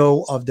had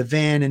video of the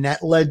van, and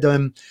that led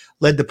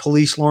the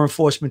police, law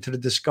enforcement to the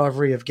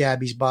discovery of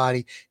Gabby's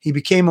body. He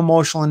became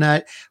emotional in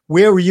that.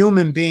 We're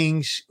human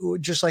beings,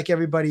 just like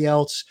everybody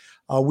else.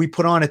 We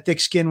put on a thick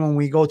skin when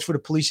we go through the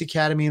police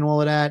academy and all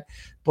of that.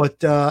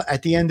 But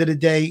at the end of the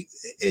day,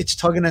 it's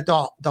tugging at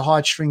the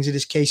heartstrings of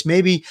this case.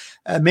 Maybe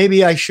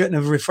I shouldn't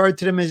have referred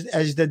to them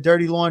as the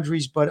dirty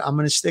laundries, but I'm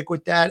going to stick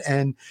with that.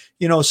 And,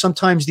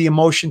 sometimes the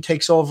emotion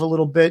takes over a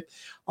little bit.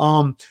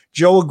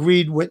 Joe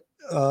agreed with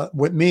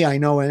me, I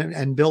know,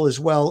 and Bill as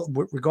well,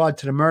 with regard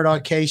to the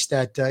Murdaugh case,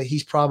 that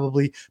he's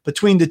probably,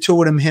 between the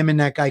two of them, him and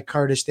that guy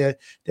Curtis, they're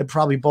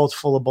probably both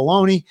full of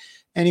baloney.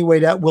 Anyway,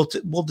 that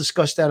we'll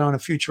discuss that on a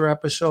future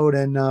episode.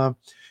 And,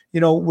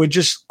 we're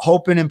just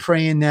hoping and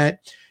praying that,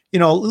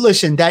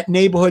 listen, that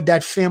neighborhood,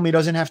 that family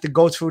doesn't have to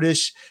go through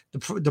this,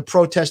 the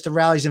protest, the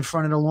rallies in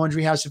front of the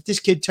laundry house. If this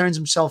kid turns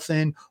himself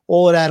in,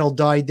 all of that will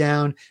die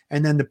down.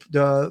 And then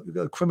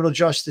the criminal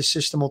justice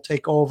system will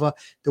take over.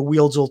 The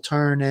wheels will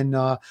turn. And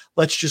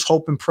let's just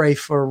hope and pray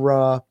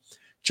for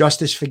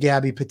justice for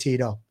Gabby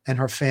Petito and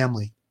her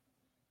family.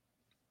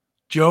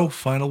 Joe,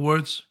 final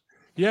words?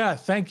 Yeah,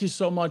 thank you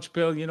so much,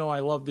 Bill. I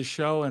love the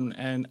show,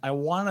 and I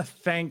want to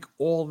thank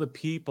all the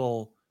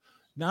people,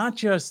 not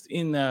just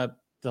in the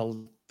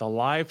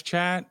live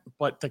chat,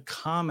 but the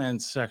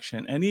comments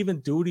section, and even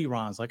Duty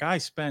Rons. Like, I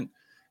spent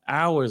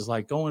hours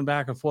going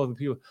back and forth with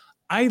people.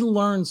 I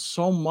learned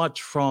so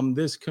much from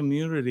this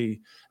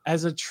community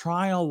as a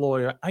trial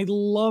lawyer. I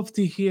love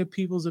to hear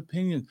people's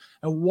opinions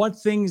and what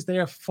things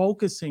they're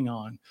focusing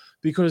on,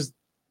 because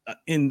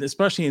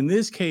especially in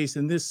this case,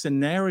 in this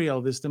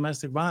scenario, this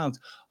domestic violence,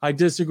 I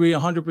disagree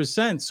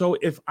 100%. So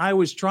if I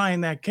was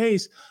trying that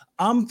case,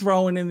 I'm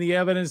throwing in the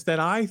evidence that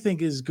I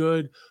think is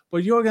good,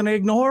 but you're going to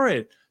ignore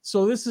it.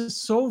 So this is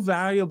so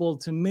valuable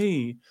to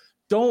me.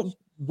 Don't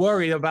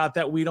worry about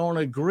that we don't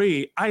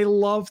agree. I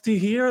love to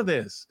hear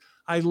this.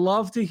 I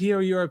love to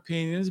hear your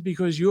opinions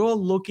because you're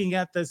looking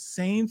at the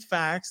same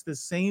facts, the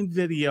same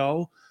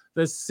video,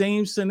 the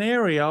same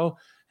scenario,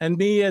 And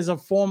me as a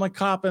former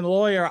cop and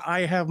lawyer,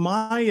 I have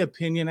my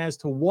opinion as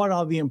to what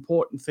are the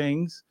important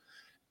things.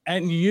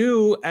 And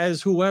you,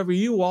 as whoever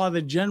you are,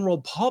 the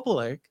general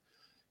public,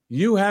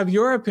 you have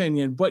your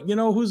opinion. But you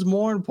know who's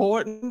more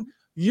important?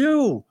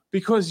 You,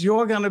 because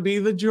you're going to be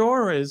the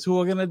jurors who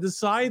are going to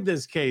decide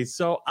this case.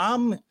 So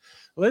I'm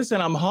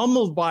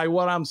humbled by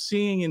what I'm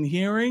seeing and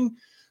hearing.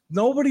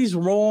 Nobody's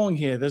wrong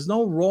here. There's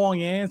no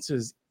wrong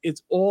answers.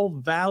 It's all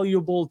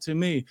valuable to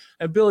me.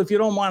 And Bill, if you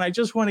don't mind, I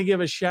just want to give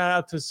a shout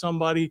out to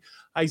somebody.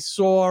 I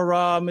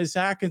saw Miss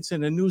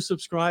Atkinson, a new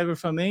subscriber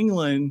from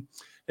England.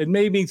 It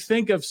made me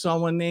think of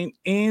someone named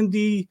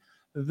Andy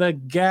the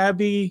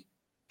Gabby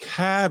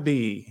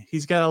Cabby.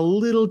 He's got a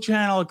little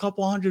channel, a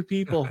couple hundred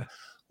people.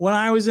 When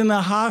I was in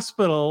the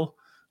hospital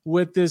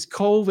with this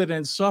COVID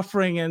and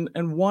suffering,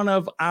 and one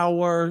of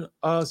our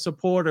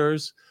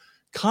supporters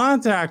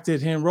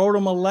contacted him, wrote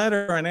him a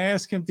letter and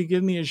asked him to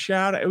give me a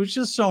shout out. It was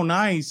just so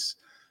nice.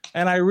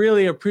 And I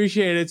really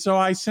appreciate it. So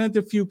I sent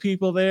a few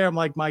people there. I'm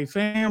like, my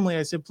family,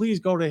 I said,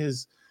 please go to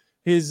his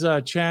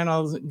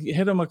channel,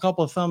 hit him a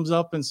couple of thumbs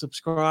up and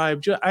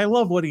subscribe. I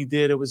love what he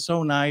did. It was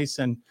so nice.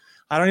 And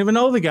I don't even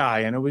know the guy.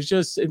 And it was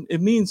just,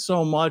 it means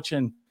so much.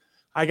 And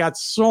I got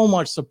so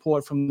much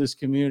support from this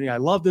community. I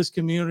love this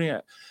community.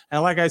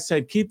 And like I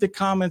said, keep the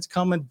comments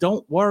coming.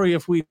 Don't worry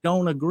if we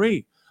don't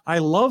agree. I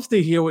love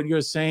to hear what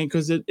you're saying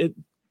because it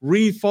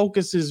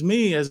refocuses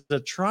me as a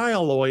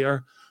trial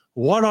lawyer,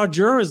 what our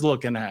jurors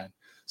looking at.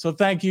 So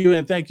thank you.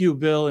 And thank you,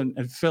 Bill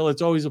and Phil.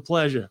 It's always a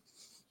pleasure.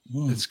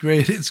 It's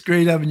great. It's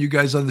great having you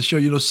guys on the show.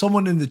 You know,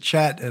 someone in the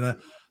chat, and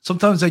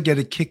sometimes I get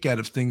a kick out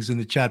of things in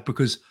the chat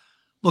because,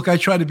 look, I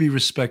try to be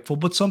respectful,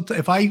 but sometimes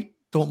if I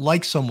don't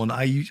like someone,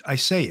 I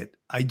say it.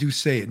 I do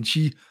say it. And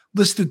she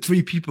listed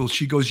 3 people.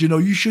 She goes, you know,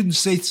 you shouldn't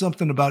say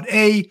something about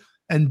A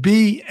and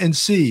B and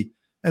C.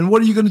 And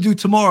what are you going to do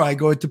tomorrow? I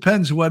go, it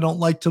depends who I don't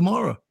like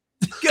tomorrow.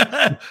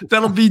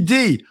 That'll be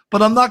D.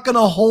 But I'm not going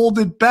to hold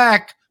it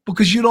back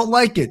because you don't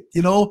like it.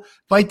 You know,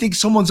 if I think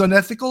someone's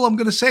unethical, I'm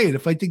going to say it.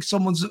 If I think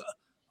someone's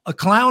a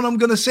clown, I'm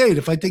going to say it.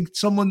 If I think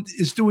someone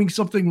is doing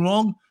something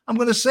wrong, I'm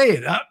going to say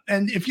it.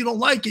 And if you don't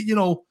like it, you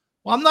know,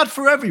 well, I'm not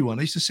for everyone.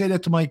 I used to say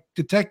that to my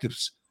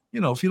detectives. You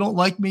know, if you don't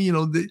like me, you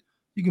know,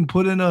 you can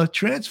put in a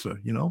transfer,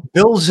 you know.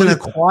 Bill's an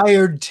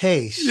acquired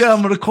taste. Yeah,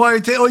 I'm an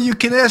acquired taste. Or you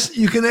can ask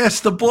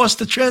the boss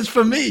to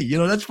transfer me. You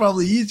know, that's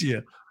probably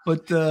easier.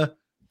 But that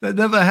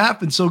never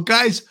happened. So,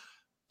 guys,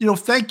 you know,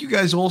 thank you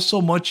guys all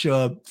so much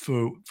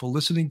for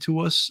listening to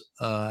us.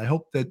 I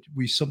hope that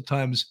we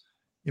sometimes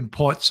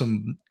impart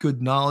some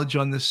good knowledge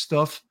on this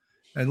stuff.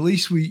 At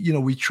least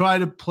we try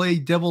to play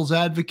devil's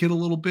advocate a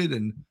little bit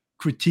and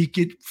critique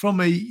it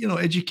from a, you know,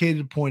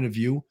 educated point of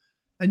view.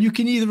 And you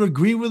can either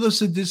agree with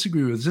us or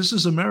disagree with us. This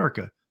is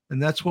America,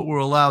 and that's what we're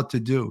allowed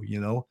to do,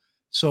 you know.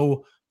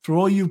 So for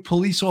all you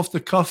police off the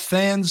cuff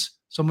fans,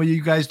 some of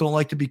you guys don't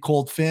like to be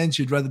called fans.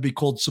 You'd rather be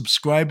called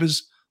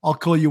subscribers. I'll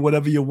call you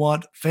whatever you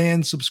want.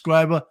 Fan,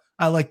 subscriber.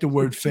 I like the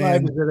word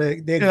fan. They're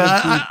good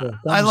people.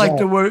 I like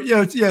the word.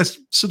 Yes,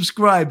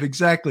 subscribe,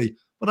 exactly.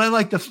 But I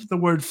like the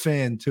word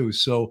fan too.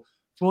 So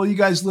for all you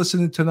guys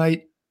listening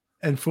tonight,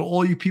 and for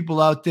all you people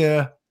out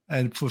there,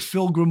 and for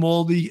Phil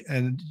Grimaldi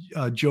and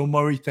Joe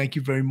Murray, thank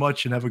you very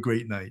much and have a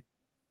great night.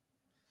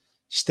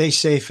 Stay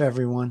safe,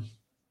 everyone.